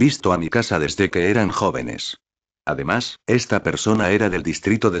habían visto a Mikasa desde que eran jóvenes. Además, esta persona era del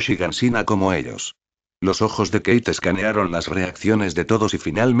distrito de Shiganshina como ellos. Los ojos de Kate escanearon las reacciones de todos y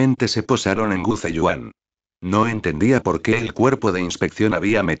finalmente se posaron en Zeyuan. No entendía por qué el cuerpo de inspección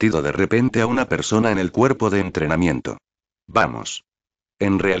había metido de repente a una persona en el cuerpo de entrenamiento. Vamos.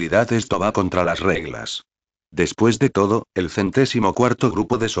 En realidad esto va contra las reglas. Después de todo, el 104º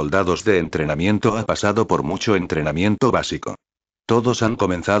grupo de soldados de entrenamiento ha pasado por mucho entrenamiento básico. Todos han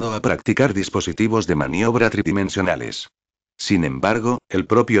comenzado a practicar dispositivos de maniobra tridimensionales. Sin embargo, el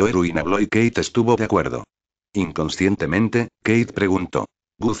propio Erwin habló y Kate estuvo de acuerdo. Inconscientemente, Kate preguntó.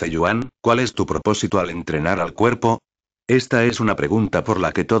 Zeyuan, ¿cuál es tu propósito al entrenar al cuerpo? Esta es una pregunta por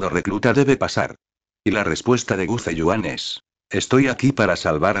la que todo recluta debe pasar. Y la respuesta de Zeyuan es. Estoy aquí para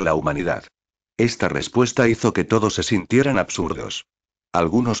salvar a la humanidad. Esta respuesta hizo que todos se sintieran absurdos.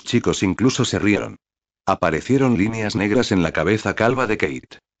 Algunos chicos incluso se rieron. Aparecieron líneas negras en la cabeza calva de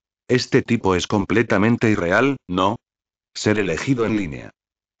Kate. Este tipo es completamente irreal, ¿no? Ser elegido en línea.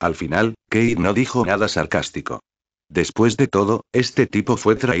 Al final, Kate no dijo nada sarcástico. Después de todo, este tipo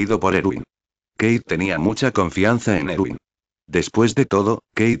fue traído por Erwin. Kate tenía mucha confianza en Erwin. Después de todo,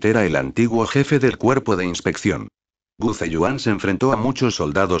 Kate era el antiguo jefe del cuerpo de inspección. Zeyuan se enfrentó a muchos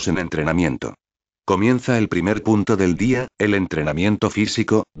soldados en entrenamiento. Comienza el primer punto del día, el entrenamiento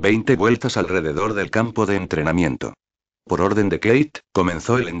físico, 20 vueltas alrededor del campo de entrenamiento. Por orden de Kate,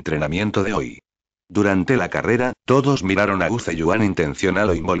 comenzó el entrenamiento de hoy. Durante la carrera, todos miraron a Zeyuan intencional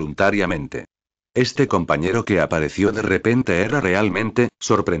o involuntariamente. Este compañero que apareció de repente era realmente,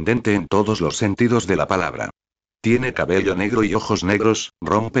 sorprendente en todos los sentidos de la palabra. Tiene cabello negro y ojos negros,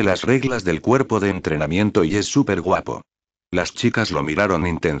 rompe las reglas del cuerpo de entrenamiento y es súper guapo. Las chicas lo miraron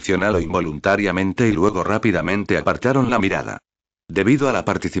intencional o involuntariamente y luego rápidamente apartaron la mirada. Debido a la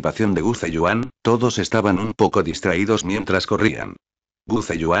participación de Zeyuan, todos estaban un poco distraídos mientras corrían.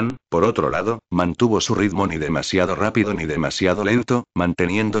 Zeyuan, por otro lado, mantuvo su ritmo ni demasiado rápido ni demasiado lento,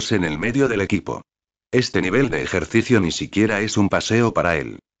 manteniéndose en el medio del equipo. Este nivel de ejercicio ni siquiera es un paseo para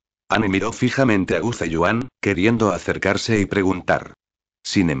él. Annie miró fijamente a Zeyuan, queriendo acercarse y preguntar.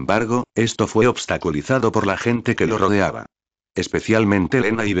 Sin embargo, esto fue obstaculizado por la gente que lo rodeaba. Especialmente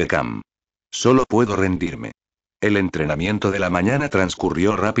Lena y Beckham. Solo puedo rendirme. El entrenamiento de la mañana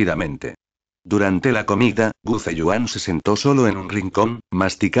transcurrió rápidamente. Durante la comida, Zeyuan se sentó solo en un rincón,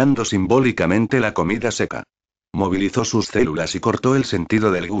 masticando simbólicamente la comida seca. Movilizó sus células y cortó el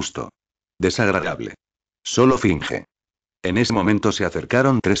sentido del gusto. Desagradable. Solo finge. En ese momento se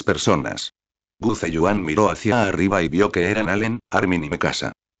acercaron 3 personas. Zeyuan miró hacia arriba y vio que eran Allen, Armin y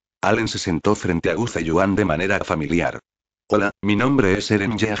Mikasa. Allen se sentó frente a Zeyuan de manera familiar. Hola, mi nombre es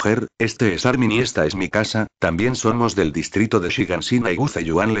Eren Yeager, este es Armin y esta es mi casa, también somos del distrito de Shiganshina y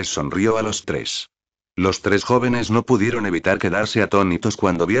Zeyuan les sonrió a los 3. Los 3 jóvenes no pudieron evitar quedarse atónitos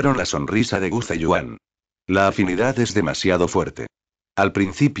cuando vieron la sonrisa de Zeyuan. La afinidad es demasiado fuerte. Al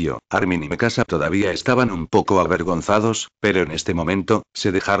principio, Armin y Mikasa todavía estaban un poco avergonzados, pero en este momento,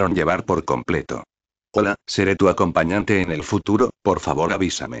 se dejaron llevar por completo. Hola, seré tu acompañante en el futuro, por favor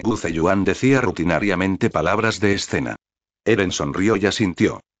avísame. Zeyuan decía rutinariamente palabras de escena. Eren sonrió y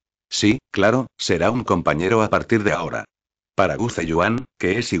asintió. Sí, claro, será un compañero a partir de ahora. Para Zeyuan,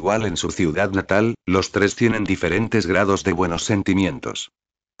 que es igual en su ciudad natal, los 3 tienen diferentes grados de buenos sentimientos.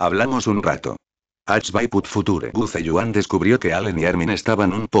 Hablamos un rato. Put future. Zeyuan descubrió que Allen y Armin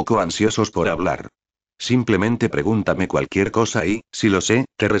estaban un poco ansiosos por hablar. Simplemente pregúntame cualquier cosa y, si lo sé,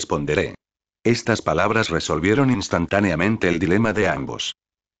 te responderé. Estas palabras resolvieron instantáneamente el dilema de ambos.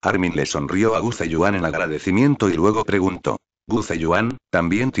 Armin le sonrió a Zeyuan en agradecimiento y luego preguntó. Zeyuan,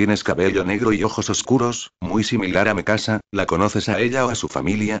 ¿también tienes cabello negro y ojos oscuros, muy similar a Mikasa? ¿La conoces a ella o a su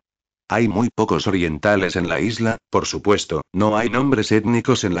familia? Hay muy pocos orientales en la isla, por supuesto, no hay nombres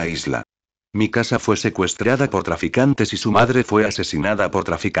étnicos en la isla. Mikasa fue secuestrada por traficantes y su madre fue asesinada por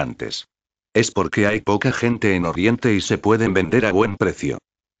traficantes. Es porque hay poca gente en Oriente y se pueden vender a buen precio.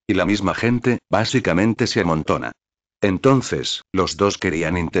 Y la misma gente, básicamente se amontona. Entonces, los 2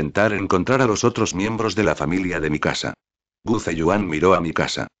 querían intentar encontrar a los otros miembros de la familia de Mikasa. Zeyuan miró a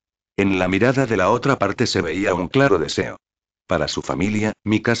Mikasa. En la mirada de la otra parte se veía un claro deseo. Para su familia,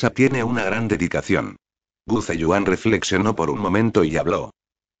 Mikasa tiene una gran dedicación. Zeyuan reflexionó por un momento y habló.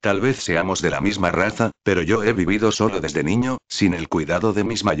 Tal vez seamos de la misma raza, pero yo he vivido solo desde niño, sin el cuidado de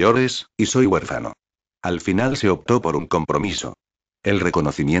mis mayores, y soy huérfano. Al final se optó por un compromiso. El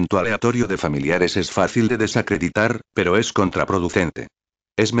reconocimiento aleatorio de familiares es fácil de desacreditar, pero es contraproducente.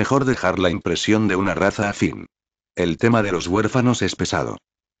 Es mejor dejar la impresión de una raza afín. El tema de los huérfanos es pesado.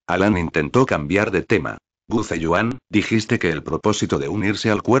 Alan intentó cambiar de tema. Zeyuan, dijiste que el propósito de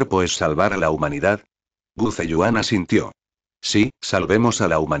unirse al cuerpo es salvar a la humanidad. Zeyuan asintió. Sí, salvemos a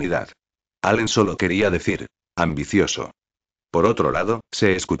la humanidad. Allen solo quería decir, ambicioso. Por otro lado,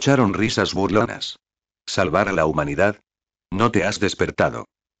 se escucharon risas burlonas. ¿Salvar a la humanidad? No te has despertado.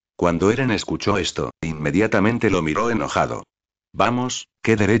 Cuando Eren escuchó esto, inmediatamente lo miró enojado. Vamos,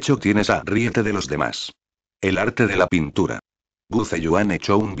 ¿qué derecho tienes a ríete de los demás? El arte de la pintura. Zeyuan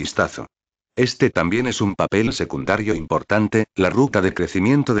echó un vistazo. Este también es un papel secundario importante, la ruta de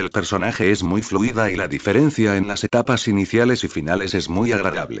crecimiento del personaje es muy fluida y la diferencia en las etapas iniciales y finales es muy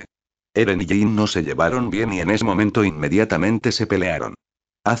agradable. Eren y Jin no se llevaron bien y en ese momento inmediatamente se pelearon.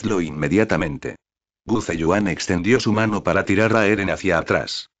 Hazlo inmediatamente. Zeyuan extendió su mano para tirar a Eren hacia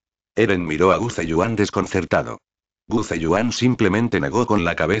atrás. Eren miró a Zeyuan desconcertado. Zeyuan simplemente negó con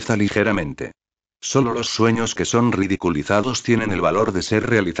la cabeza ligeramente. Solo los sueños que son ridiculizados tienen el valor de ser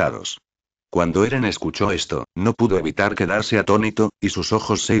realizados. Cuando Eren escuchó esto, no pudo evitar quedarse atónito, y sus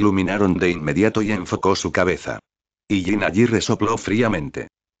ojos se iluminaron de inmediato y enfocó su cabeza. Y Jin allí resopló fríamente.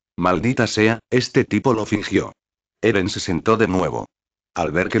 Maldita sea, este tipo lo fingió. Eren se sentó de nuevo.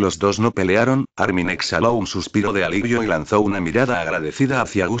 Al ver que los 2 no pelearon, Armin exhaló un suspiro de alivio y lanzó una mirada agradecida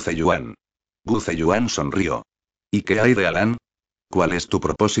hacia Zeyuan. Zeyuan sonrió. ¿Y qué hay de Alan? ¿Cuál es tu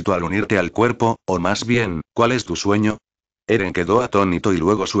propósito al unirte al cuerpo, o más bien, cuál es tu sueño? Eren quedó atónito y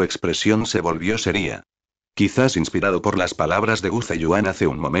luego su expresión se volvió seria. Quizás inspirado por las palabras de Zeyuan hace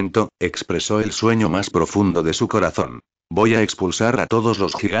un momento, expresó el sueño más profundo de su corazón. Voy a expulsar a todos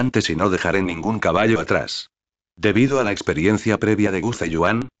los gigantes y no dejaré ningún caballo atrás. Debido a la experiencia previa de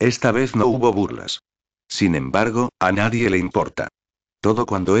Zeyuan, esta vez no hubo burlas. Sin embargo, a nadie le importa. Todo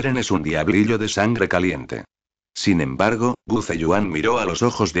cuando Eren es un diablillo de sangre caliente. Sin embargo, Zeyuan miró a los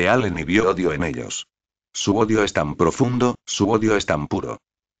ojos de Allen y vio odio en ellos. Su odio es tan profundo, su odio es tan puro.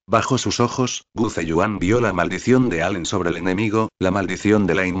 Bajo sus ojos, Zeyuan vio la maldición de Allen sobre el enemigo, la maldición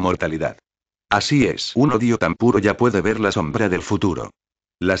de la inmortalidad. Así es, un odio tan puro ya puede ver la sombra del futuro.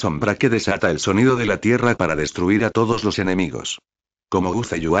 La sombra que desata el sonido de la tierra para destruir a todos los enemigos. Como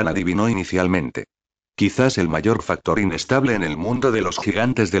Zeyuan adivinó inicialmente. Quizás el mayor factor inestable en el mundo de los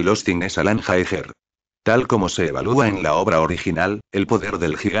gigantes de Losting es Alan Jaeger. Tal como se evalúa en la obra original, el poder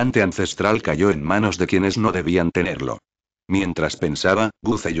del gigante ancestral cayó en manos de quienes no debían tenerlo. Mientras pensaba,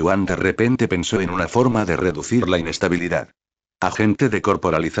 Zeyuan de repente pensó en una forma de reducir la inestabilidad. Agente de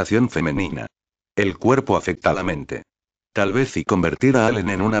corporalización femenina. El cuerpo afecta a la mente. Tal vez y convertir a Allen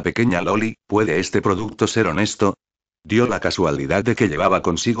en una pequeña loli, ¿puede este producto ser honesto? Dio la casualidad de que llevaba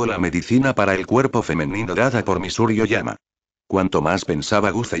consigo la medicina para el cuerpo femenino dada por Misurio Yama. Cuanto más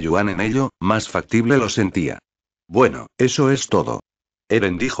pensaba Zeyuan en ello, más factible lo sentía. Bueno, eso es todo.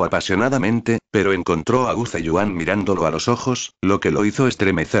 Eren dijo apasionadamente, pero encontró a Zeyuan mirándolo a los ojos, lo que lo hizo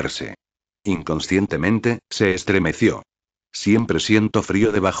estremecerse. Inconscientemente, se estremeció. Siempre siento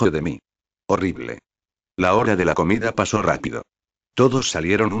frío debajo de mí. Horrible. La hora de la comida pasó rápido. Todos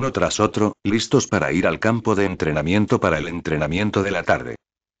salieron uno tras otro, listos para ir al campo de entrenamiento para el entrenamiento de la tarde.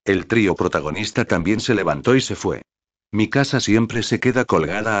 El trío protagonista también se levantó y se fue. Mikasa siempre se queda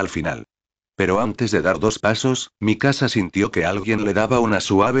colgada al final. Pero antes de dar 2 pasos, Mikasa sintió que alguien le daba una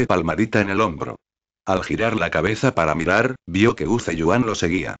suave palmadita en el hombro. Al girar la cabeza para mirar, vio que Zeyuan lo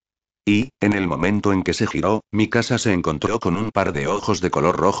seguía. Y, en el momento en que se giró, Mikasa se encontró con un par de ojos de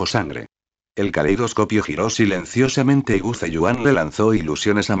color rojo sangre. El caleidoscopio giró silenciosamente y Zeyuan le lanzó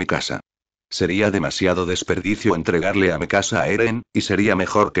ilusiones a Mikasa. Sería demasiado desperdicio entregarle a Mikasa a Eren, y sería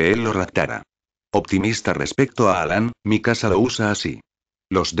mejor que él lo raptara. Optimista respecto a Alan, Mikasa lo usa así.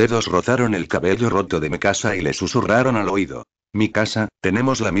 Los dedos rozaron el cabello roto de Mikasa y le susurraron al oído. Mikasa,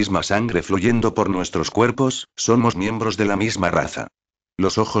 tenemos la misma sangre fluyendo por nuestros cuerpos, somos miembros de la misma raza.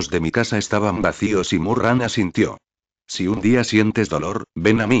 Los ojos de Mikasa estaban vacíos y Murran asintió. Si un día sientes dolor,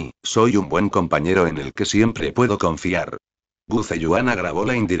 ven a mí, soy un buen compañero en el que siempre puedo confiar. Zeyuan agravó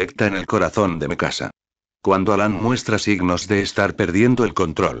la indirecta en el corazón de Mikasa. Cuando Alan muestra signos de estar perdiendo el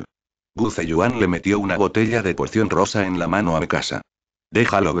control. Zeyuan le metió una botella de poción rosa en la mano a Mikasa.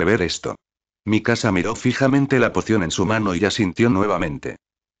 Déjalo beber esto. Mikasa miró fijamente la poción en su mano y asintió nuevamente.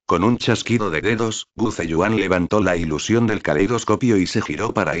 Con un chasquido de dedos, Zeyuan levantó la ilusión del caleidoscopio y se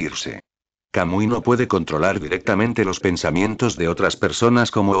giró para irse. Kamui no puede controlar directamente los pensamientos de otras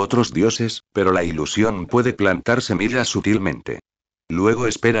personas como otros dioses, pero la ilusión puede plantar semillas sutilmente. Luego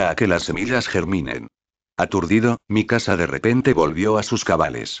espera a que las semillas germinen. Aturdido, Mikasa de repente volvió a sus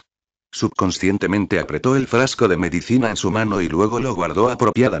cabales. Subconscientemente apretó el frasco de medicina en su mano y luego lo guardó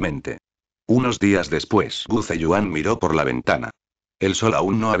apropiadamente. Unos días después, Zeyuan miró por la ventana. El sol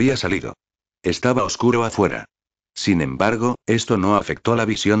aún no había salido. Estaba oscuro afuera. Sin embargo, esto no afectó la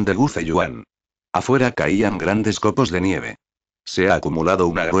visión de Zeyuan. Afuera caían grandes copos de nieve. Se ha acumulado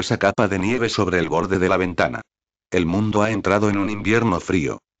una gruesa capa de nieve sobre el borde de la ventana. El mundo ha entrado en un invierno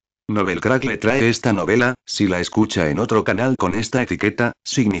frío. Novelcrack le trae esta novela, si la escucha en otro canal con esta etiqueta,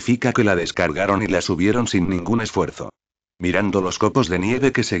 significa que la descargaron y la subieron sin ningún esfuerzo. Mirando los copos de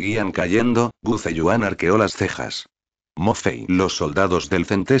nieve que seguían cayendo, Zeyuan arqueó las cejas. Mofei. Los soldados del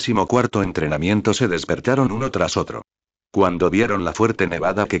 104º entrenamiento se despertaron uno tras otro. Cuando vieron la fuerte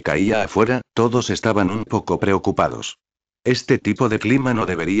nevada que caía afuera, todos estaban un poco preocupados. Este tipo de clima no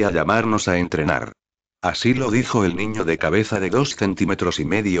debería llamarnos a entrenar. Así lo dijo el niño de cabeza de 2,5 centímetros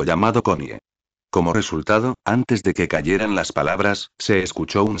llamado Connie. Como resultado, antes de que cayeran las palabras, se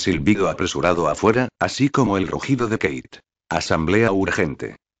escuchó un silbido apresurado afuera, así como el rugido de Kate. Asamblea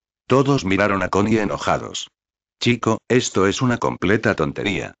urgente. Todos miraron a Connie enojados. Chico, esto es una completa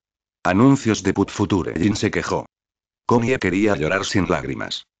tontería. Anuncios de Put Future. Jin se quejó. Connie quería llorar sin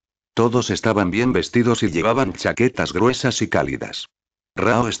lágrimas. Todos estaban bien vestidos y llevaban chaquetas gruesas y cálidas.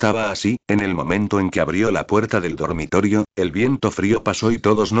 Rao estaba así, en el momento en que abrió la puerta del dormitorio, el viento frío pasó y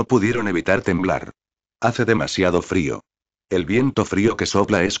todos no pudieron evitar temblar. Hace demasiado frío. El viento frío que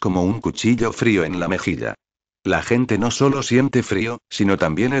sopla es como un cuchillo frío en la mejilla. La gente no solo siente frío, sino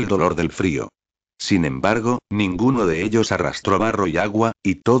también el dolor del frío. Sin embargo, ninguno de ellos arrastró barro y agua,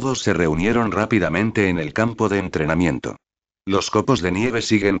 y todos se reunieron rápidamente en el campo de entrenamiento. Los copos de nieve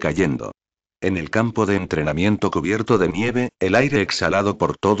siguen cayendo. En el campo de entrenamiento cubierto de nieve, el aire exhalado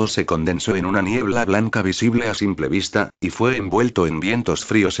por todos se condensó en una niebla blanca visible a simple vista, y fue envuelto en vientos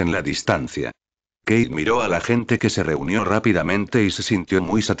fríos en la distancia. Kate miró a la gente que se reunió rápidamente y se sintió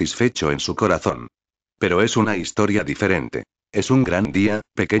muy satisfecho en su corazón. Pero es una historia diferente. Es un gran día,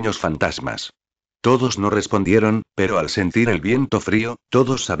 pequeños fantasmas. Todos no respondieron, pero al sentir el viento frío,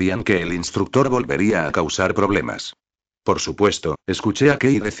 todos sabían que el instructor volvería a causar problemas. Por supuesto, escuché a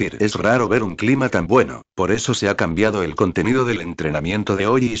Kei decir: es raro ver un clima tan bueno, por eso se ha cambiado el contenido del entrenamiento de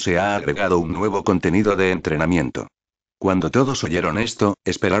hoy y se ha agregado un nuevo contenido de entrenamiento. Cuando todos oyeron esto,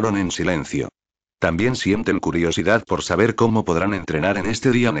 esperaron en silencio. También sienten curiosidad por saber cómo podrán entrenar en este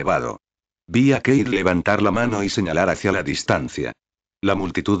día nevado. Vi a Kei levantar la mano y señalar hacia la distancia. La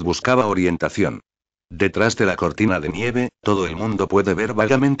multitud buscaba orientación. Detrás de la cortina de nieve, todo el mundo puede ver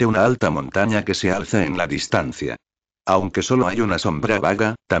vagamente una alta montaña que se alza en la distancia. Aunque solo hay una sombra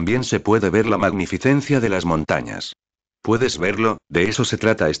vaga, también se puede ver la magnificencia de las montañas. ¿Puedes verlo? De eso se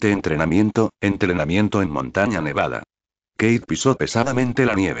trata este entrenamiento en montaña nevada. Kate pisó pesadamente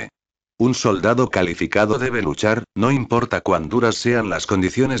la nieve. Un soldado calificado debe luchar, no importa cuán duras sean las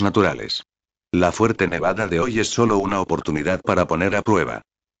condiciones naturales. La fuerte nevada de hoy es solo una oportunidad para poner a prueba.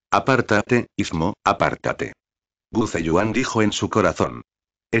 Apártate, Istmo, apártate. Zeyuan dijo en su corazón.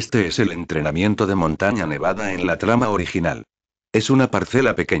 Este es el entrenamiento de montaña nevada en la trama original. Es una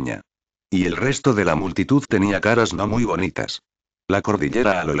parcela pequeña. Y el resto de la multitud tenía caras no muy bonitas. La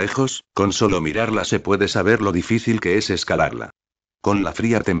cordillera a lo lejos, con solo mirarla se puede saber lo difícil que es escalarla. Con la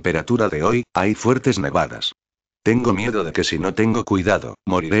fría temperatura de hoy, hay fuertes nevadas. Tengo miedo de que si no tengo cuidado,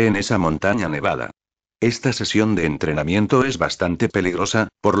 moriré en esa montaña nevada. Esta sesión de entrenamiento es bastante peligrosa,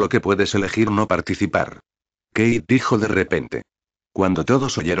 por lo que puedes elegir no participar. Kate dijo de repente. Cuando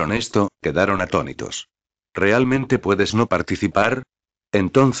todos oyeron esto, quedaron atónitos. ¿Realmente puedes no participar?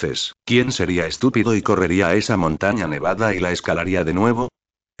 Entonces, ¿quién sería estúpido y correría a esa montaña nevada y la escalaría de nuevo?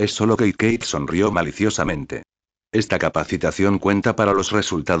 Es solo que Kate sonrió maliciosamente. Esta capacitación cuenta para los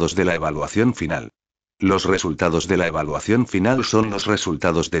resultados de la evaluación final. Los resultados de la evaluación final son los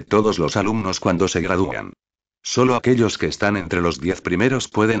resultados de todos los alumnos cuando se gradúan. Solo aquellos que están entre los 10 primeros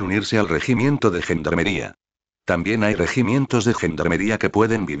pueden unirse al regimiento de gendarmería. También hay regimientos de gendarmería que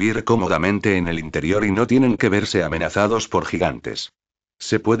pueden vivir cómodamente en el interior y no tienen que verse amenazados por gigantes.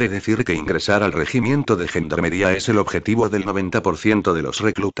 Se puede decir que ingresar al regimiento de gendarmería es el objetivo del 90% de los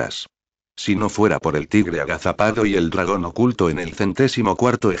reclutas. Si no fuera por el tigre agazapado y el dragón oculto en el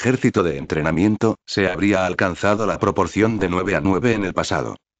 104º ejército de entrenamiento, se habría alcanzado la proporción de 9-9 en el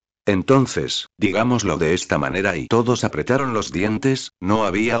pasado. Entonces, digámoslo de esta manera y todos apretaron los dientes, ¿no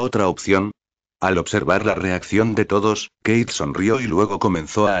había otra opción? Al observar la reacción de todos, Kate sonrió y luego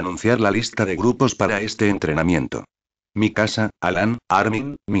comenzó a anunciar la lista de grupos para este entrenamiento. Mikasa, Alan,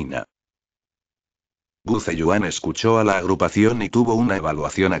 Armin, Mina. Zeyuan escuchó a la agrupación y tuvo una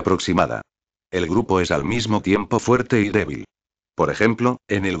evaluación aproximada. El grupo es al mismo tiempo fuerte y débil. Por ejemplo,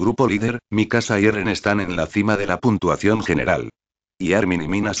 en el grupo líder, Mikasa y Eren están en la cima de la puntuación general. Y Armin y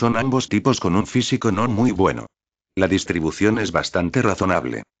Mina son ambos tipos con un físico no muy bueno. La distribución es bastante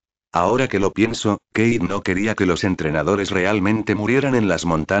razonable. Ahora que lo pienso, Kate no quería que los entrenadores realmente murieran en las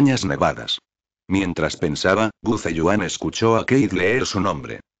montañas nevadas. Mientras pensaba, Zeyuan escuchó a Kate leer su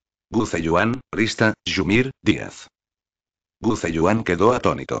nombre. Zeyuan, Rista, Ymir, Díaz. Zeyuan quedó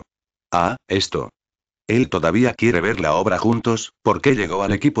atónito. Ah, esto. Él todavía quiere ver la obra juntos, ¿por qué llegó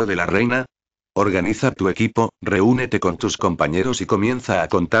al equipo de la reina? Organiza tu equipo, reúnete con tus compañeros y comienza a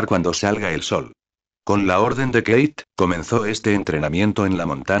contar cuando salga el sol. Con la orden de Kate, comenzó este entrenamiento en la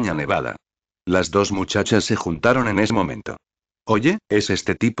montaña nevada. Las dos muchachas se juntaron en ese momento. Oye, es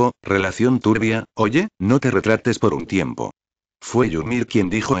este tipo, relación turbia, oye, no te retrates por un tiempo. Fue Ymir quien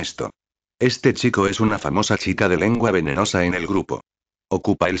dijo esto. Este chico es una famosa chica de lengua venenosa en el grupo.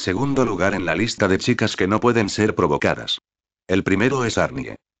 Ocupa el segundo lugar en la lista de chicas que no pueden ser provocadas. El primero es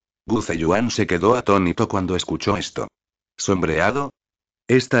Arnie. Zeyuan se quedó atónito cuando escuchó esto. ¿Sombreado?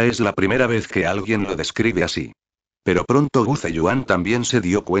 Esta es la primera vez que alguien lo describe así. Pero pronto Zeyuan también se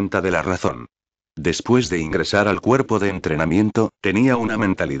dio cuenta de la razón. Después de ingresar al cuerpo de entrenamiento, tenía una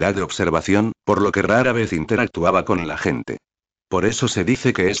mentalidad de observación, por lo que rara vez interactuaba con la gente. Por eso se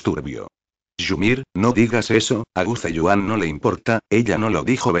dice que es turbio. Ymir, no digas eso, a Zeyuan no le importa, ella no lo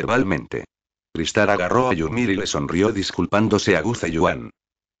dijo verbalmente. Ristar agarró a Ymir y le sonrió disculpándose a Zeyuan.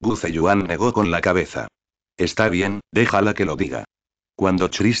 Zeyuan negó con la cabeza. Está bien, déjala que lo diga. Cuando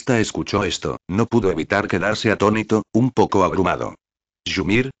Trista escuchó esto, no pudo evitar quedarse atónito, un poco abrumado.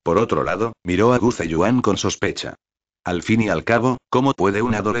 Ymir, por otro lado, miró a Zeyuan con sospecha. Al fin y al cabo, ¿cómo puede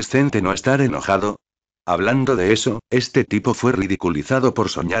un adolescente no estar enojado? Hablando de eso, este tipo fue ridiculizado por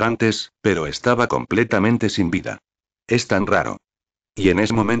soñar antes, pero estaba completamente sin vida. Es tan raro. Y en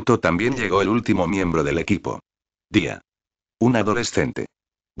ese momento también llegó el último miembro del equipo. Día. Un adolescente.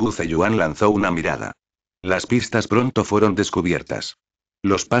 Zeyuan lanzó una mirada. Las pistas pronto fueron descubiertas.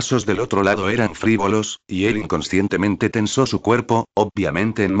 Los pasos del otro lado eran frívolos, y él inconscientemente tensó su cuerpo,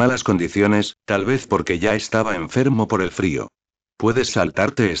 obviamente en malas condiciones, tal vez porque ya estaba enfermo por el frío. Puedes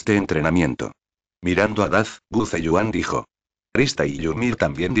saltarte este entrenamiento. Mirando a Daz, Zeyuan dijo. Krista y Ymir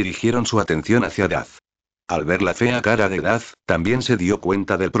también dirigieron su atención hacia Daz. Al ver la fea cara de Daz, también se dio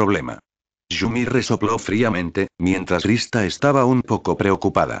cuenta del problema. Ymir resopló fríamente, mientras Krista estaba un poco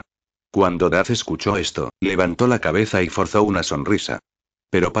preocupada. Cuando Daz escuchó esto, levantó la cabeza y forzó una sonrisa.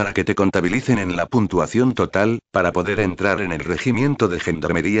 Pero para que te contabilicen en la puntuación total, para poder entrar en el regimiento de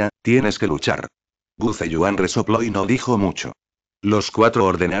gendarmería, tienes que luchar. Zeyuan resopló y no dijo mucho. Los cuatro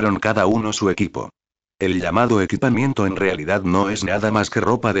ordenaron cada uno su equipo. El llamado equipamiento en realidad no es nada más que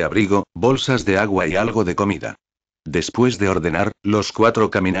ropa de abrigo, bolsas de agua y algo de comida. Después de ordenar, los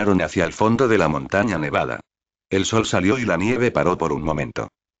cuatro caminaron hacia el fondo de la montaña nevada. El sol salió y la nieve paró por un momento.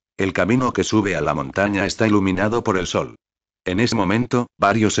 El camino que sube a la montaña está iluminado por el sol. En ese momento,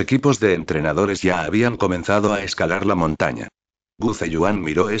 varios equipos de entrenadores ya habían comenzado a escalar la montaña. Zeyuan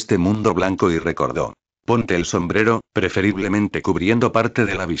miró este mundo blanco y recordó. Ponte el sombrero, preferiblemente cubriendo parte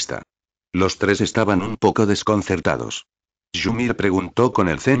de la vista. Los tres estaban un poco desconcertados. Ymir preguntó con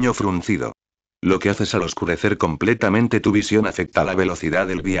el ceño fruncido. Lo que haces al oscurecer completamente tu visión afecta la velocidad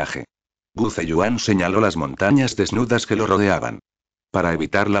del viaje. Zeyuan señaló las montañas desnudas que lo rodeaban. Para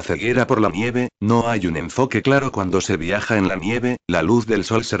evitar la ceguera por la nieve, no hay un enfoque claro cuando se viaja en la nieve, la luz del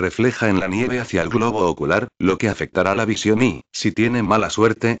sol se refleja en la nieve hacia el globo ocular, lo que afectará la visión y, si tiene mala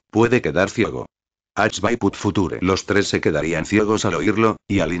suerte, puede quedar ciego. Put future. Los tres se quedarían ciegos al oírlo,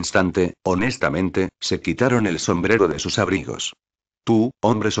 y al instante, honestamente, se quitaron el sombrero de sus abrigos. Tú,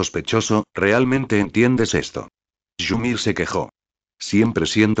 hombre sospechoso, ¿realmente entiendes esto? Ymir se quejó. Siempre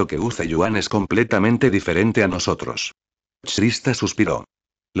siento que Zeyuan es completamente diferente a nosotros. Trista suspiró.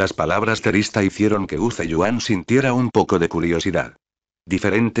 Las palabras de Trista hicieron que Zeyuan sintiera un poco de curiosidad.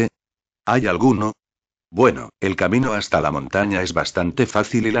 ¿Diferente? ¿Hay alguno? Bueno, el camino hasta la montaña es bastante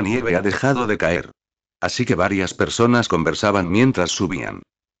fácil y la nieve ha dejado de caer. Así que varias personas conversaban mientras subían.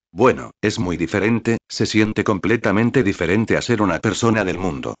 Bueno, es muy diferente, se siente completamente diferente a ser una persona del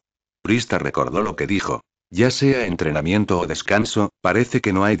mundo. Trista recordó lo que dijo. Ya sea entrenamiento o descanso, parece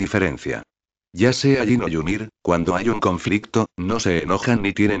que no hay diferencia. Ya sea Jin o Ymir, cuando hay un conflicto, no se enojan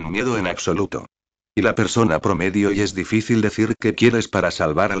ni tienen miedo en absoluto. Y la persona promedio y es difícil decir qué quieres para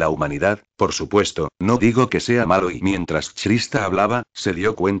salvar a la humanidad, por supuesto, no digo que sea malo y mientras Trista hablaba, se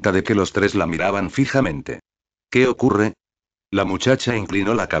dio cuenta de que los tres la miraban fijamente. ¿Qué ocurre? La muchacha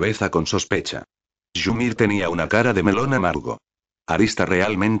inclinó la cabeza con sospecha. Ymir tenía una cara de melón amargo. Arista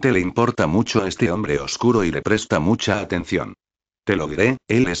realmente le importa mucho a este hombre oscuro y le presta mucha atención. Te lo diré,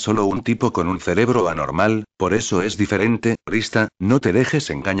 él es solo un tipo con un cerebro anormal, por eso es diferente, Trista, no te dejes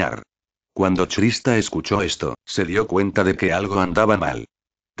engañar. Cuando Trista escuchó esto, se dio cuenta de que algo andaba mal.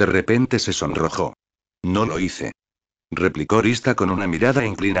 De repente se sonrojó. No lo hice. Replicó Trista con una mirada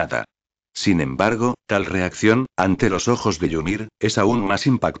inclinada. Sin embargo, tal reacción, ante los ojos de Ymir, es aún más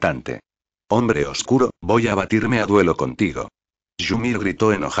impactante. Hombre oscuro, voy a batirme a duelo contigo. Ymir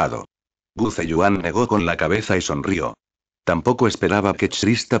gritó enojado. Zeyuan negó con la cabeza y sonrió. Tampoco esperaba que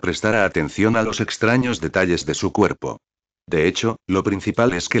Trista prestara atención a los extraños detalles de su cuerpo. De hecho, lo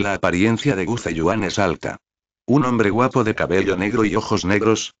principal es que la apariencia de Zeyuan es alta. Un hombre guapo de cabello negro y ojos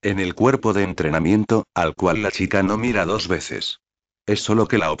negros, en el cuerpo de entrenamiento, al cual la chica no mira dos veces. Es solo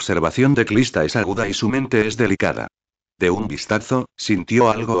que la observación de Trista es aguda y su mente es delicada. De un vistazo, sintió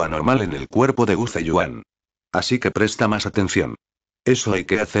algo anormal en el cuerpo de Zeyuan. Así que presta más atención. ¿Eso hay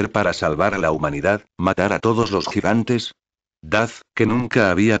que hacer para salvar a la humanidad, matar a todos los gigantes? Daz, que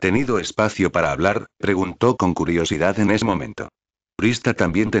nunca había tenido espacio para hablar, preguntó con curiosidad en ese momento. Trista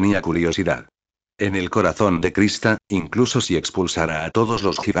también tenía curiosidad. En el corazón de Trista, incluso si expulsara a todos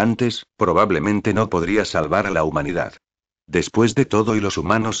los gigantes, probablemente no podría salvar a la humanidad. Después de todo y los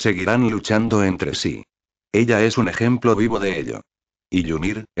humanos seguirán luchando entre sí. Ella es un ejemplo vivo de ello. Y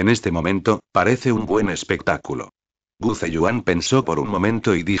Ymir, en este momento, parece un buen espectáculo. Zeyuan pensó por un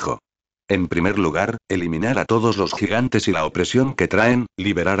momento y dijo. En primer lugar, eliminar a todos los gigantes y la opresión que traen,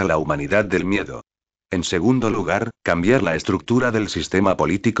 liberar a la humanidad del miedo. En segundo lugar, cambiar la estructura del sistema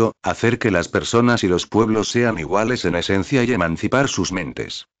político, hacer que las personas y los pueblos sean iguales en esencia y emancipar sus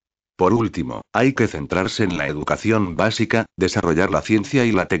mentes. Por último, hay que centrarse en la educación básica, desarrollar la ciencia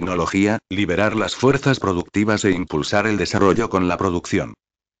y la tecnología, liberar las fuerzas productivas e impulsar el desarrollo con la producción.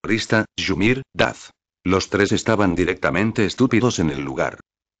 Trista, Ymir, Daz. Los tres estaban directamente estúpidos en el lugar.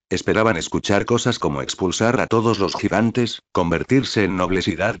 Esperaban escuchar cosas como expulsar a todos los gigantes, convertirse en nobles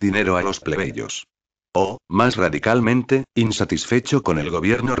y dar dinero a los plebeyos. O, más radicalmente, insatisfecho con el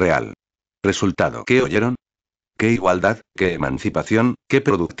gobierno real. ¿Resultado qué oyeron? ¿Qué igualdad, qué emancipación, qué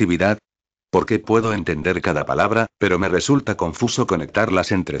productividad? Porque puedo entender cada palabra, pero me resulta confuso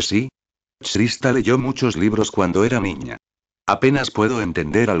conectarlas entre sí. Shrista leyó muchos libros cuando era niña. Apenas puedo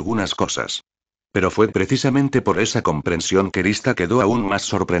entender algunas cosas. Pero fue precisamente por esa comprensión que Rista quedó aún más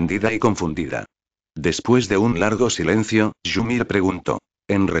sorprendida y confundida. Después de un largo silencio, Ymir preguntó.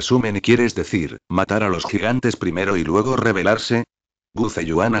 En resumen, ¿quieres decir, matar a los gigantes primero y luego rebelarse?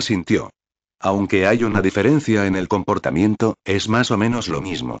 Zeyuan asintió. Aunque hay una diferencia en el comportamiento, es más o menos lo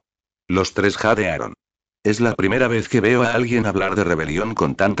mismo. Los tres jadearon. Es la primera vez que veo a alguien hablar de rebelión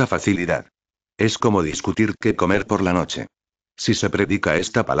con tanta facilidad. Es como discutir qué comer por la noche. Si se predica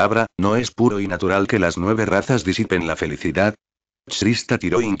esta palabra, ¿no es puro y natural que las 9 razas disipen la felicidad? Shrista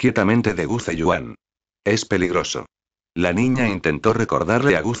tiró inquietamente de Zeyuan. Es peligroso. La niña intentó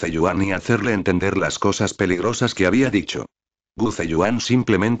recordarle a Zeyuan y hacerle entender las cosas peligrosas que había dicho. Zeyuan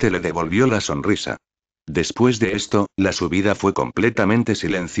simplemente le devolvió la sonrisa. Después de esto, la subida fue completamente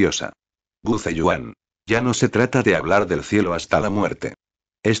silenciosa. Zeyuan. Ya no se trata de hablar del cielo hasta la muerte.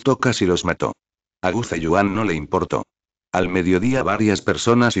 Esto casi los mató. A Zeyuan no le importó. Al mediodía varias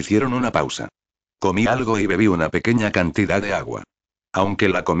personas hicieron una pausa. Comí algo y bebí una pequeña cantidad de agua. Aunque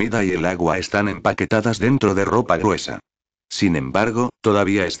la comida y el agua están empaquetadas dentro de ropa gruesa. Sin embargo,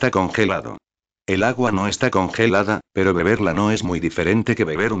 todavía está congelado. El agua no está congelada, pero beberla no es muy diferente que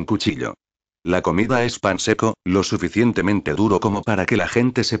beber un cuchillo. La comida es pan seco, lo suficientemente duro como para que la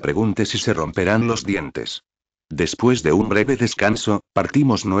gente se pregunte si se romperán los dientes. Después de un breve descanso,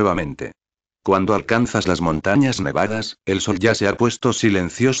 partimos nuevamente. Cuando alcanzas las montañas nevadas, el sol ya se ha puesto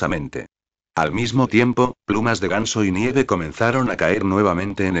silenciosamente. Al mismo tiempo, plumas de ganso y nieve comenzaron a caer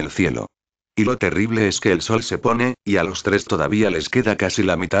nuevamente en el cielo. Y lo terrible es que el sol se pone, y a los tres todavía les queda casi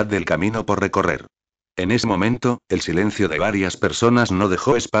la mitad del camino por recorrer. En ese momento, el silencio de varias personas no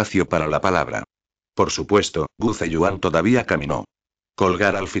dejó espacio para la palabra. Por supuesto, Zeyuan todavía caminó.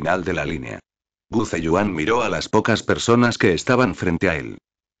 Colgar al final de la línea. Zeyuan miró a las pocas personas que estaban frente a él.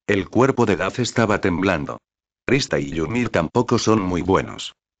 El cuerpo de Daz estaba temblando. Rista y Ymir tampoco son muy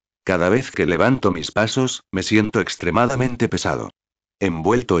buenos. Cada vez que levanto mis pasos, me siento extremadamente pesado.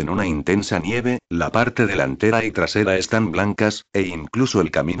 Envuelto en una intensa nieve, la parte delantera y trasera están blancas, e incluso el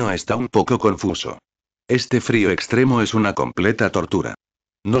camino está un poco confuso. Este frío extremo es una completa tortura.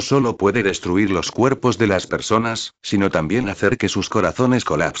 No solo puede destruir los cuerpos de las personas, sino también hacer que sus corazones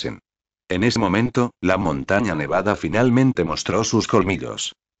colapsen. En ese momento, la montaña nevada finalmente mostró sus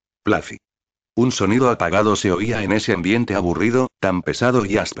colmillos. Plafi. Un sonido apagado se oía en ese ambiente aburrido, tan pesado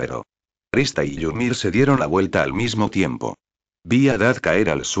y áspero. Rista y Ymir se dieron la vuelta al mismo tiempo. Vi a Dad caer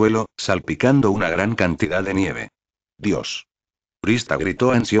al suelo, salpicando una gran cantidad de nieve. Dios. Rista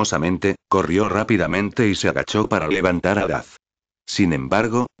gritó ansiosamente, corrió rápidamente y se agachó para levantar a Daz. Sin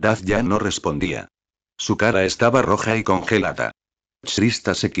embargo, Daz ya no respondía. Su cara estaba roja y congelada.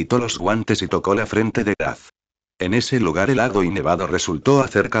 Rista se quitó los guantes y tocó la frente de Daz. En ese lugar helado y nevado resultó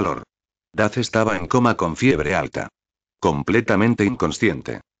hacer calor. Daz estaba en coma con fiebre alta. Completamente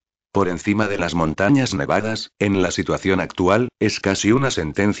inconsciente. Por encima de las montañas nevadas, en la situación actual, es casi una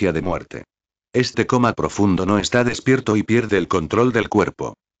sentencia de muerte. Este coma profundo no está despierto y pierde el control del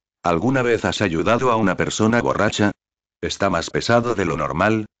cuerpo. ¿Alguna vez has ayudado a una persona borracha? ¿Está más pesado de lo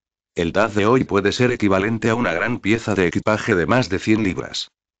normal? El Daz de hoy puede ser equivalente a una gran pieza de equipaje de más de 100 libras.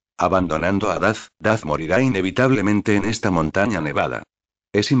 Abandonando a Daz morirá inevitablemente en esta montaña nevada.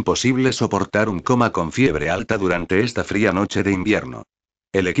 Es imposible soportar un coma con fiebre alta durante esta fría noche de invierno.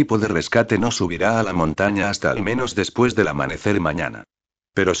 El equipo de rescate no subirá a la montaña hasta al menos después del amanecer mañana.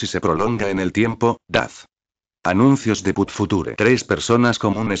 Pero si se prolonga en el tiempo, Daz. Anuncios de Put Future. 3 personas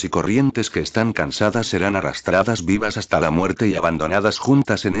comunes y corrientes que están cansadas serán arrastradas vivas hasta la muerte y abandonadas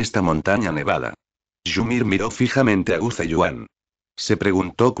juntas en esta montaña nevada. Ymir miró fijamente a Zeyuan. Se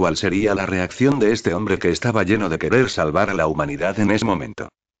preguntó cuál sería la reacción de este hombre que estaba lleno de querer salvar a la humanidad en ese momento.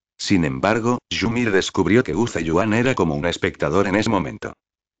 Sin embargo, Ymir descubrió que Zeyuan era como un espectador en ese momento.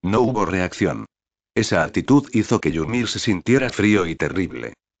 No hubo reacción. Esa actitud hizo que Ymir se sintiera frío y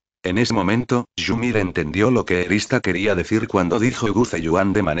terrible. En ese momento, Ymir entendió lo que Rista quería decir cuando dijo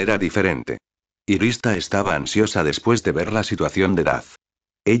Zeyuan de manera diferente. Y Rista estaba ansiosa después de ver la situación de Daz.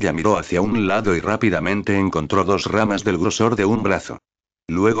 Ella miró hacia un lado y rápidamente encontró 2 ramas del grosor de un brazo.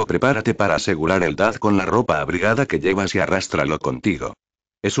 Luego prepárate para asegurar el Daz con la ropa abrigada que llevas y arrástralo contigo.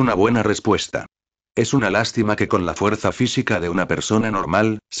 Es una buena respuesta. Es una lástima que con la fuerza física de una persona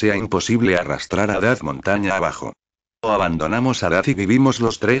normal, sea imposible arrastrar a Daz montaña abajo. O abandonamos a Daz y vivimos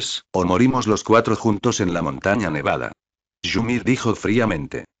los 3, o morimos los 4 juntos en la montaña nevada. Ymir dijo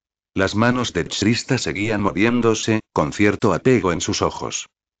fríamente. Las manos de Shrista seguían moviéndose, con cierto apego en sus ojos.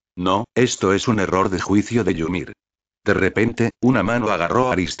 No, esto es un error de juicio de Ymir. De repente, una mano agarró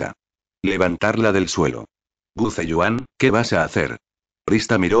a Arista. Levantarla del suelo. Gu Zeyuan, ¿qué vas a hacer?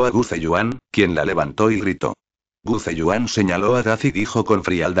 Arista miró a Gu Zeyuan, quien la levantó y gritó. Gu Zeyuan señaló a Daz y dijo con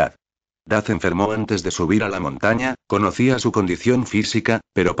frialdad. Daz enfermó antes de subir a la montaña, conocía su condición física,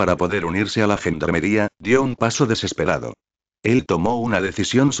 pero para poder unirse a la gendarmería, dio un paso desesperado. Él tomó una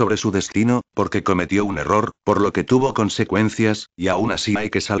decisión sobre su destino, porque cometió un error, por lo que tuvo consecuencias, y aún así hay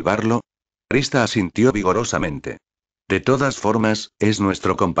que salvarlo. Arista asintió vigorosamente. De todas formas, es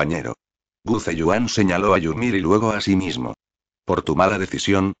nuestro compañero. Gu Zeyuan señaló a Ymir y luego a sí mismo. Por tu mala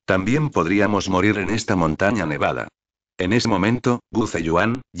decisión, también podríamos morir en esta montaña nevada. En ese momento, Gu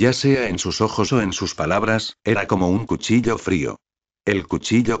Zeyuan, ya sea en sus ojos o en sus palabras, era como un cuchillo frío. El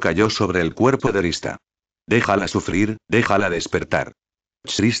cuchillo cayó sobre el cuerpo de Arista. Déjala sufrir, déjala despertar.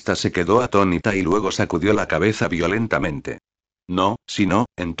 Arista se quedó atónita y luego sacudió la cabeza violentamente. No, si no,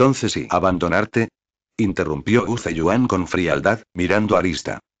 entonces sí. ¿Abandonarte? Interrumpió Gu Zeyuan con frialdad, mirando a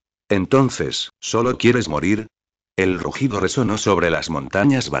Arista. Entonces, ¿solo quieres morir? El rugido resonó sobre las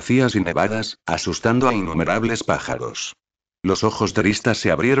montañas vacías y nevadas, asustando a innumerables pájaros. Los ojos de Arista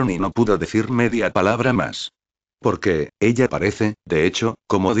se abrieron y no pudo decir media palabra más. Porque, ella parece, de hecho,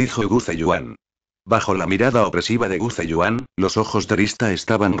 como dijo Gu Zeyuan. Bajo la mirada opresiva de Gu Zeyuan, los ojos de Arista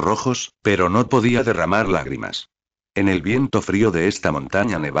estaban rojos, pero no podía derramar lágrimas. En el viento frío de esta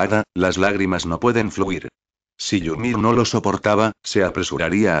montaña nevada, las lágrimas no pueden fluir. Si Ymir no lo soportaba, se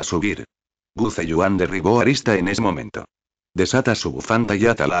apresuraría a subir. Gu Zeyuan derribó a Arista en ese momento. Desata su bufanda y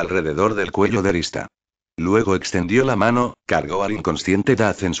átala alrededor del cuello de Arista. Luego extendió la mano, cargó al inconsciente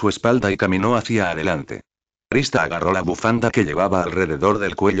Daz en su espalda y caminó hacia adelante. Arista agarró la bufanda que llevaba alrededor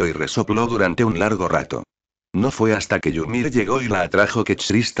del cuello y resopló durante un largo rato. No fue hasta que Ymir llegó y la atrajo que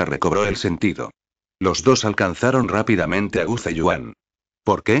Arista recobró el sentido. Los dos alcanzaron rápidamente a Gu Zeyuan.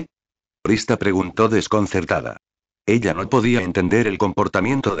 ¿Por qué? Arista preguntó desconcertada. Ella no podía entender el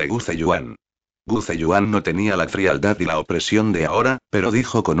comportamiento de Gu Zeyuan. Gu Zeyuan no tenía la frialdad y la opresión de ahora, pero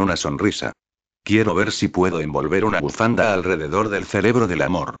dijo con una sonrisa. Quiero ver si puedo envolver una bufanda alrededor del cerebro del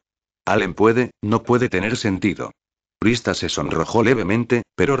amor. Allen puede, no puede tener sentido. Arista se sonrojó levemente,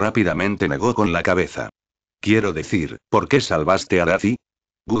 pero rápidamente negó con la cabeza. Quiero decir, ¿por qué salvaste a Dazi?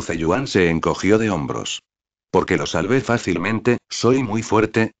 Gu Zeyuan se encogió de hombros. Porque lo salvé fácilmente, soy muy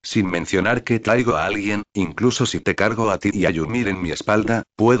fuerte, sin mencionar que traigo a alguien, incluso si te cargo a ti y a Ymir en mi espalda,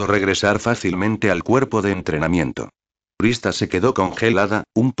 puedo regresar fácilmente al cuerpo de entrenamiento. Arista se quedó congelada,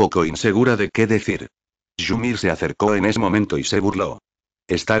 un poco insegura de qué decir. Ymir se acercó en ese momento y se burló.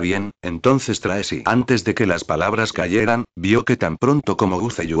 Está bien, entonces trae sí. Antes de que las palabras cayeran, vio que tan pronto como Gu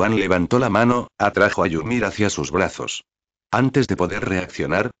Zeyuan levantó la mano, atrajo a Ymir hacia sus brazos. Antes de poder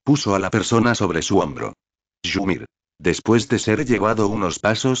reaccionar, puso a la persona sobre su hombro. Ymir. Después de ser llevado unos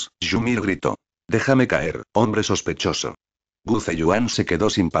pasos, Ymir gritó. Déjame caer, hombre sospechoso. Gu Zeyuan se quedó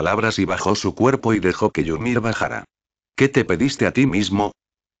sin palabras y bajó su cuerpo y dejó que Ymir bajara. ¿Qué te pediste a ti mismo?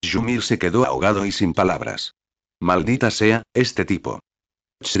 Ymir se quedó ahogado y sin palabras. Maldita sea, este tipo.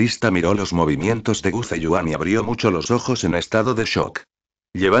 Arista miró los movimientos de Gu Zeyuan y abrió mucho los ojos en estado de shock.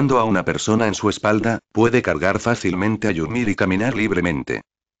 Llevando a una persona en su espalda, puede cargar fácilmente a Ymir y caminar libremente.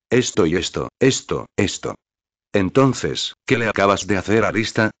 Esto y esto. Entonces, ¿qué le acabas de hacer a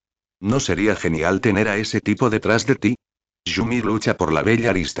Arista? ¿No sería genial tener a ese tipo detrás de ti? Ymir lucha por la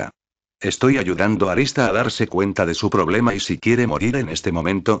bella Arista. Estoy ayudando a Arista a darse cuenta de su problema y si quiere morir en este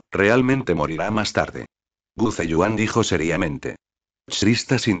momento, realmente morirá más tarde. Gu Zeyuan dijo seriamente.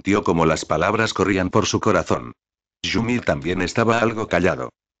 Arista sintió como las palabras corrían por su corazón. Ymir también estaba algo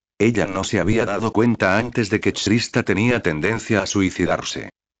callado. Ella no se había dado cuenta antes de que Arista tenía tendencia a suicidarse.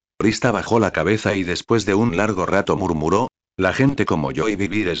 Arista bajó la cabeza y después de un largo rato murmuró, la gente como yo y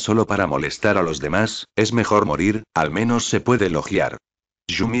vivir es solo para molestar a los demás, es mejor morir, al menos se puede elogiar.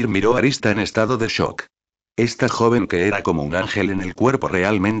 Ymir miró a Arista en estado de shock. Esta joven que era como un ángel en el cuerpo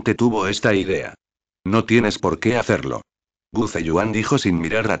realmente tuvo esta idea. No tienes por qué hacerlo. Gu Zeyuan dijo sin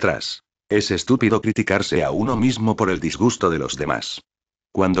mirar atrás. Es estúpido criticarse a uno mismo por el disgusto de los demás.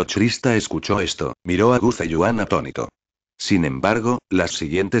 Cuando Arista escuchó esto, miró a Gu Zeyuan atónito. Sin embargo, las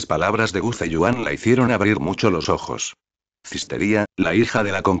siguientes palabras de Gu Zeyuan la hicieron abrir mucho los ojos. Cistería, la hija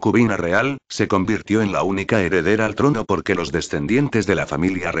de la concubina real, se convirtió en la única heredera al trono porque los descendientes de la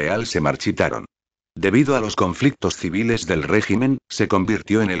familia real se marchitaron. Debido a los conflictos civiles del régimen, se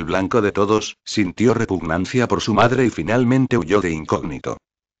convirtió en el blanco de todos, sintió repugnancia por su madre y finalmente huyó de incógnito.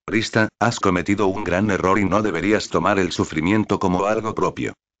 Arista, has cometido un gran error y no deberías tomar el sufrimiento como algo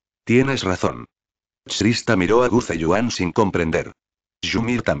propio. Tienes razón. Arista miró a Gu Zeyuan sin comprender.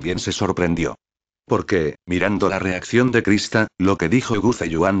 Ymir también se sorprendió. Porque, mirando la reacción de Krista, lo que dijo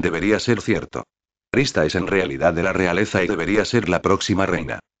Zeyuan debería ser cierto. Krista es en realidad de la realeza y debería ser la próxima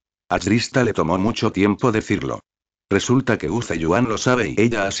reina. A Krista le tomó mucho tiempo decirlo. Resulta que Zeyuan lo sabe y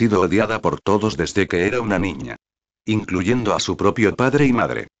ella ha sido odiada por todos desde que era una niña. Incluyendo a su propio padre y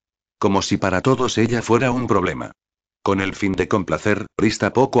madre. Como si para todos ella fuera un problema. Con el fin de complacer,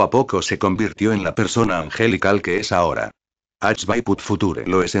 Krista poco a poco se convirtió en la persona angelical que es ahora. Put future.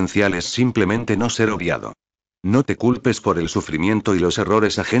 Lo esencial es simplemente no ser odiado. No te culpes por el sufrimiento y los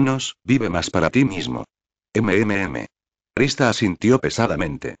errores ajenos, vive más para ti mismo. MMM. Krista asintió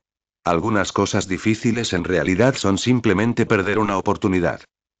pesadamente. Algunas cosas difíciles en realidad son simplemente perder una oportunidad.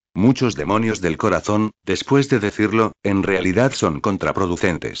 Muchos demonios del corazón, después de decirlo, en realidad son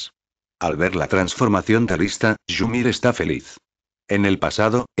contraproducentes. Al ver la transformación de Krista, Ymir está feliz. En el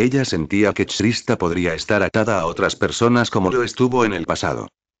pasado, ella sentía que Krista podría estar atada a otras personas como lo estuvo en el pasado.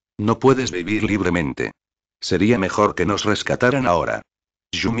 No puedes vivir libremente. Sería mejor que nos rescataran ahora.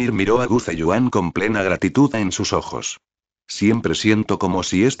 Ymir miró a Zeyuan con plena gratitud en sus ojos. Siempre siento como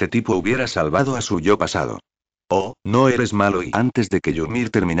si este tipo hubiera salvado a su yo pasado. Oh, no eres malo y antes de que Ymir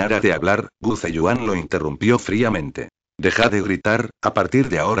terminara de hablar, Zeyuan lo interrumpió fríamente. Deja de gritar, a partir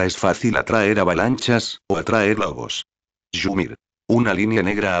de ahora es fácil atraer avalanchas, o atraer lobos. Ymir. Una línea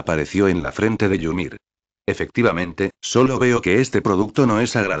negra apareció en la frente de Ymir. Efectivamente, solo veo que este producto no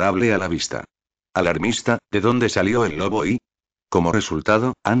es agradable a la vista. Alarmista, ¿de dónde salió el lobo y? Como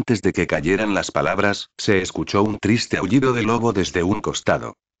resultado, antes de que cayeran las palabras, se escuchó un triste aullido de lobo desde un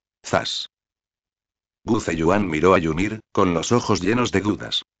costado. ¡Zas! Zeyuan miró a Ymir, con los ojos llenos de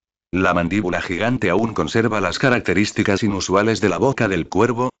dudas. La mandíbula gigante aún conserva las características inusuales de la boca del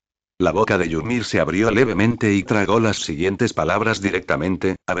cuervo. La boca de Ymir se abrió levemente y tragó las siguientes palabras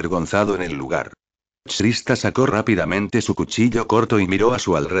directamente, avergonzado en el lugar. Krista sacó rápidamente su cuchillo corto y miró a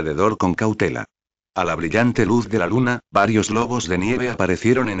su alrededor con cautela. A la brillante luz de la luna, varios lobos de nieve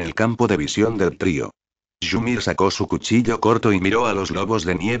aparecieron en el campo de visión del trío. Ymir sacó su cuchillo corto y miró a los lobos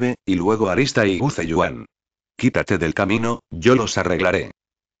de nieve, y luego a Krista y Zeyuan. Quítate del camino, yo los arreglaré.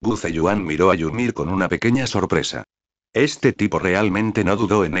 Zeyuan miró a Ymir con una pequeña sorpresa. ¿Este tipo realmente no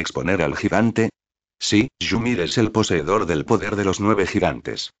dudó en exponer al gigante? Sí, Ymir es el poseedor del poder de los 9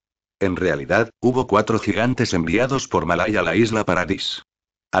 gigantes. En realidad, hubo 4 gigantes enviados por Malay a la isla Paradis.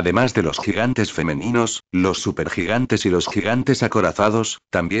 Además de los gigantes femeninos, los supergigantes y los gigantes acorazados,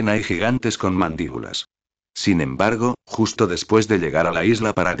 también hay gigantes con mandíbulas. Sin embargo, justo después de llegar a la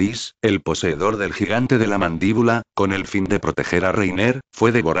isla Paradis, el poseedor del gigante de la mandíbula, con el fin de proteger a Reiner,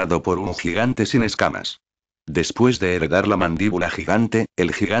 fue devorado por un gigante sin escamas. Después de heredar la mandíbula gigante,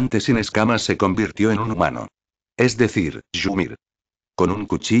 el gigante sin escamas se convirtió en un humano. Es decir, Ymir. Con un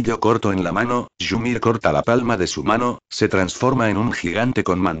cuchillo corto en la mano, Ymir corta la palma de su mano, se transforma en un gigante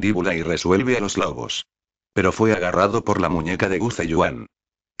con mandíbula y resuelve a los lobos. Pero fue agarrado por la muñeca de Zeyuan.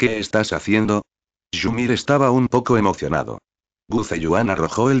 ¿Qué estás haciendo? Ymir estaba un poco emocionado. Zeyuan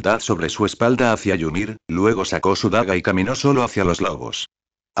arrojó el dad sobre su espalda hacia Ymir, luego sacó su daga y caminó solo hacia los lobos.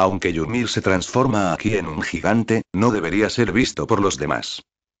 Aunque Ymir se transforma aquí en un gigante, no debería ser visto por los demás.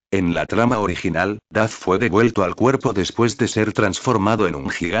 En la trama original, Dad fue devuelto al cuerpo después de ser transformado en un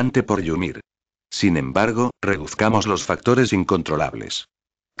gigante por Ymir. Sin embargo, reduzcamos los factores incontrolables.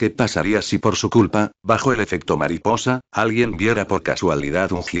 ¿Qué pasaría si por su culpa, bajo el efecto mariposa, alguien viera por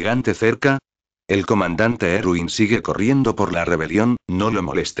casualidad un gigante cerca? El comandante Erwin sigue corriendo por la rebelión, no lo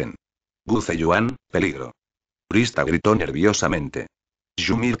molesten. Zeyuan, peligro. Krista gritó nerviosamente.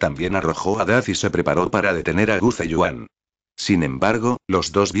 Ymir también arrojó a Dad y se preparó para detener a Zeyuan. Sin embargo,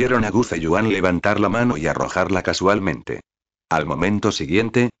 los dos vieron a Zeyuan levantar la mano y arrojarla casualmente. Al momento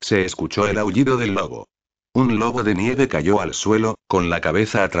siguiente, se escuchó el aullido del lobo. Un lobo de nieve cayó al suelo, con la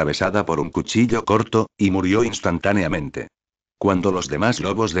cabeza atravesada por un cuchillo corto, y murió instantáneamente. Cuando los demás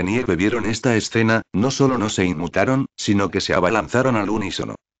lobos de nieve vieron esta escena, no solo no se inmutaron, sino que se abalanzaron al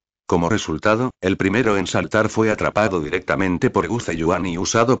unísono. Como resultado, el primero en saltar fue atrapado directamente por Zeyuan y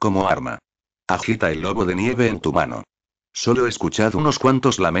usado como arma. Agita el lobo de nieve en tu mano. Solo escuchad unos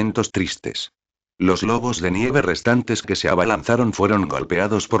cuantos lamentos tristes. Los lobos de nieve restantes que se abalanzaron fueron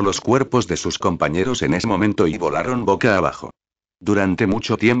golpeados por los cuerpos de sus compañeros en ese momento y volaron boca abajo. Durante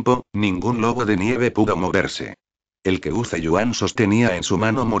mucho tiempo, ningún lobo de nieve pudo moverse. El que Zeyuan sostenía en su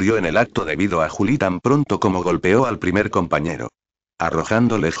mano murió en el acto debido a Juli tan pronto como golpeó al primer compañero.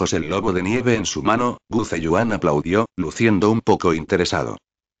 Arrojando lejos el lobo de nieve en su mano, Zeyuan aplaudió, luciendo un poco interesado.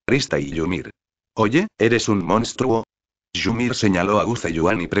 Krista y Ymir. Oye, ¿eres un monstruo? Ymir señaló a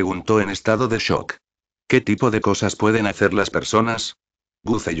Zeyuan y preguntó en estado de shock. ¿Qué tipo de cosas pueden hacer las personas?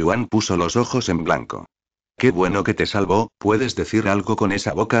 Zeyuan puso los ojos en blanco. Qué bueno que te salvó, ¿puedes decir algo con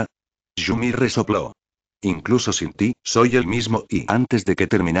esa boca? Yumi resopló. Incluso sin ti, soy el mismo y antes de que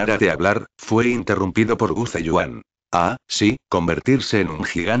terminara de hablar, fue interrumpido por Gu Zeyuan. Ah, sí, convertirse en un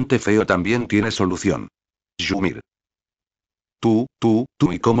gigante feo también tiene solución. Yumir. Tú,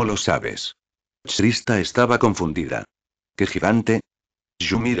 ¿y cómo lo sabes? Srista estaba confundida. ¿Qué gigante?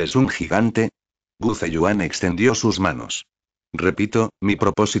 ¿Yumir es un gigante? Gu Zeyuan extendió sus manos. Repito, mi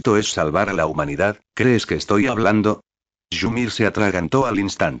propósito es salvar a la humanidad, ¿crees que estoy hablando? Yumir se atragantó al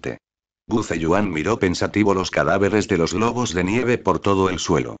instante. Gu Zeyuan miró pensativo los cadáveres de los lobos de nieve por todo el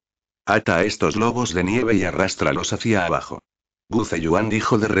suelo. Ata a estos lobos de nieve y arrástralos hacia abajo. Gu Zeyuan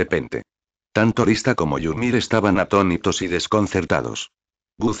dijo de repente. Tanto Rista como Yumir estaban atónitos y desconcertados.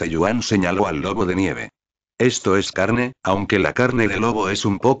 Gu Zeyuan señaló al lobo de nieve. Esto es carne, aunque la carne de lobo es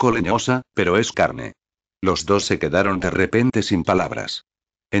un poco leñosa, pero es carne. Los dos se quedaron de repente sin palabras.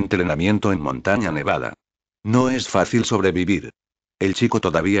 Entrenamiento en montaña nevada. No es fácil sobrevivir. El chico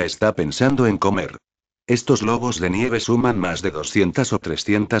todavía está pensando en comer. Estos lobos de nieve suman más de 200 o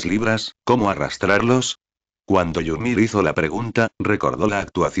 300 libras, ¿cómo arrastrarlos? Cuando Yumir hizo la pregunta, recordó la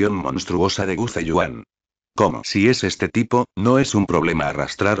actuación monstruosa de Gu Zeyuan. ¿Cómo? Si es este tipo, no es un problema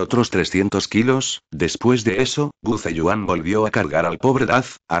arrastrar otros 300 kilos. Después de eso, Gu Zeyuan volvió a cargar al pobre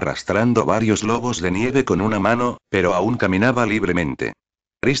Daz, arrastrando varios lobos de nieve con una mano, pero aún caminaba libremente.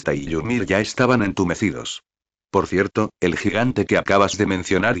 Rista y Yumir ya estaban entumecidos. Por cierto, el gigante que acabas de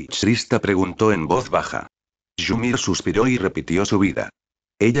mencionar y Srista preguntó en voz baja. Yumir suspiró y repitió su vida.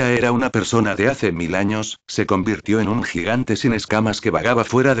 Ella era una persona de hace 1000 años, se convirtió en un gigante sin escamas que vagaba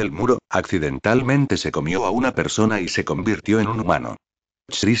fuera del muro, accidentalmente se comió a una persona y se convirtió en un humano.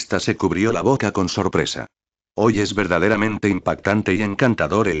 Srista se cubrió la boca con sorpresa. Hoy es verdaderamente impactante y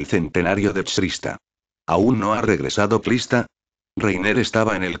encantador el centenario de Srista. ¿Aún no ha regresado Plista? Reiner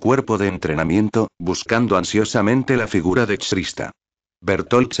estaba en el cuerpo de entrenamiento, buscando ansiosamente la figura de Srista.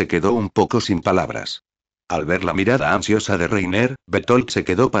 Bertolt se quedó un poco sin palabras. Al ver la mirada ansiosa de Reiner, Bertolt se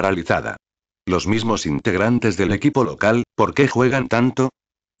quedó paralizada. Los mismos integrantes del equipo local, ¿por qué juegan tanto?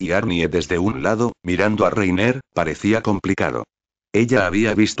 Y Arnie desde un lado, mirando a Reiner, parecía complicado. Ella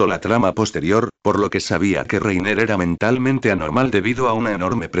había visto la trama posterior, por lo que sabía que Reiner era mentalmente anormal debido a una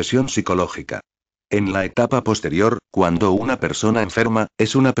enorme presión psicológica. En la etapa posterior, cuando una persona enferma,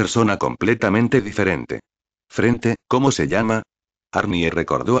 es una persona completamente diferente. Frente, ¿cómo se llama? Arnie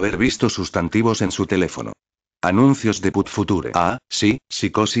recordó haber visto sustantivos en su teléfono. Anuncios de Put Future. Ah, sí,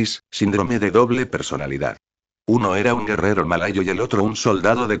 psicosis, síndrome de doble personalidad. Uno era un guerrero malayo y el otro un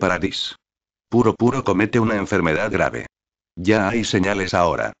soldado de Paradis. Puro comete una enfermedad grave. Ya hay señales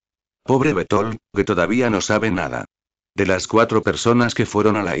ahora. Pobre Betol, que todavía no sabe nada. De las 4 personas que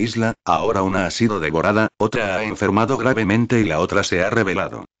fueron a la isla, ahora una ha sido devorada, otra ha enfermado gravemente y la otra se ha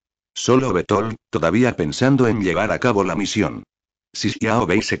revelado. Solo Betol, todavía pensando en llevar a cabo la misión. Si Xiao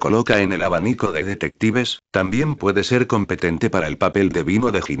Bei se coloca en el abanico de detectives, también puede ser competente para el papel de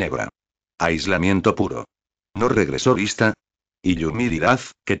vino de Ginebra. Aislamiento puro. No regresó Vista. Y Yumir y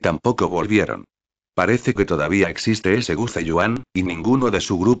Daz, que tampoco volvieron. Parece que todavía existe ese Gu Zeyuan, y ninguno de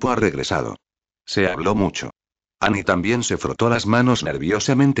su grupo ha regresado. Se habló mucho. Annie también se frotó las manos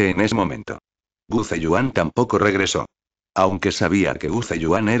nerviosamente en ese momento. Gu Zeyuan tampoco regresó. Aunque sabía que Gu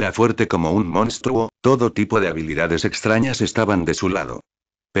Zeyuan era fuerte como un monstruo, todo tipo de habilidades extrañas estaban de su lado.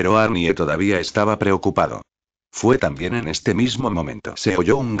 Pero Arnie todavía estaba preocupado. Fue también en este mismo momento. Se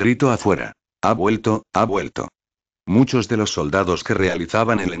oyó un grito afuera. Ha vuelto, ha vuelto. Muchos de los soldados que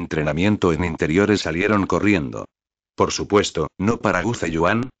realizaban el entrenamiento en interiores salieron corriendo. Por supuesto, no para Gu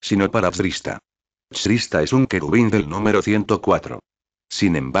Zeyuan, sino para Srista. Srista es un querubín del número 104.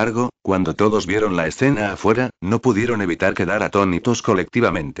 Sin embargo, cuando todos vieron la escena afuera, no pudieron evitar quedar atónitos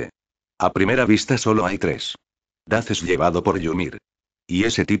colectivamente. A primera vista solo hay 3. Daz es llevado por Yumir. Y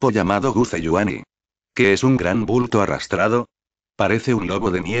ese tipo llamado Gu Zeyuan. ¿Qué es un gran bulto arrastrado? ¿Parece un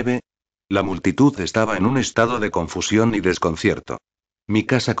lobo de nieve? La multitud estaba en un estado de confusión y desconcierto.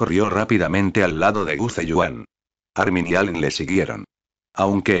 Mikasa corrió rápidamente al lado de Gu Zeyuan. Armin y Allen le siguieron.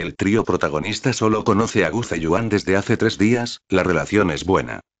 Aunque el trío protagonista solo conoce a Gu Zeyuan desde hace 3 días, la relación es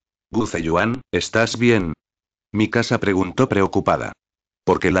buena. Gu Zeyuan, ¿estás bien? Mikasa preguntó preocupada.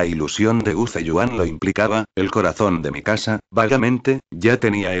 Porque la ilusión de Gu Zeyuan lo implicaba, el corazón de Mikasa, vagamente, ya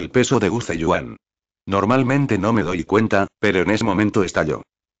tenía el peso de Gu Zeyuan. Normalmente no me doy cuenta, pero en ese momento estalló.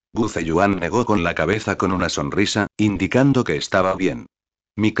 Gu Zeyuan negó con la cabeza con una sonrisa, indicando que estaba bien.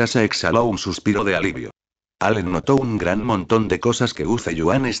 Mikasa exhaló un suspiro de alivio. Allen notó un gran montón de cosas que Gu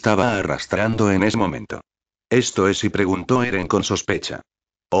Zeyuan estaba arrastrando en ese momento. ¿Esto es? Y preguntó Eren con sospecha.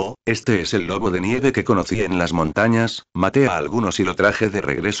 Oh, este es el lobo de nieve que conocí en las montañas, maté a algunos y lo traje de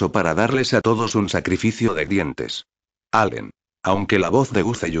regreso para darles a todos un sacrificio de dientes. Allen. Aunque la voz de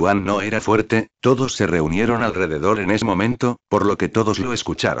Zeyuan no era fuerte, todos se reunieron alrededor en ese momento, por lo que todos lo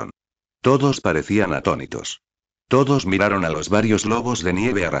escucharon. Todos parecían atónitos. Todos miraron a los varios lobos de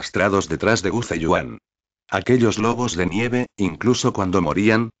nieve arrastrados detrás de Zeyuan. Aquellos lobos de nieve, incluso cuando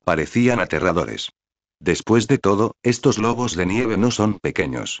morían, parecían aterradores. Después de todo, estos lobos de nieve no son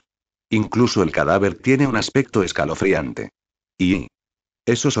pequeños. Incluso el cadáver tiene un aspecto escalofriante. Y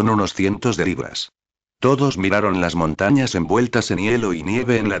esos son unos cientos de libras. Todos miraron las montañas envueltas en hielo y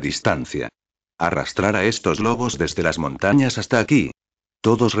nieve en la distancia. Arrastrar a estos lobos desde las montañas hasta aquí.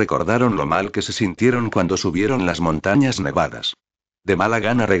 Todos recordaron lo mal que se sintieron cuando subieron las montañas nevadas. De mala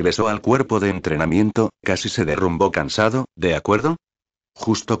gana regresó al cuerpo de entrenamiento, casi se derrumbó cansado, ¿de acuerdo?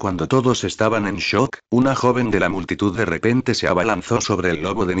 Justo cuando todos estaban en shock, una joven de la multitud de repente se abalanzó sobre el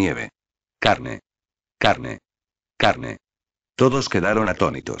lobo de nieve. Carne. Carne. Carne. Todos quedaron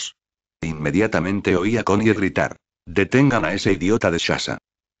atónitos. Inmediatamente oí a Connie gritar. Detengan a ese idiota de Shasa.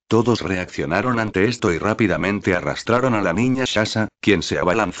 Todos reaccionaron ante esto y rápidamente arrastraron a la niña Shasa, quien se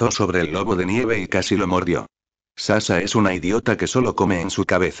abalanzó sobre el lobo de nieve y casi lo mordió. Shasa es una idiota que solo come en su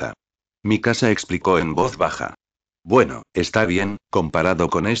cabeza. Mikasa explicó en voz baja. Bueno, está bien, comparado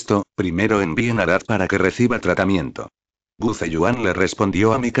con esto, primero envíen a Dad para que reciba tratamiento. Zeyuan le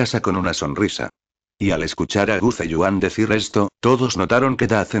respondió a Mikasa con una sonrisa. Y al escuchar a Zeyuan decir esto, todos notaron que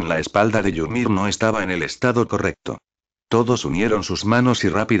Dad en la espalda de Ymir no estaba en el estado correcto. Todos unieron sus manos y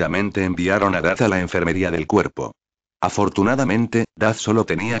rápidamente enviaron a Dad a la enfermería del cuerpo. Afortunadamente, Dad solo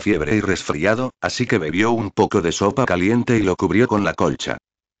tenía fiebre y resfriado, así que bebió un poco de sopa caliente y lo cubrió con la colcha.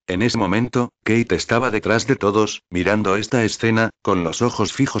 En ese momento, Kate estaba detrás de todos, mirando esta escena, con los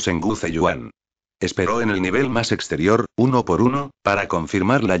ojos fijos en Zeyuan. Esperó en el nivel más exterior, uno por uno, para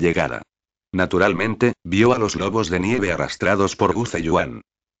confirmar la llegada. Naturalmente, vio a los lobos de nieve arrastrados por Zeyuan.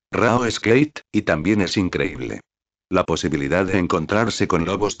 Rao es Kate, y también es increíble. La posibilidad de encontrarse con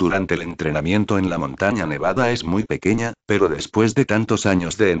lobos durante el entrenamiento en la montaña nevada es muy pequeña, pero después de tantos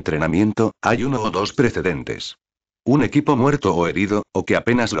años de entrenamiento, hay uno o dos precedentes. Un equipo muerto o herido, o que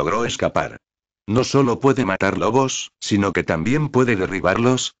apenas logró escapar. No solo puede matar lobos, sino que también puede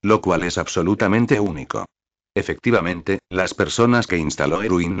derribarlos, lo cual es absolutamente único. Efectivamente, las personas que instaló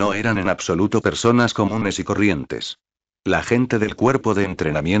Erwin no eran en absoluto personas comunes y corrientes. La gente del cuerpo de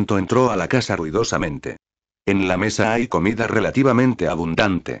entrenamiento entró a la casa ruidosamente. En la mesa hay comida relativamente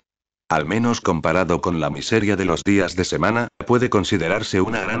abundante. Al menos comparado con la miseria de los días de semana, puede considerarse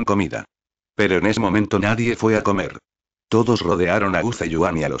una gran comida. Pero en ese momento nadie fue a comer. Todos rodearon a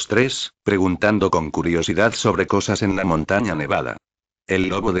Zeyuan y a los tres, preguntando con curiosidad sobre cosas en la montaña nevada. El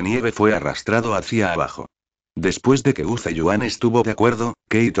lobo de nieve fue arrastrado hacia abajo. Después de que Zeyuan estuvo de acuerdo,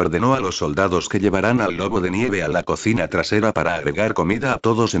 Kate ordenó a los soldados que llevaran al lobo de nieve a la cocina trasera para agregar comida a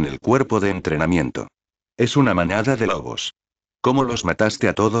todos en el cuerpo de entrenamiento. Es una manada de lobos. ¿Cómo los mataste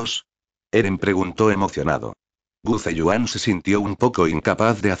a todos? Eren preguntó emocionado. Zeyuan se sintió un poco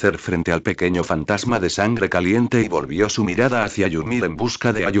incapaz de hacer frente al pequeño fantasma de sangre caliente y volvió su mirada hacia Ymir en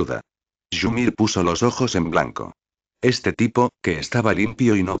busca de ayuda. Ymir puso los ojos en blanco. Este tipo, que estaba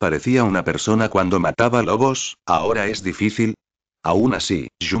limpio y no parecía una persona cuando mataba lobos, ¿ahora es difícil? Aún así,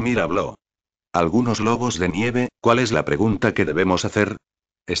 Ymir habló. ¿Algunos lobos de nieve? ¿Cuál es la pregunta que debemos hacer?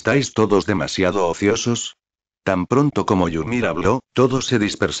 ¿Estáis todos demasiado ociosos? Tan pronto como Ymir habló, todos se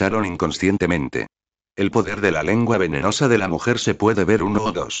dispersaron inconscientemente. El poder de la lengua venenosa de la mujer se puede ver uno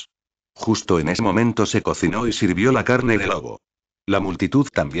o dos. Justo en ese momento se cocinó y sirvió la carne de lobo. La multitud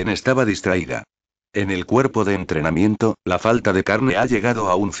también estaba distraída. En el cuerpo de entrenamiento, la falta de carne ha llegado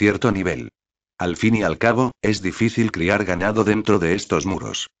a un cierto nivel. Al fin y al cabo, es difícil criar ganado dentro de estos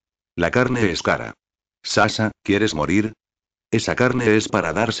muros. La carne es cara. Sasa, ¿quieres morir? Esa carne es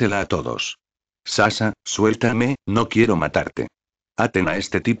para dársela a todos. Sasa, suéltame, no quiero matarte. Aten a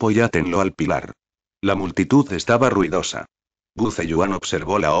este tipo y átenlo al pilar. La multitud estaba ruidosa. Zeyuan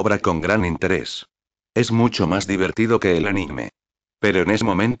observó la obra con gran interés. Es mucho más divertido que el anime. Pero en ese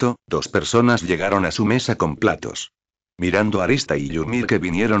momento, dos personas llegaron a su mesa con platos. Mirando a Arista y Ymir que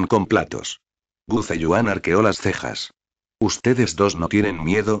vinieron con platos. Zeyuan arqueó las cejas. ¿Ustedes dos no tienen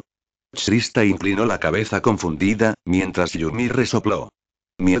miedo? Arista inclinó la cabeza confundida, mientras Ymir resopló.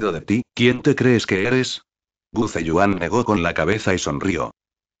 ¿Miedo de ti? ¿Quién te crees que eres? Zeyuan negó con la cabeza y sonrió.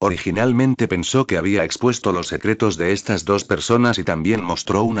 Originalmente pensó que había expuesto los secretos de estas dos personas y también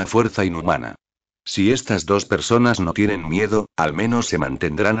mostró una fuerza inhumana. Si estas dos personas no tienen miedo, al menos se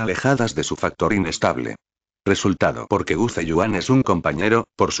mantendrán alejadas de su factor inestable. Resultado: porque Zeyuan es un compañero,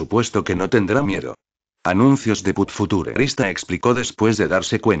 por supuesto que no tendrá miedo. Anuncios de Put Future. Arista explicó después de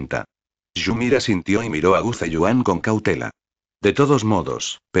darse cuenta. Ymir asintió y miró a Zeyuan con cautela. De todos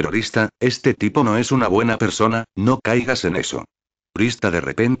modos, pero Arista, este tipo no es una buena persona, no caigas en eso. Rista de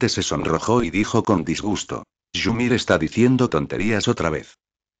repente se sonrojó y dijo con disgusto. Ymir está diciendo tonterías otra vez.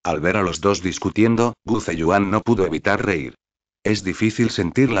 Al ver a los dos discutiendo, Zeyuan no pudo evitar reír. Es difícil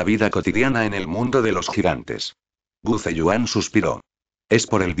sentir la vida cotidiana en el mundo de los gigantes. Zeyuan suspiró. Es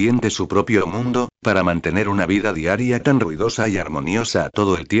por el bien de su propio mundo, para mantener una vida diaria tan ruidosa y armoniosa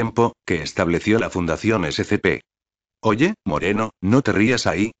todo el tiempo, que estableció la Fundación SCP. Oye, Moreno, no te rías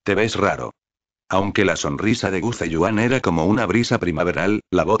ahí, te ves raro. Aunque la sonrisa de Zeyuan era como una brisa primaveral,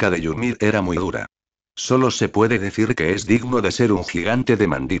 la boca de Ymir era muy dura. Solo se puede decir que es digno de ser un gigante de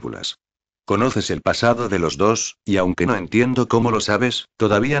mandíbulas. Conoces el pasado de los dos, y aunque no entiendo cómo lo sabes,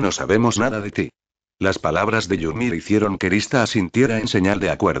 todavía no sabemos nada de ti. Las palabras de Ymir hicieron que Krista asintiera en señal de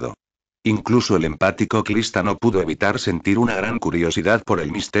acuerdo. Incluso el empático Krista no pudo evitar sentir una gran curiosidad por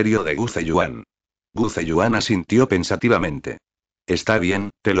el misterio de Zeyuan. Zeyuan asintió pensativamente. Está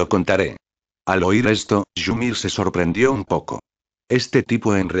bien, te lo contaré. Al oír esto, Ymir se sorprendió un poco. Este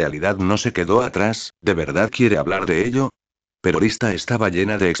tipo en realidad no se quedó atrás, ¿de verdad quiere hablar de ello? Pero Krista estaba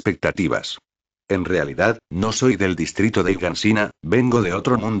llena de expectativas. En realidad, no soy del distrito de Igansina, vengo de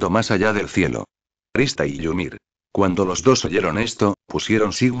otro mundo más allá del cielo. Krista y Ymir. Cuando los dos oyeron esto,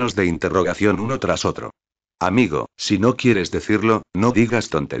 pusieron signos de interrogación uno tras otro. Amigo, si no quieres decirlo, no digas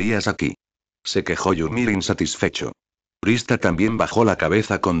tonterías aquí. Se quejó Ymir insatisfecho. Krista también bajó la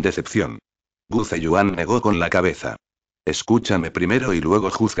cabeza con decepción. Zeyuan negó con la cabeza. Escúchame primero y luego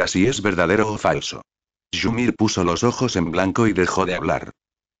juzga si es verdadero o falso. Ymir puso los ojos en blanco y dejó de hablar.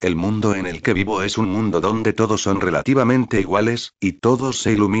 El mundo en el que vivo es un mundo donde todos son relativamente iguales, y todos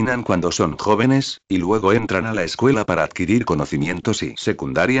se iluminan cuando son jóvenes, y luego entran a la escuela para adquirir conocimientos y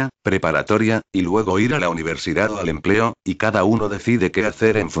secundaria, preparatoria, y luego ir a la universidad o al empleo, y cada uno decide qué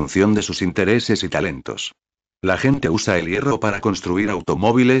hacer en función de sus intereses y talentos. La gente usa el hierro para construir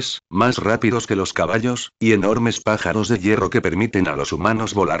automóviles, más rápidos que los caballos, y enormes pájaros de hierro que permiten a los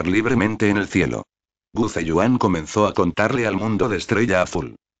humanos volar libremente en el cielo. Zeyuan comenzó a contarle al mundo de Estrella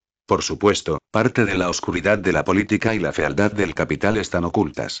Azul. Por supuesto, parte de la oscuridad de la política y la fealdad del capital están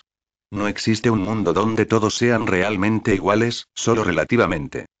ocultas. No existe un mundo donde todos sean realmente iguales, solo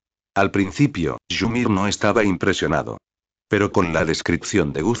relativamente. Al principio, Ymir no estaba impresionado. Pero con la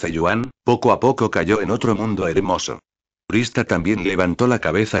descripción de Zeyuan, poco a poco cayó en otro mundo hermoso. Krista también levantó la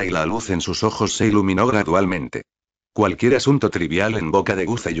cabeza y la luz en sus ojos se iluminó gradualmente. Cualquier asunto trivial en boca de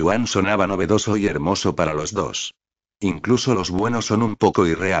Zeyuan sonaba novedoso y hermoso para los dos. Incluso los buenos son un poco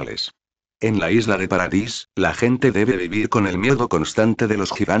irreales. En la isla de Paradis, la gente debe vivir con el miedo constante de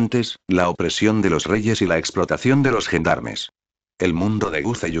los gigantes, la opresión de los reyes y la explotación de los gendarmes. ¿El mundo de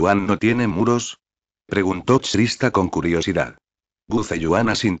Zeyuan no tiene muros? Preguntó Krista con curiosidad. Zeyuan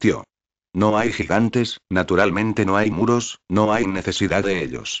asintió. No hay gigantes, naturalmente no hay muros, no hay necesidad de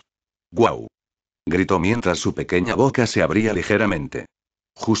ellos. ¡Guau! Gritó mientras su pequeña boca se abría ligeramente.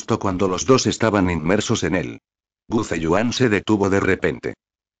 Justo cuando los dos estaban inmersos en él. Zeyuan se detuvo de repente.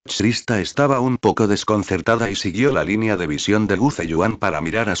 Krista estaba un poco desconcertada y siguió la línea de visión de Zeyuan para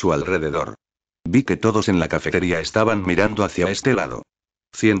mirar a su alrededor. Vi que todos en la cafetería estaban mirando hacia este lado.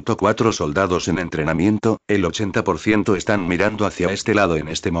 104 soldados en entrenamiento, el 80% están mirando hacia este lado en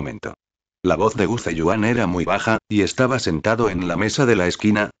este momento. La voz de Zeyuan era muy baja, y estaba sentado en la mesa de la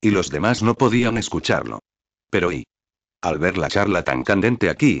esquina, y los demás no podían escucharlo. Pero al ver la charla tan candente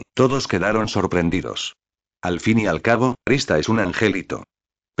aquí, todos quedaron sorprendidos. Al fin y al cabo, Krista es un angelito.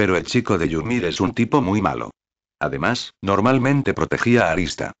 Pero el chico de Ymir es un tipo muy malo. Además, normalmente protegía a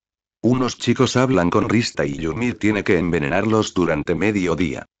Krista. Unos chicos hablan con Krista y Ymir tiene que envenenarlos durante medio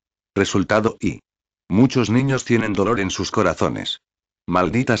día. Resultado muchos niños tienen dolor en sus corazones.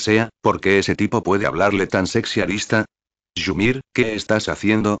 Maldita sea, ¿por qué ese tipo puede hablarle tan sexy a Krista? Ymir, ¿qué estás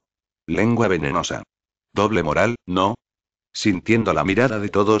haciendo? Lengua venenosa. Doble moral, ¿no? Sintiendo la mirada de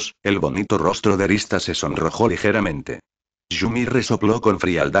todos, el bonito rostro de Krista se sonrojó ligeramente. Ymir resopló con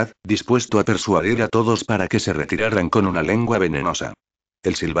frialdad, dispuesto a persuadir a todos para que se retiraran con una lengua venenosa.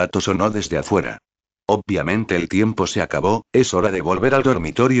 El silbato sonó desde afuera. Obviamente el tiempo se acabó, es hora de volver al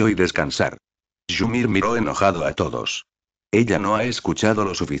dormitorio y descansar. Ymir miró enojado a todos. Ella no ha escuchado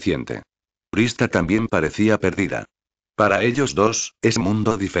lo suficiente. Krista también parecía perdida. Para ellos dos, ese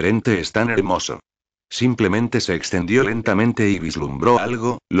mundo diferente es tan hermoso. Simplemente se extendió lentamente y vislumbró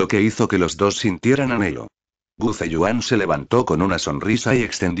algo, lo que hizo que los dos sintieran anhelo. Zeyuan se levantó con una sonrisa y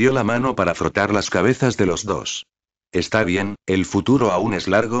extendió la mano para frotar las cabezas de los dos. Está bien, el futuro aún es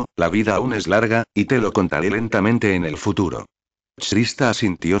largo, la vida aún es larga, y te lo contaré lentamente en el futuro. Krista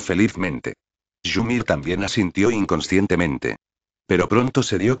asintió felizmente. Ymir también asintió inconscientemente. Pero pronto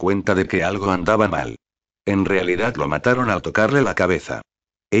se dio cuenta de que algo andaba mal. En realidad lo mataron al tocarle la cabeza.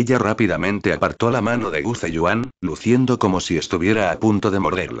 Ella rápidamente apartó la mano de Zeyuan, luciendo como si estuviera a punto de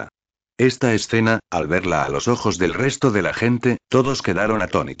morderla. Esta escena, al verla a los ojos del resto de la gente, todos quedaron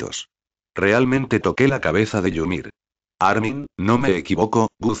atónitos. Realmente toqué la cabeza de Ymir. Armin, no me equivoco,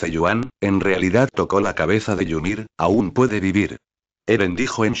 Zeyuan, en realidad tocó la cabeza de Ymir, aún puede vivir. Eren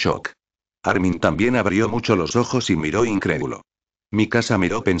dijo en shock. Armin también abrió mucho los ojos y miró incrédulo. Mikasa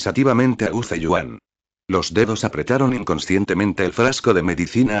miró pensativamente a Zeyuan. Los dedos apretaron inconscientemente el frasco de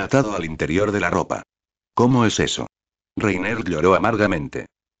medicina atado al interior de la ropa. ¿Cómo es eso? Reiner lloró amargamente.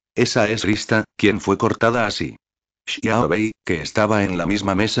 Esa es Rista, quien fue cortada así. Xiaobei, que estaba en la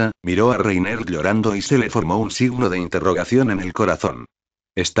misma mesa, miró a Reiner llorando y se le formó un signo de interrogación en el corazón.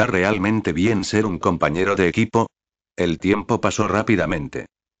 ¿Está realmente bien ser un compañero de equipo? El tiempo pasó rápidamente.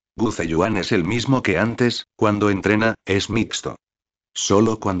 Zeyuan es el mismo que antes, cuando entrena, es mixto.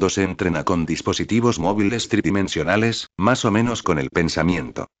 Solo cuando se entrena con dispositivos móviles tridimensionales, más o menos con el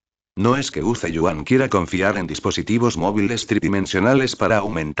pensamiento. No es que Zeyuan quiera confiar en dispositivos móviles tridimensionales para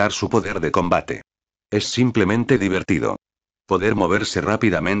aumentar su poder de combate. Es simplemente divertido. Poder moverse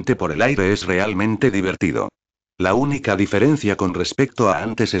rápidamente por el aire es realmente divertido. La única diferencia con respecto a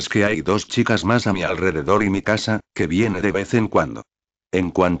antes es que hay 2 chicas más a mi alrededor y mi casa, que viene de vez en cuando.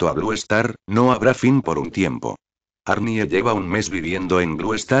 En cuanto a Blue Star, no habrá fin por un tiempo. Arnie lleva un mes viviendo en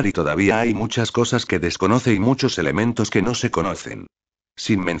Blue Star y todavía hay muchas cosas que desconoce y muchos elementos que no se conocen.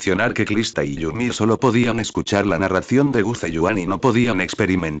 Sin mencionar que Krista y Ymir solo podían escuchar la narración de Zeyuan y no podían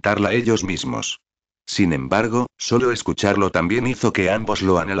experimentarla ellos mismos. Sin embargo, solo escucharlo también hizo que ambos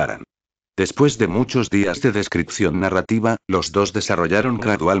lo anhelaran. Después de muchos días de descripción narrativa, los dos desarrollaron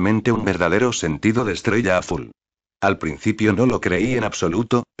gradualmente un verdadero sentido de estrella azul. Al principio no lo creí en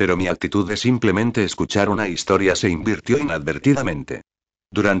absoluto, pero mi actitud de simplemente escuchar una historia se invirtió inadvertidamente.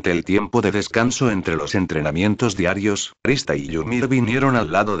 Durante el tiempo de descanso entre los entrenamientos diarios, Krista y Ymir vinieron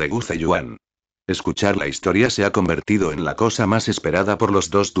al lado de Zeyuan. Escuchar la historia se ha convertido en la cosa más esperada por los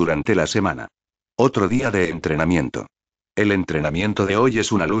dos durante la semana. Otro día de entrenamiento. El entrenamiento de hoy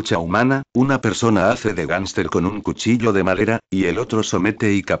es una lucha humana, una persona hace de gángster con un cuchillo de madera, y el otro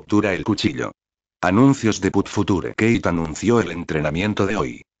somete y captura el cuchillo. Anuncios de Put Future. Kate anunció el entrenamiento de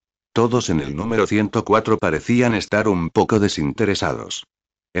hoy. Todos en el número 104 parecían estar un poco desinteresados.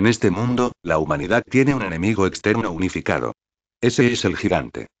 En este mundo, la humanidad tiene un enemigo externo unificado. Ese es el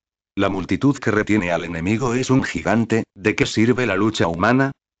gigante. La multitud que retiene al enemigo es un gigante. ¿De qué sirve la lucha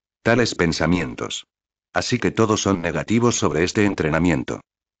humana? Tales pensamientos. Así que todos son negativos sobre este entrenamiento.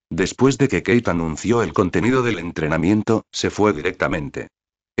 Después de que Kate anunció el contenido del entrenamiento, se fue directamente.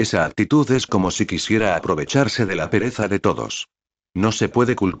 Esa actitud es como si quisiera aprovecharse de la pereza de todos. No se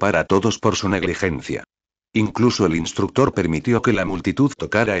puede culpar a todos por su negligencia. Incluso el instructor permitió que la multitud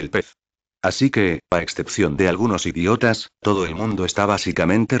tocara el pez. Así que, a excepción de algunos idiotas, todo el mundo está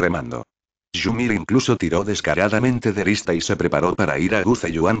básicamente remando. Ymir incluso tiró descaradamente de Rista y se preparó para ir a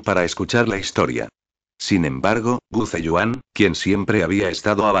Zeyuan para escuchar la historia. Sin embargo, Zeyuan, quien siempre había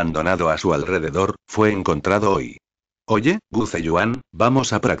estado abandonado a su alrededor, fue encontrado hoy. Oye, Zeyuan,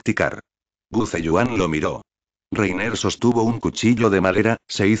 vamos a practicar. Zeyuan lo miró. Reiner sostuvo un cuchillo de madera,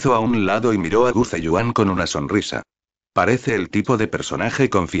 se hizo a un lado y miró a Zeyuan con una sonrisa. Parece el tipo de personaje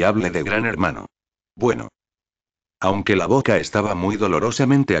confiable de Gran Hermano. Bueno. Aunque la boca estaba muy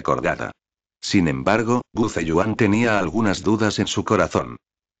dolorosamente acordada. Sin embargo, Zeyuan tenía algunas dudas en su corazón.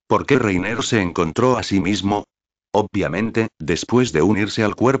 ¿Por qué Reiner se encontró a sí mismo? Obviamente, después de unirse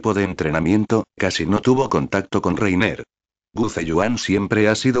al cuerpo de entrenamiento, casi no tuvo contacto con Reiner. Zeyuan siempre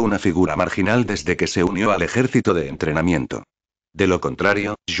ha sido una figura marginal desde que se unió al ejército de entrenamiento. De lo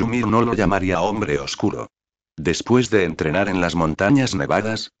contrario, Ymir no lo llamaría hombre oscuro. Después de entrenar en las montañas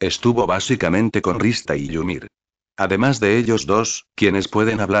nevadas, estuvo básicamente con Rista y Ymir. Además de ellos dos, quienes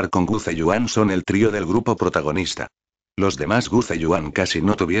pueden hablar con Zeyuan son el trío del grupo protagonista. Los demás Zeyuan casi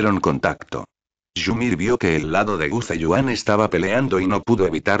no tuvieron contacto. Ymir vio que el lado de Zeyuan estaba peleando y no pudo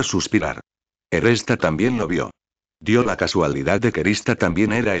evitar suspirar. Rista también lo vio. Dio la casualidad de que Rista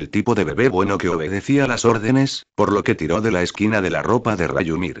también era el tipo de bebé bueno que obedecía las órdenes, por lo que tiró de la esquina de la ropa de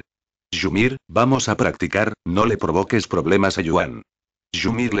Ymir. Ymir, vamos a practicar, no le provoques problemas a Yuan.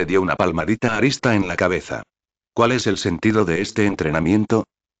 Ymir le dio una palmadita a Rista en la cabeza. ¿Cuál es el sentido de este entrenamiento?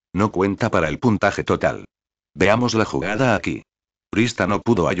 No cuenta para el puntaje total. Veamos la jugada aquí. Rista no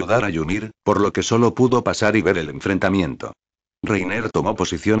pudo ayudar a Ymir, por lo que solo pudo pasar y ver el enfrentamiento. Reiner tomó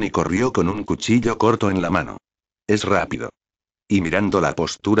posición y corrió con un cuchillo corto en la mano. Es rápido. Y mirando la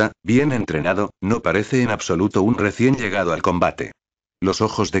postura, bien entrenado, no parece en absoluto un recién llegado al combate. Los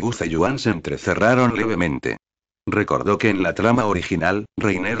ojos de Zeyuan se entrecerraron levemente. Recordó que en la trama original,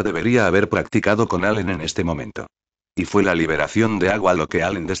 Reiner debería haber practicado con Allen en este momento. Y fue la liberación de agua lo que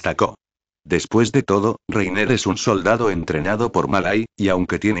Allen destacó. Después de todo, Reiner es un soldado entrenado por Malay, y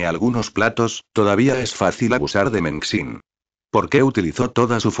aunque tiene algunos platos, todavía es fácil abusar de Menxin. ¿Por qué utilizó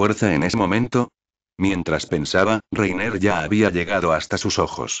toda su fuerza en ese momento? Mientras pensaba, Reiner ya había llegado hasta sus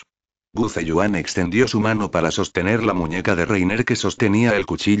ojos. Zeyuan extendió su mano para sostener la muñeca de Reiner que sostenía el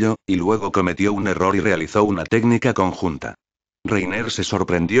cuchillo, y luego cometió un error y realizó una técnica conjunta. Reiner se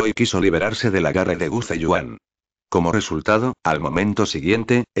sorprendió y quiso liberarse del agarre de Zeyuan. Como resultado, al momento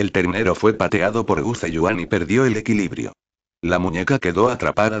siguiente, el ternero fue pateado por Zeyuan y perdió el equilibrio. La muñeca quedó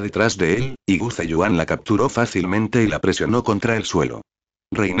atrapada detrás de él, y Zeyuan la capturó fácilmente y la presionó contra el suelo.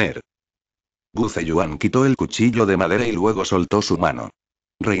 Reiner. Zeyuan quitó el cuchillo de madera y luego soltó su mano.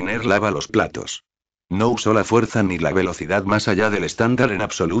 Reiner lava los platos. No usó la fuerza ni la velocidad más allá del estándar en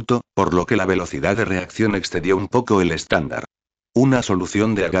absoluto, por lo que la velocidad de reacción excedió un poco el estándar. Una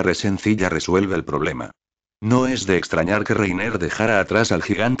solución de agarre sencilla resuelve el problema. No es de extrañar que Reiner dejara atrás al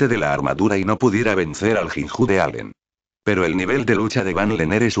gigante de la armadura y no pudiera vencer al Jinju de Allen. Pero el nivel de lucha de Van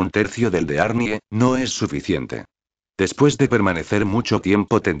Lenner es un tercio del de Arnie, no es suficiente. Después de permanecer mucho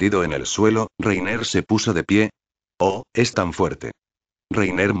tiempo tendido en el suelo, Reiner se puso de pie. Oh, es tan fuerte.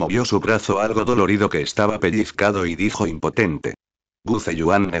 Reiner movió su brazo algo dolorido que estaba pellizcado y dijo impotente.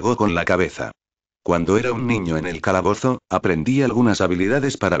 Zeyuan negó con la cabeza. Cuando era un niño en el calabozo, aprendí algunas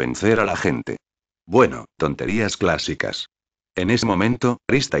habilidades para vencer a la gente. Bueno, tonterías clásicas. En ese momento,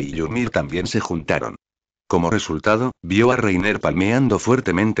 Krista y Ymir también se juntaron. Como resultado, vio a Reiner palmeando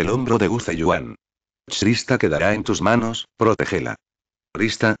fuertemente el hombro de Zeyuan. Krista quedará en tus manos, protégela.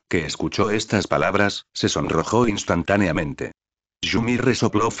 Krista, que escuchó estas palabras, se sonrojó instantáneamente. Ymir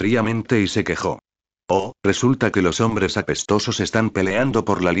resopló fríamente y se quejó. Oh, resulta que los hombres apestosos están peleando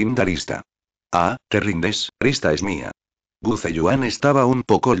por la linda Krista. Ah, te rindes, Krista es mía. Zeyuan estaba un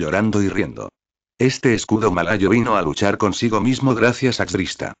poco llorando y riendo. Este escudo malayo vino a luchar consigo mismo gracias a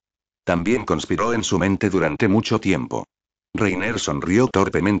Krista. También conspiró en su mente durante mucho tiempo. Reiner sonrió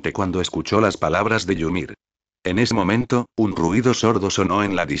torpemente cuando escuchó las palabras de Ymir. En ese momento, un ruido sordo sonó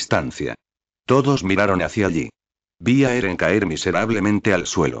en la distancia. Todos miraron hacia allí. Vi a Eren caer miserablemente al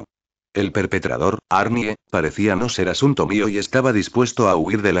suelo. El perpetrador, Arnie, parecía no ser asunto mío y estaba dispuesto a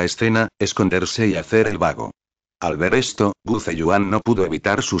huir de la escena, esconderse y hacer el vago. Al ver esto, Zeyuan no pudo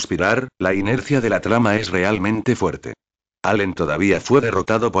evitar suspirar, la inercia de la trama es realmente fuerte. Allen todavía fue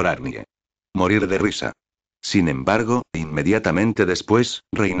derrotado por Arnie. Morir de risa. Sin embargo, inmediatamente después,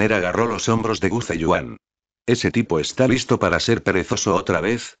 Reiner agarró los hombros de Zeyuan. Ese tipo está listo para ser perezoso otra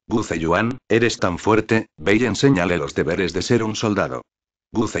vez. Zeyuan, eres tan fuerte, ve y enséñale los deberes de ser un soldado.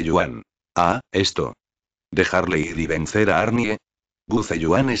 Zeyuan. Ah, esto. ¿Dejarle ir y vencer a Arnie?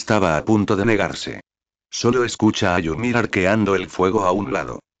 Zeyuan estaba a punto de negarse. Solo escucha a Ymir arqueando el fuego a un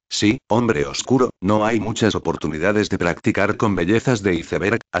lado. Sí, hombre oscuro, no hay muchas oportunidades de practicar con bellezas de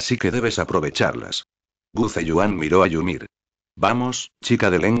iceberg, así que debes aprovecharlas. Zeyuan miró a Ymir. Vamos, chica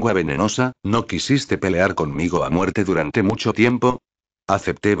de lengua venenosa, ¿no quisiste pelear conmigo a muerte durante mucho tiempo?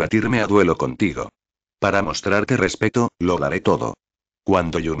 Acepté batirme a duelo contigo. Para mostrarte respeto, lo daré todo.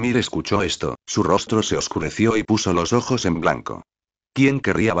 Cuando Ymir escuchó esto, su rostro se oscureció y puso los ojos en blanco. ¿Quién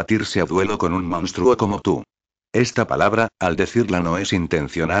querría batirse a duelo con un monstruo como tú? Esta palabra, al decirla no es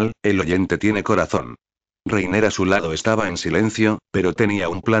intencional, el oyente tiene corazón. Reiner a su lado estaba en silencio, pero tenía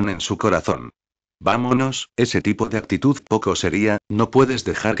un plan en su corazón. Vámonos, ese tipo de actitud poco seria, no puedes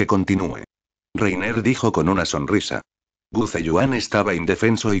dejar que continúe. Reiner dijo con una sonrisa. Zeyuan estaba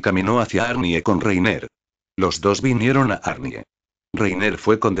indefenso y caminó hacia Arnie con Reiner. Los dos vinieron a Arnie. Reiner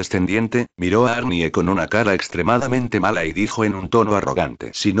fue condescendiente, miró a Arnie con una cara extremadamente mala y dijo en un tono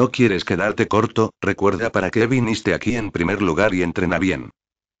arrogante: si no quieres quedarte corto, recuerda para qué viniste aquí en primer lugar y entrena bien.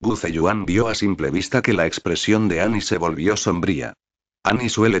 Zeyuan vio a simple vista que la expresión de Annie se volvió sombría. Annie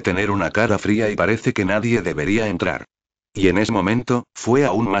suele tener una cara fría y parece que nadie debería entrar. Y en ese momento, fue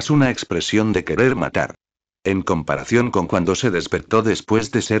aún más una expresión de querer matar. En comparación con cuando se despertó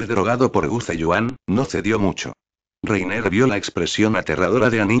después de ser drogado por Zeyuan, no cedió mucho. Reiner vio la expresión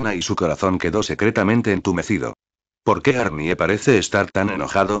aterradora de Anina y su corazón quedó secretamente entumecido. ¿Por qué Arnie parece estar tan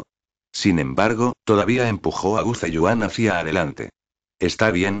enojado? Sin embargo, todavía empujó a Zeyuan hacia adelante.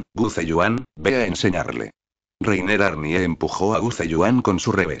 Está bien, Zeyuan, ve a enseñarle. Reiner Arnie empujó a Zeyuan con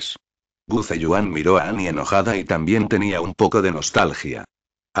su revés. Zeyuan miró a Annie enojada y también tenía un poco de nostalgia.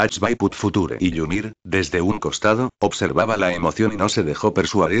 Put Future y Ymir, desde un costado, observaba la emoción y no se dejó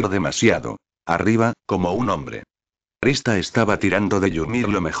persuadir demasiado. Arriba, como un hombre. Krista estaba tirando de Ymir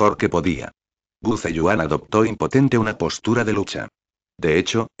lo mejor que podía. Zeyuan adoptó impotente una postura de lucha. De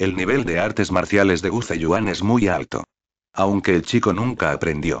hecho, el nivel de artes marciales de Zeyuan es muy alto. Aunque el chico nunca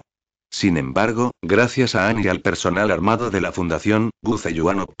aprendió. Sin embargo, gracias a Annie y al personal armado de la fundación,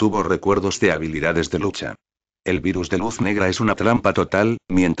 Zeyuan obtuvo recuerdos de habilidades de lucha. El virus de luz negra es una trampa total,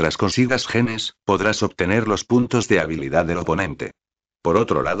 mientras consigas genes, podrás obtener los puntos de habilidad del oponente. Por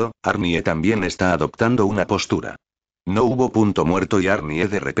otro lado, Arnie también está adoptando una postura. No hubo punto muerto y Arnie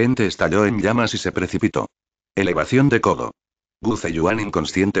de repente estalló en llamas y se precipitó. Elevación de codo. Zeyuan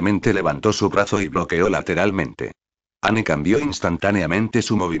inconscientemente levantó su brazo y bloqueó lateralmente. Annie cambió instantáneamente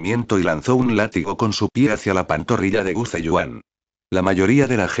su movimiento y lanzó un látigo con su pie hacia la pantorrilla de Zeyuan. La mayoría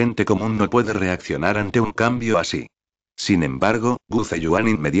de la gente común no puede reaccionar ante un cambio así. Sin embargo, Zeyuan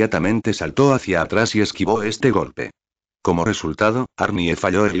inmediatamente saltó hacia atrás y esquivó este golpe. Como resultado, Arnie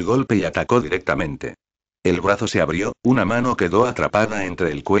falló el golpe y atacó directamente. El brazo se abrió, una mano quedó atrapada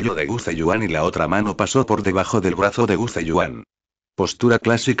entre el cuello de Zeyuan y la otra mano pasó por debajo del brazo de Zeyuan. Postura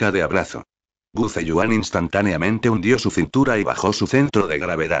clásica de abrazo. Zeyuan instantáneamente hundió su cintura y bajó su centro de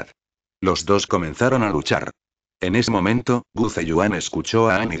gravedad. Los dos comenzaron a luchar. En ese momento, Zeyuan escuchó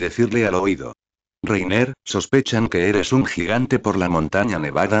a Annie decirle al oído. Reiner, sospechan que eres un gigante por la montaña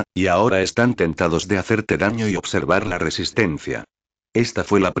nevada, y ahora están tentados de hacerte daño y observar la resistencia. Esta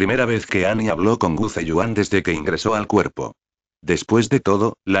fue la primera vez que Annie habló con Zeyuan desde que ingresó al cuerpo. Después de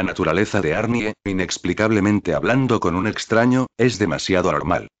todo, la naturaleza de Arnie, inexplicablemente hablando con un extraño, es demasiado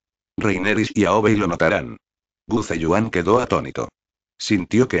normal. Reiner y Aobei lo notarán. Zeyuan quedó atónito.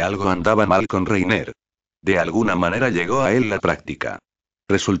 Sintió que algo andaba mal con Reiner. De alguna manera llegó a él la práctica.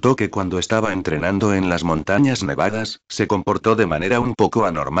 Resultó que cuando estaba entrenando en las montañas nevadas, se comportó de manera un poco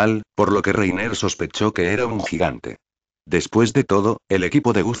anormal, por lo que Reiner sospechó que era un gigante. Después de todo, el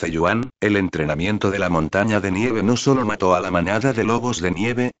equipo de Zeyuan, el entrenamiento de la montaña de nieve no solo mató a la manada de lobos de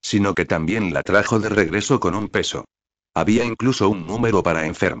nieve, sino que también la trajo de regreso con un peso. Había incluso un número para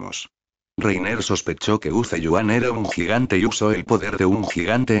enfermos. Reiner sospechó que Zeyuan era un gigante y usó el poder de un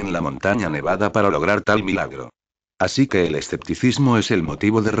gigante en la montaña nevada para lograr tal milagro. Así que el escepticismo es el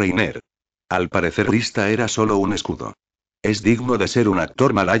motivo de Reiner. Al parecer Rista era solo un escudo. Es digno de ser un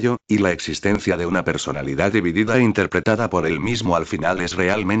actor malayo, y la existencia de una personalidad dividida e interpretada por él mismo al final es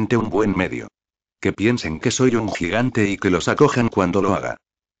realmente un buen medio. Que piensen que soy un gigante y que los acojan cuando lo haga.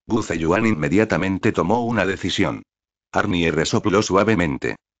 Zeyuan inmediatamente tomó una decisión. Arnie resopló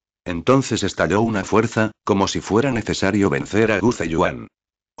suavemente. Entonces estalló una fuerza, como si fuera necesario vencer a Zeyuan.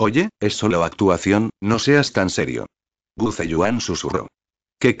 Oye, es solo actuación, no seas tan serio. Zeyuan susurró.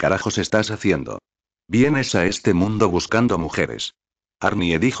 ¿Qué carajos estás haciendo? Vienes a este mundo buscando mujeres.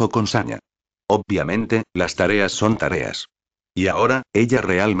 Arnie dijo con saña. Obviamente, las tareas son tareas. Y ahora, ella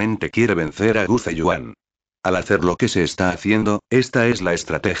realmente quiere vencer a Zeyuan. Al hacer lo que se está haciendo, esta es la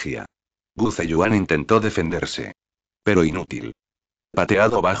estrategia. Zeyuan intentó defenderse. Pero inútil.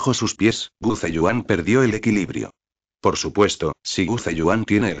 Pateado bajo sus pies, Zeyuan perdió el equilibrio. Por supuesto, si Zeyuan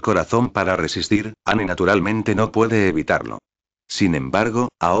tiene el corazón para resistir, Annie naturalmente no puede evitarlo. Sin embargo,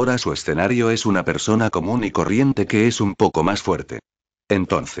 ahora su escenario es una persona común y corriente que es un poco más fuerte.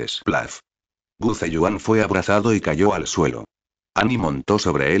 Entonces, plaf. Zeyuan fue abrazado y cayó al suelo. Annie montó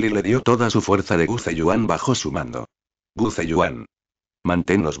sobre él y le dio toda su fuerza de Zeyuan bajo su mando. Zeyuan.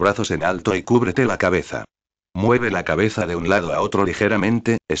 Mantén los brazos en alto y cúbrete la cabeza. Mueve la cabeza de un lado a otro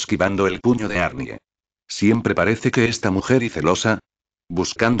ligeramente, esquivando el puño de Arnie. Siempre parece que esta mujer y celosa.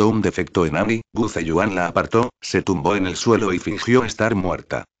 Buscando un defecto en Annie, Zeyuan la apartó, se tumbó en el suelo y fingió estar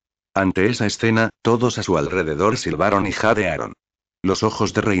muerta. Ante esa escena, todos a su alrededor silbaron y jadearon. Los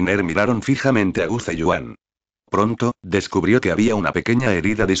ojos de Reiner miraron fijamente a Zeyuan. Pronto, descubrió que había una pequeña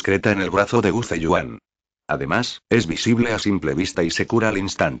herida discreta en el brazo de Zeyuan. Además, es visible a simple vista y se cura al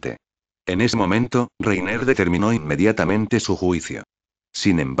instante. En ese momento, Reiner determinó inmediatamente su juicio.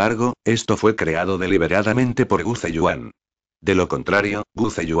 Sin embargo, esto fue creado deliberadamente por Zeyuan. De lo contrario,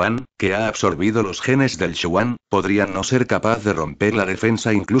 Zeyuan, que ha absorbido los genes del Xuan, podría no ser capaz de romper la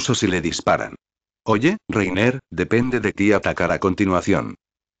defensa incluso si le disparan. Oye, Reiner, depende de ti atacar a continuación.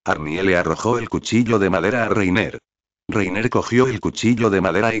 Arnie le arrojó el cuchillo de madera a Reiner. Reiner cogió el cuchillo de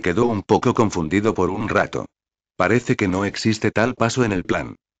madera y quedó un poco confundido por un rato. Parece que no existe tal paso en el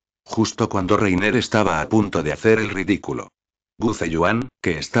plan. Justo cuando Reiner estaba a punto de hacer el ridículo. Zeyuan,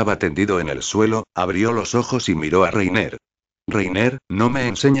 que estaba tendido en el suelo, abrió los ojos y miró a Reiner. Reiner, no me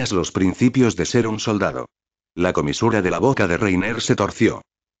enseñas los principios de ser un soldado. La comisura de la boca de Reiner se torció.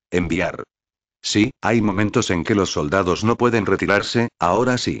 Enviar. Sí, hay momentos en que los soldados no pueden retirarse,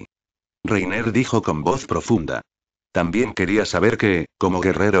 ahora sí. Reiner dijo con voz profunda. También quería saber que, como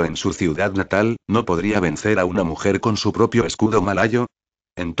guerrero en su ciudad natal, no podría vencer a una mujer con su propio escudo malayo.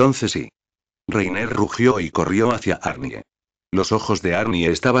 Entonces sí. Reiner rugió y corrió hacia Arnie. Los ojos de Arnie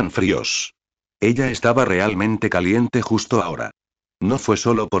estaban fríos. Ella estaba realmente caliente justo ahora. No fue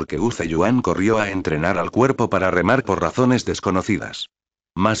solo porque Zeyuan corrió a entrenar al cuerpo para remar por razones desconocidas.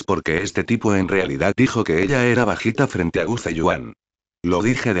 Más porque este tipo en realidad dijo que ella era bajita frente a Zeyuan. Lo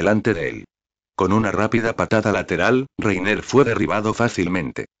dije delante de él. Con una rápida patada lateral, Reiner fue derribado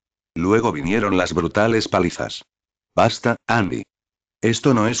fácilmente. Luego vinieron las brutales palizas. Basta, Andy.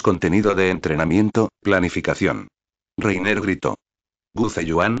 Esto no es contenido de entrenamiento, planificación. Reiner gritó.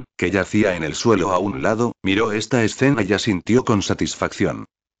 Zeyuan, que yacía en el suelo a un lado, miró esta escena y asintió con satisfacción.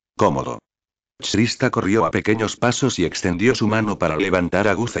 Cómodo. Shrista corrió a pequeños pasos y extendió su mano para levantar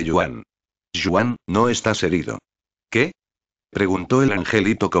a Zeyuan. Yuan, no estás herido. ¿Qué? Preguntó el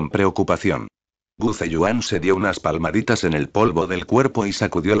angelito con preocupación. Zeyuan se dio unas palmaditas en el polvo del cuerpo y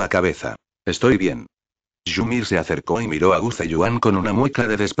sacudió la cabeza. Estoy bien. Yumir se acercó y miró a Zeyuan con una mueca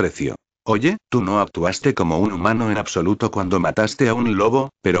de desprecio. Oye, tú no actuaste como un humano en absoluto cuando mataste a un lobo,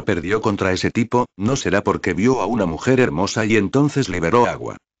 pero perdió contra ese tipo, ¿no será porque vio a una mujer hermosa y entonces liberó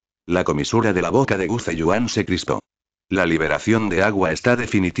agua? La comisura de la boca de Zeyuan se crispó. La liberación de agua está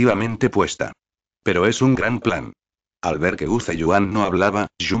definitivamente puesta. Pero es un gran plan. Al ver que Zeyuan no hablaba,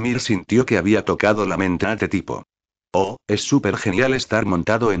 Yumir sintió que había tocado la mente a este tipo. Oh, es súper genial estar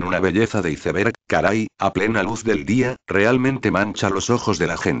montado en una belleza de iceberg, caray, a plena luz del día, realmente mancha los ojos de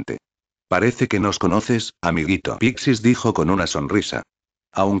la gente. Parece que nos conoces, amiguito. Pixis dijo con una sonrisa.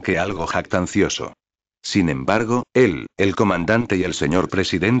 Aunque algo jactancioso. Sin embargo, él, el comandante y el señor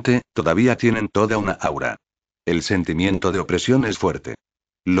presidente, todavía tienen toda una aura. El sentimiento de opresión es fuerte.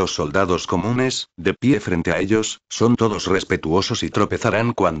 Los soldados comunes, de pie frente a ellos, son todos respetuosos y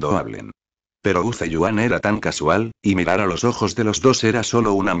tropezarán cuando hablen. Pero Zeyuan era tan casual, y mirar a los ojos de los dos era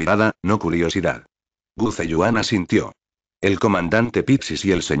solo una mirada, no curiosidad. Zeyuan asintió. El comandante Pixis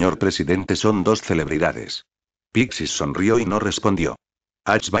y el señor presidente son dos celebridades. Pixis sonrió y no respondió.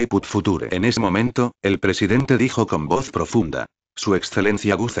 Put future. En ese momento, el presidente dijo con voz profunda. Su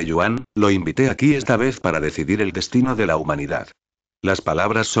excelencia Zeyuan, lo invité aquí esta vez para decidir el destino de la humanidad. Las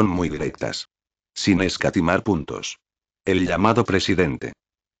palabras son muy directas. Sin escatimar puntos. El llamado presidente.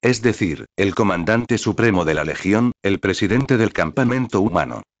 Es decir, el comandante supremo de la legión, el presidente del campamento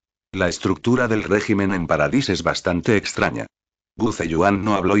humano. La estructura del régimen en Paradis es bastante extraña. Zeyuan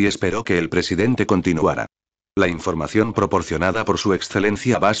no habló y esperó que el presidente continuara. La información proporcionada por su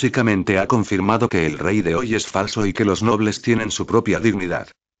excelencia básicamente ha confirmado que el rey de hoy es falso y que los nobles tienen su propia dignidad.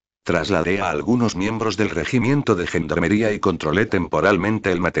 Trasladé a algunos miembros del regimiento de gendarmería y controlé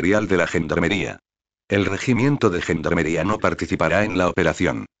temporalmente el material de la gendarmería. El regimiento de gendarmería no participará en la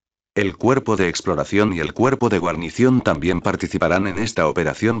operación. El cuerpo de exploración y el cuerpo de guarnición también participarán en esta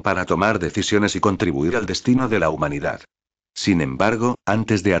operación para tomar decisiones y contribuir al destino de la humanidad. Sin embargo,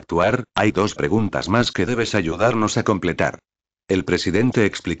 antes de actuar, hay dos preguntas más que debes ayudarnos a completar. El presidente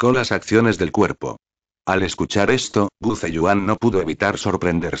explicó las acciones del cuerpo. Al escuchar esto, Zeyuan no pudo evitar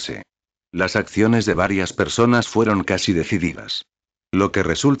sorprenderse. Las acciones de varias personas fueron casi decididas. Lo que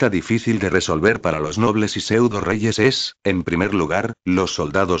resulta difícil de resolver para los nobles y pseudo reyes es, en primer lugar, los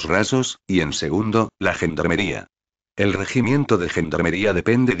soldados rasos, y en segundo, la gendarmería. El regimiento de gendarmería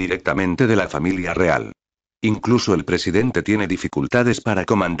depende directamente de la familia real. Incluso el presidente tiene dificultades para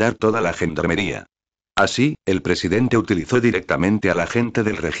comandar toda la gendarmería. Así, el presidente utilizó directamente a la gente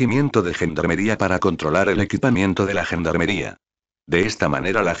del regimiento de gendarmería para controlar el equipamiento de la gendarmería. De esta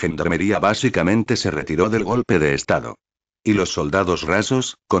manera la gendarmería básicamente se retiró del golpe de estado. Y los soldados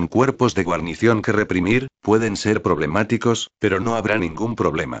rasos, con cuerpos de guarnición que reprimir, pueden ser problemáticos, pero no habrá ningún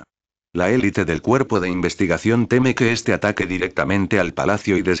problema. La élite del cuerpo de investigación teme que este ataque directamente al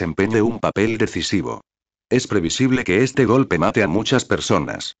palacio y desempeñe un papel decisivo. Es previsible que este golpe mate a muchas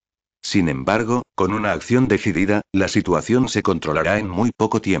personas. Sin embargo, con una acción decidida, la situación se controlará en muy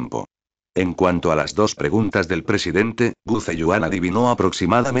poco tiempo. En cuanto a las dos preguntas del presidente, Zeyuan adivinó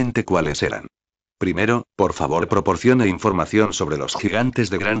aproximadamente cuáles eran. Primero, por favor proporcione información sobre los gigantes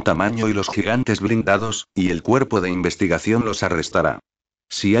de gran tamaño y los gigantes blindados, y el cuerpo de investigación los arrestará.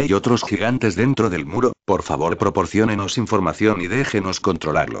 Si hay otros gigantes dentro del muro, por favor proporciónenos información y déjenos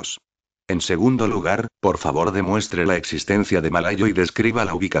controlarlos. En segundo lugar, por favor demuestre la existencia de Malayo y describa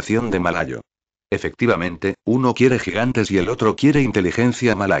la ubicación de Malayo. Efectivamente, uno quiere gigantes y el otro quiere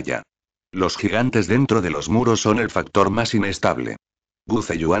inteligencia malaya. Los gigantes dentro de los muros son el factor más inestable.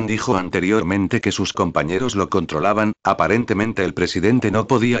 Zeyuan dijo anteriormente que sus compañeros lo controlaban, aparentemente el presidente no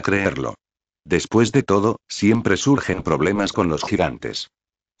podía creerlo. Después de todo, siempre surgen problemas con los gigantes.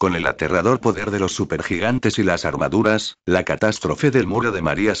 Con el aterrador poder de los supergigantes y las armaduras, la catástrofe del muro de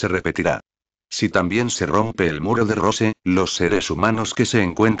María se repetirá. Si también se rompe el muro de Rose, los seres humanos que se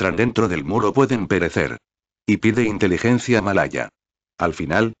encuentran dentro del muro pueden perecer. Y pide inteligencia malaya. Al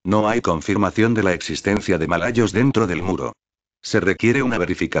final, no hay confirmación de la existencia de malayos dentro del muro. Se requiere una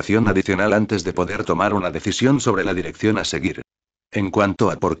verificación adicional antes de poder tomar una decisión sobre la dirección a seguir. En cuanto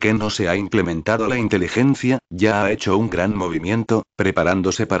a por qué no se ha implementado la inteligencia, ya ha hecho un gran movimiento,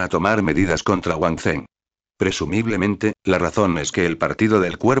 preparándose para tomar medidas contra Wang Zheng. Presumiblemente, la razón es que el partido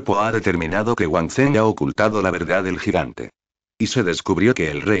del cuerpo ha determinado que Wang Zheng ha ocultado la verdad del gigante. Y se descubrió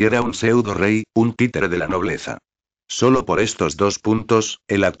que el rey era un pseudo-rey, un títere de la nobleza. Solo por estos 2 puntos,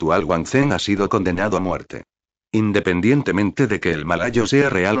 el actual Wang Zheng ha sido condenado a muerte. Independientemente de que el malayo sea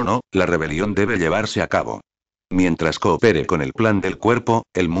real o no, la rebelión debe llevarse a cabo. Mientras coopere con el plan del cuerpo,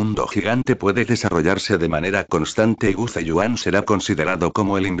 el mundo gigante puede desarrollarse de manera constante y Zeyuan será considerado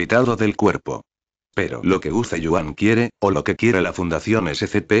como el invitado del cuerpo. Pero lo que Zeyuan quiere, o lo que quiere la Fundación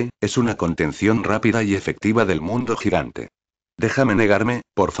SCP, es una contención rápida y efectiva del mundo gigante. Déjame negarme,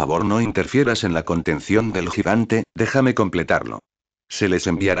 por favor no interfieras en la contención del gigante, déjame completarlo. Se les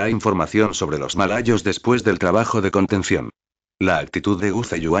enviará información sobre los malayos después del trabajo de contención. La actitud de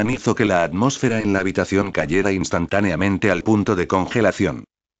Zeyuan hizo que la atmósfera en la habitación cayera instantáneamente al punto de congelación.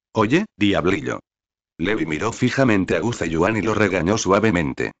 Oye, diablillo. Levi miró fijamente a Zeyuan y lo regañó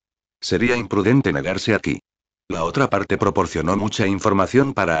suavemente. Sería imprudente negarse aquí. La otra parte proporcionó mucha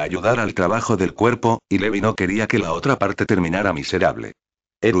información para ayudar al trabajo del cuerpo, y Levi no quería que la otra parte terminara miserable.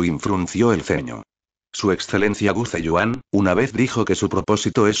 Erwin frunció el ceño. Su excelencia Zeyuan, una vez dijo que su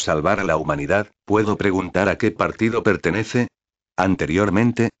propósito es salvar a la humanidad, ¿puedo preguntar a qué partido pertenece?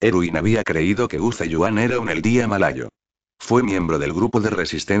 Anteriormente, Erwin había creído que Zeyuan era un eldía malayo. Fue miembro del grupo de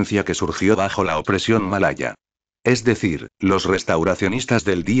resistencia que surgió bajo la opresión malaya. Es decir, los restauracionistas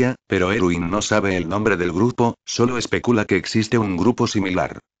del día, pero Erwin no sabe el nombre del grupo, solo especula que existe un grupo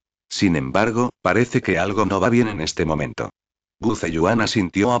similar. Sin embargo, parece que algo no va bien en este momento. Zeyuan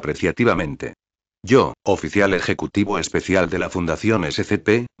asintió apreciativamente. Yo, oficial ejecutivo especial de la Fundación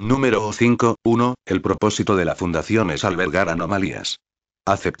SCP, número 5-1, el propósito de la Fundación es albergar anomalías.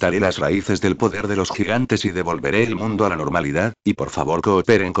 Aceptaré las raíces del poder de los gigantes y devolveré el mundo a la normalidad, y por favor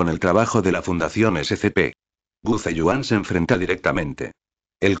cooperen con el trabajo de la Fundación SCP. Zeyuan se enfrenta directamente.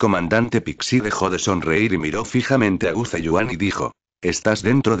 El comandante Pixie dejó de sonreír y miró fijamente a Zeyuan y dijo: ¿Estás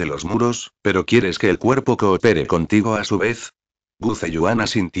dentro de los muros, pero quieres que el cuerpo coopere contigo a su vez? Zeyuan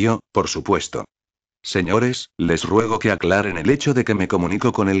asintió, por supuesto. Señores, les ruego que aclaren el hecho de que me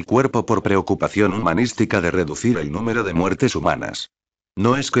comunico con el cuerpo por preocupación humanística de reducir el número de muertes humanas.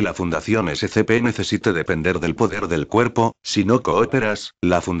 No es que la Fundación SCP necesite depender del poder del cuerpo, si no cooperas,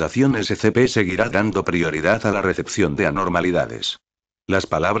 la Fundación SCP seguirá dando prioridad a la recepción de anormalidades. Las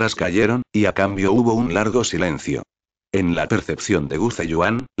palabras cayeron, y a cambio hubo un largo silencio. En la percepción de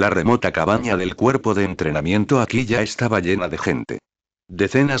Zeyuan, la remota cabaña del cuerpo de entrenamiento aquí ya estaba llena de gente.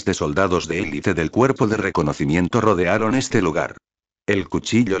 Decenas de soldados de élite del cuerpo de reconocimiento rodearon este lugar. El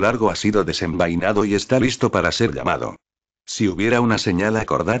cuchillo largo ha sido desenvainado y está listo para ser llamado. Si hubiera una señal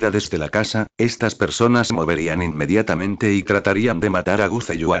acordada desde la casa, estas personas moverían inmediatamente y tratarían de matar a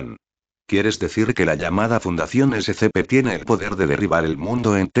Zeyuan. ¿Quieres decir que la llamada Fundación SCP tiene el poder de derribar el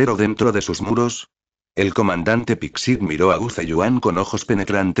mundo entero dentro de sus muros? El comandante Pixie miró a Zeyuan con ojos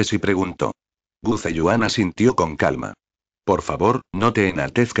penetrantes y preguntó. Zeyuan asintió con calma. Por favor, no te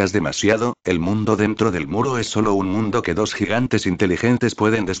enaltezcas demasiado, el mundo dentro del muro es solo un mundo que dos gigantes inteligentes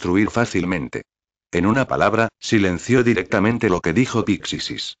pueden destruir fácilmente. En una palabra, silenció directamente lo que dijo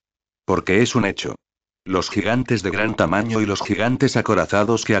Pixisis. Porque es un hecho. Los gigantes de gran tamaño y los gigantes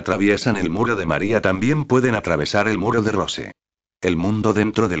acorazados que atraviesan el muro de María también pueden atravesar el muro de Rose. El mundo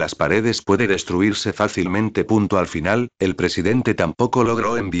dentro de las paredes puede destruirse fácilmente. Al final, el presidente tampoco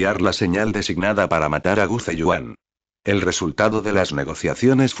logró enviar la señal designada para matar a Zeyuan. El resultado de las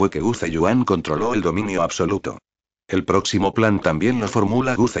negociaciones fue que Zeyuan controló el dominio absoluto. El próximo plan también lo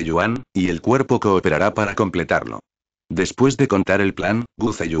formula Zeyuan, y el cuerpo cooperará para completarlo. Después de contar el plan,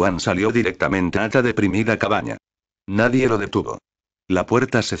 Zeyuan salió directamente a la deprimida cabaña. Nadie lo detuvo. La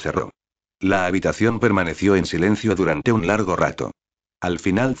puerta se cerró. La habitación permaneció en silencio durante un largo rato. Al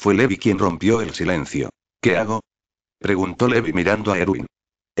final fue Levi quien rompió el silencio. ¿Qué hago? Preguntó Levi mirando a Erwin.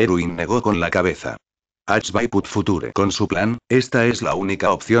 Erwin negó con la cabeza. Put future. Con su plan, esta es la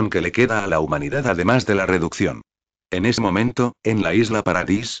única opción que le queda a la humanidad además de la reducción. En ese momento, en la isla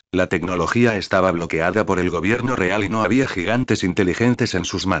Paradis, la tecnología estaba bloqueada por el gobierno real y no había gigantes inteligentes en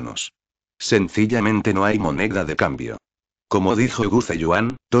sus manos. Sencillamente no hay moneda de cambio. Como dijo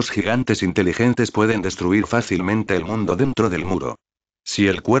Zeyuan, dos gigantes inteligentes pueden destruir fácilmente el mundo dentro del muro. Si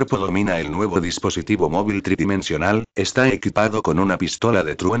el cuerpo domina el nuevo dispositivo móvil tridimensional, está equipado con una pistola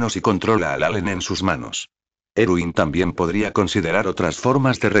de truenos y controla al alien en sus manos. Erwin también podría considerar otras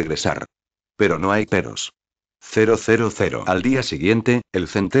formas de regresar. Pero no hay peros. 000. Al día siguiente, el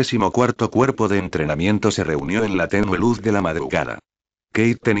 104º cuerpo de entrenamiento se reunió en la tenue luz de la madrugada.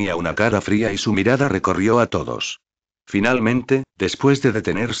 Kate tenía una cara fría y su mirada recorrió a todos. Finalmente, después de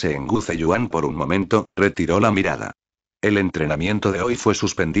detenerse en Zeyuan por un momento, retiró la mirada. El entrenamiento de hoy fue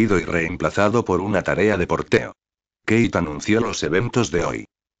suspendido y reemplazado por una tarea de porteo. Kate anunció los eventos de hoy.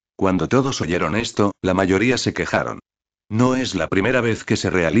 Cuando todos oyeron esto, la mayoría se quejaron. No es la primera vez que se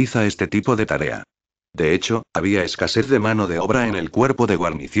realiza este tipo de tarea. De hecho, había escasez de mano de obra en el cuerpo de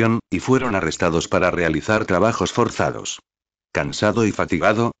guarnición, y fueron arrestados para realizar trabajos forzados. Cansado y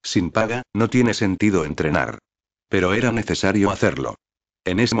fatigado, sin paga, no tiene sentido entrenar. Pero era necesario hacerlo.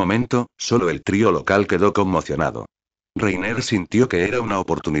 En ese momento, solo el trío local quedó conmocionado. Reiner sintió que era una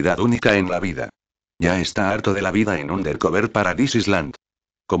oportunidad única en la vida. Ya está harto de la vida en Undercover Paradise Island.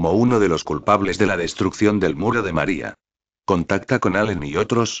 Como uno de los culpables de la destrucción del muro de María. Contacta con Allen y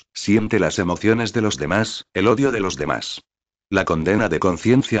otros, siente las emociones de los demás, el odio de los demás. La condena de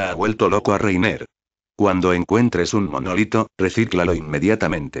conciencia ha vuelto loco a Reiner. Cuando encuentres un monolito, recíclalo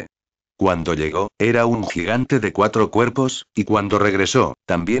inmediatamente. Cuando llegó, era un gigante de 4 cuerpos, y cuando regresó,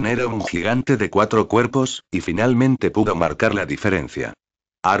 también era un gigante de 4 cuerpos, y finalmente pudo marcar la diferencia.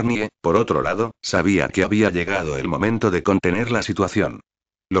 Arnie, por otro lado, sabía que había llegado el momento de contener la situación.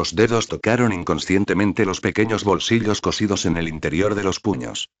 Los dedos tocaron inconscientemente los pequeños bolsillos cosidos en el interior de los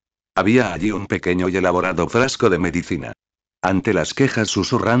puños. Había allí un pequeño y elaborado frasco de medicina. Ante las quejas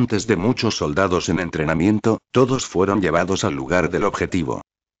susurrantes de muchos soldados en entrenamiento, todos fueron llevados al lugar del objetivo.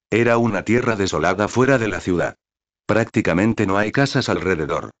 Era una tierra desolada fuera de la ciudad. Prácticamente no hay casas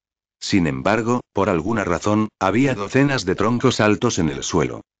alrededor. Sin embargo, por alguna razón, había docenas de troncos altos en el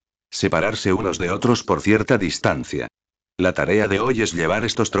suelo. Separarse unos de otros por cierta distancia. La tarea de hoy es llevar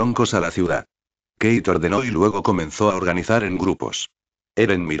estos troncos a la ciudad. Kate ordenó y luego comenzó a organizar en grupos.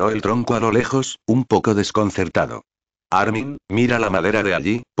 Eren miró el tronco a lo lejos, un poco desconcertado. Armin, mira la madera de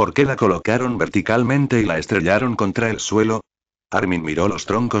allí, ¿por qué la colocaron verticalmente y la estrellaron contra el suelo? Armin miró los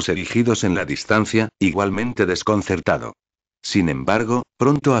troncos erigidos en la distancia, igualmente desconcertado. Sin embargo,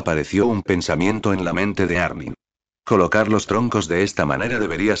 pronto apareció un pensamiento en la mente de Armin. Colocar los troncos de esta manera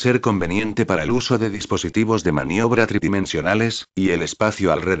debería ser conveniente para el uso de dispositivos de maniobra tridimensionales, y el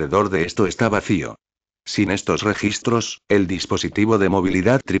espacio alrededor de esto está vacío. Sin estos registros, el dispositivo de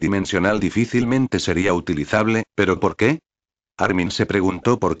movilidad tridimensional difícilmente sería utilizable, ¿pero por qué? Armin se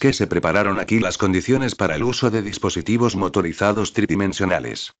preguntó por qué se prepararon aquí las condiciones para el uso de dispositivos motorizados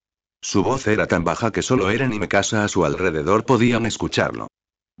tridimensionales. Su voz era tan baja que solo Eren y Mikasa a su alrededor podían escucharlo.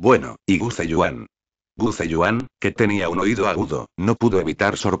 Bueno, y Zeyuan. Zeyuan, que tenía un oído agudo, no pudo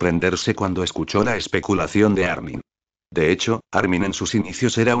evitar sorprenderse cuando escuchó la especulación de Armin. De hecho, Armin en sus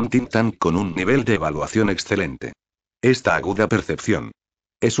inicios era un think tank con un nivel de evaluación excelente. Esta aguda percepción.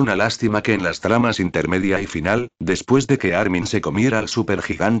 Es una lástima que en las tramas intermedia y final, después de que Armin se comiera al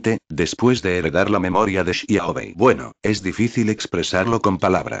supergigante, después de heredar la memoria de Xiaobei. Bueno, es difícil expresarlo con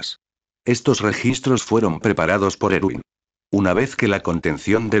palabras. Estos registros fueron preparados por Erwin. Una vez que la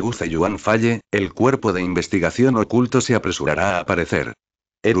contención de Zeyuan falle, el cuerpo de investigación oculto se apresurará a aparecer.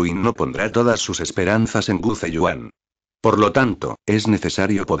 Erwin no pondrá todas sus esperanzas en Zeyuan. Por lo tanto, es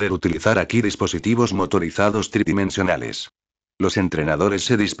necesario poder utilizar aquí dispositivos motorizados tridimensionales. Los entrenadores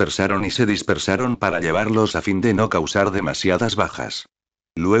se dispersaron para llevarlos a fin de no causar demasiadas bajas.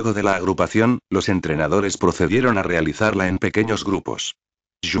 Luego de la agrupación, los entrenadores procedieron a realizarla en pequeños grupos.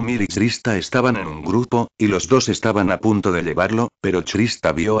 Ymir y Trista estaban en un grupo, y los dos estaban a punto de llevarlo, pero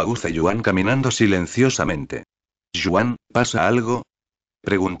Trista vio a Zeyuan caminando silenciosamente. «Yuan, ¿pasa algo?»,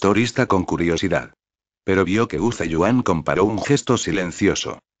 preguntó Trista con curiosidad. Pero vio que Zeyuan comparó un gesto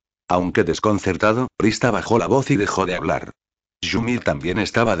silencioso. Aunque desconcertado, Trista bajó la voz y dejó de hablar. Ymir también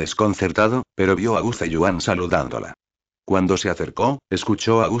estaba desconcertado, pero vio a Zeyuan saludándola. Cuando se acercó,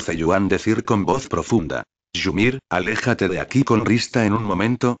 escuchó a Zeyuan decir con voz profunda: «Ymir, aléjate de aquí con Trista en un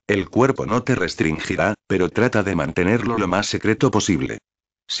momento, el cuerpo no te restringirá, pero trata de mantenerlo lo más secreto posible.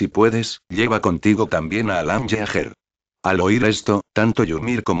 Si puedes, lleva contigo también a Alam Yeager». Al oír esto, tanto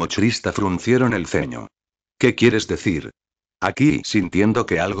Ymir como Trista fruncieron el ceño. «¿Qué quieres decir?». Aquí, sintiendo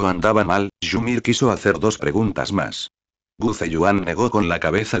que algo andaba mal, Ymir quiso hacer 2 preguntas más. Zeyuan negó con la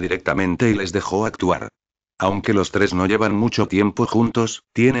cabeza directamente y les dejó actuar. Aunque los 3 no llevan mucho tiempo juntos,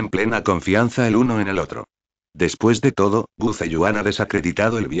 tienen plena confianza el uno en el otro. Después de todo, Zeyuan ha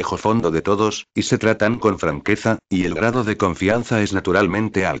desacreditado el viejo fondo de todos, y se tratan con franqueza, y el grado de confianza es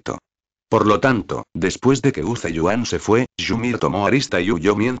naturalmente alto. Por lo tanto, después de que Zeyuan se fue, Ymir tomó arista y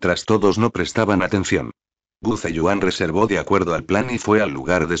huyó mientras todos no prestaban atención. Zeyuan reservó de acuerdo al plan y fue al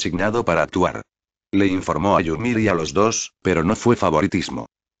lugar designado para actuar. Le informó a Ymir y a los dos, pero no fue favoritismo.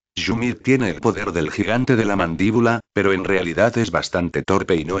 Ymir tiene el poder del gigante de la mandíbula, pero en realidad es bastante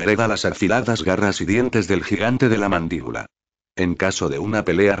torpe y no hereda las afiladas garras y dientes del gigante de la mandíbula. En caso de una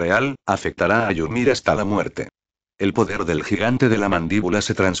pelea real, afectará a Ymir hasta la muerte. El poder del gigante de la mandíbula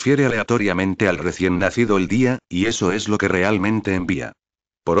se transfiere aleatoriamente al recién nacido el día, y eso es lo que realmente envía.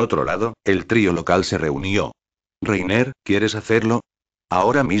 Por otro lado, el trío local se reunió. Reiner, ¿quieres hacerlo?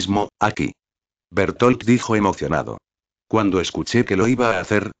 Ahora mismo, aquí. Bertolt dijo emocionado. Cuando escuché que lo iba a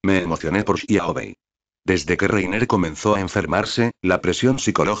hacer, me emocioné por Xiaobei. Desde que Reiner comenzó a enfermarse, la presión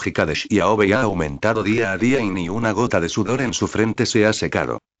psicológica de Xiaobei ha aumentado día a día y ni una gota de sudor en su frente se ha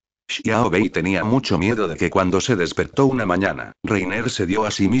secado. Xiaobei tenía mucho miedo de que cuando se despertó una mañana, Reiner se dio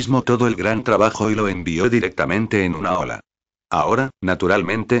a sí mismo todo el gran trabajo y lo envió directamente en una ola. Ahora,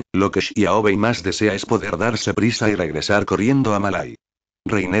 naturalmente, lo que Xiaobei más desea es poder darse prisa y regresar corriendo a Malai.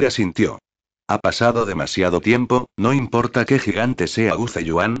 Reiner asintió. Ha pasado demasiado tiempo, no importa qué gigante sea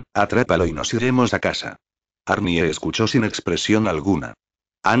Zeyuan, atrápalo y nos iremos a casa. Arnie escuchó sin expresión alguna.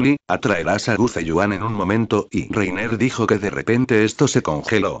 Annie, atraerás a Zeyuan en un momento, y Reiner dijo que de repente esto se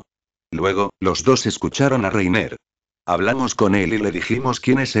congeló. Luego, los dos escucharon a Reiner. Hablamos con él y le dijimos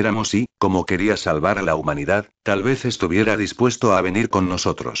quiénes éramos y, como quería salvar a la humanidad, tal vez estuviera dispuesto a venir con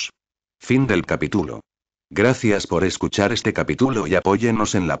nosotros. Fin del capítulo. Gracias por escuchar este capítulo y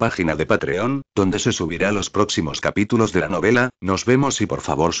apóyennos en la página de Patreon, donde se subirá los próximos capítulos de la novela. Nos vemos y por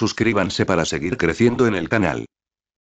favor suscríbanse para seguir creciendo en el canal.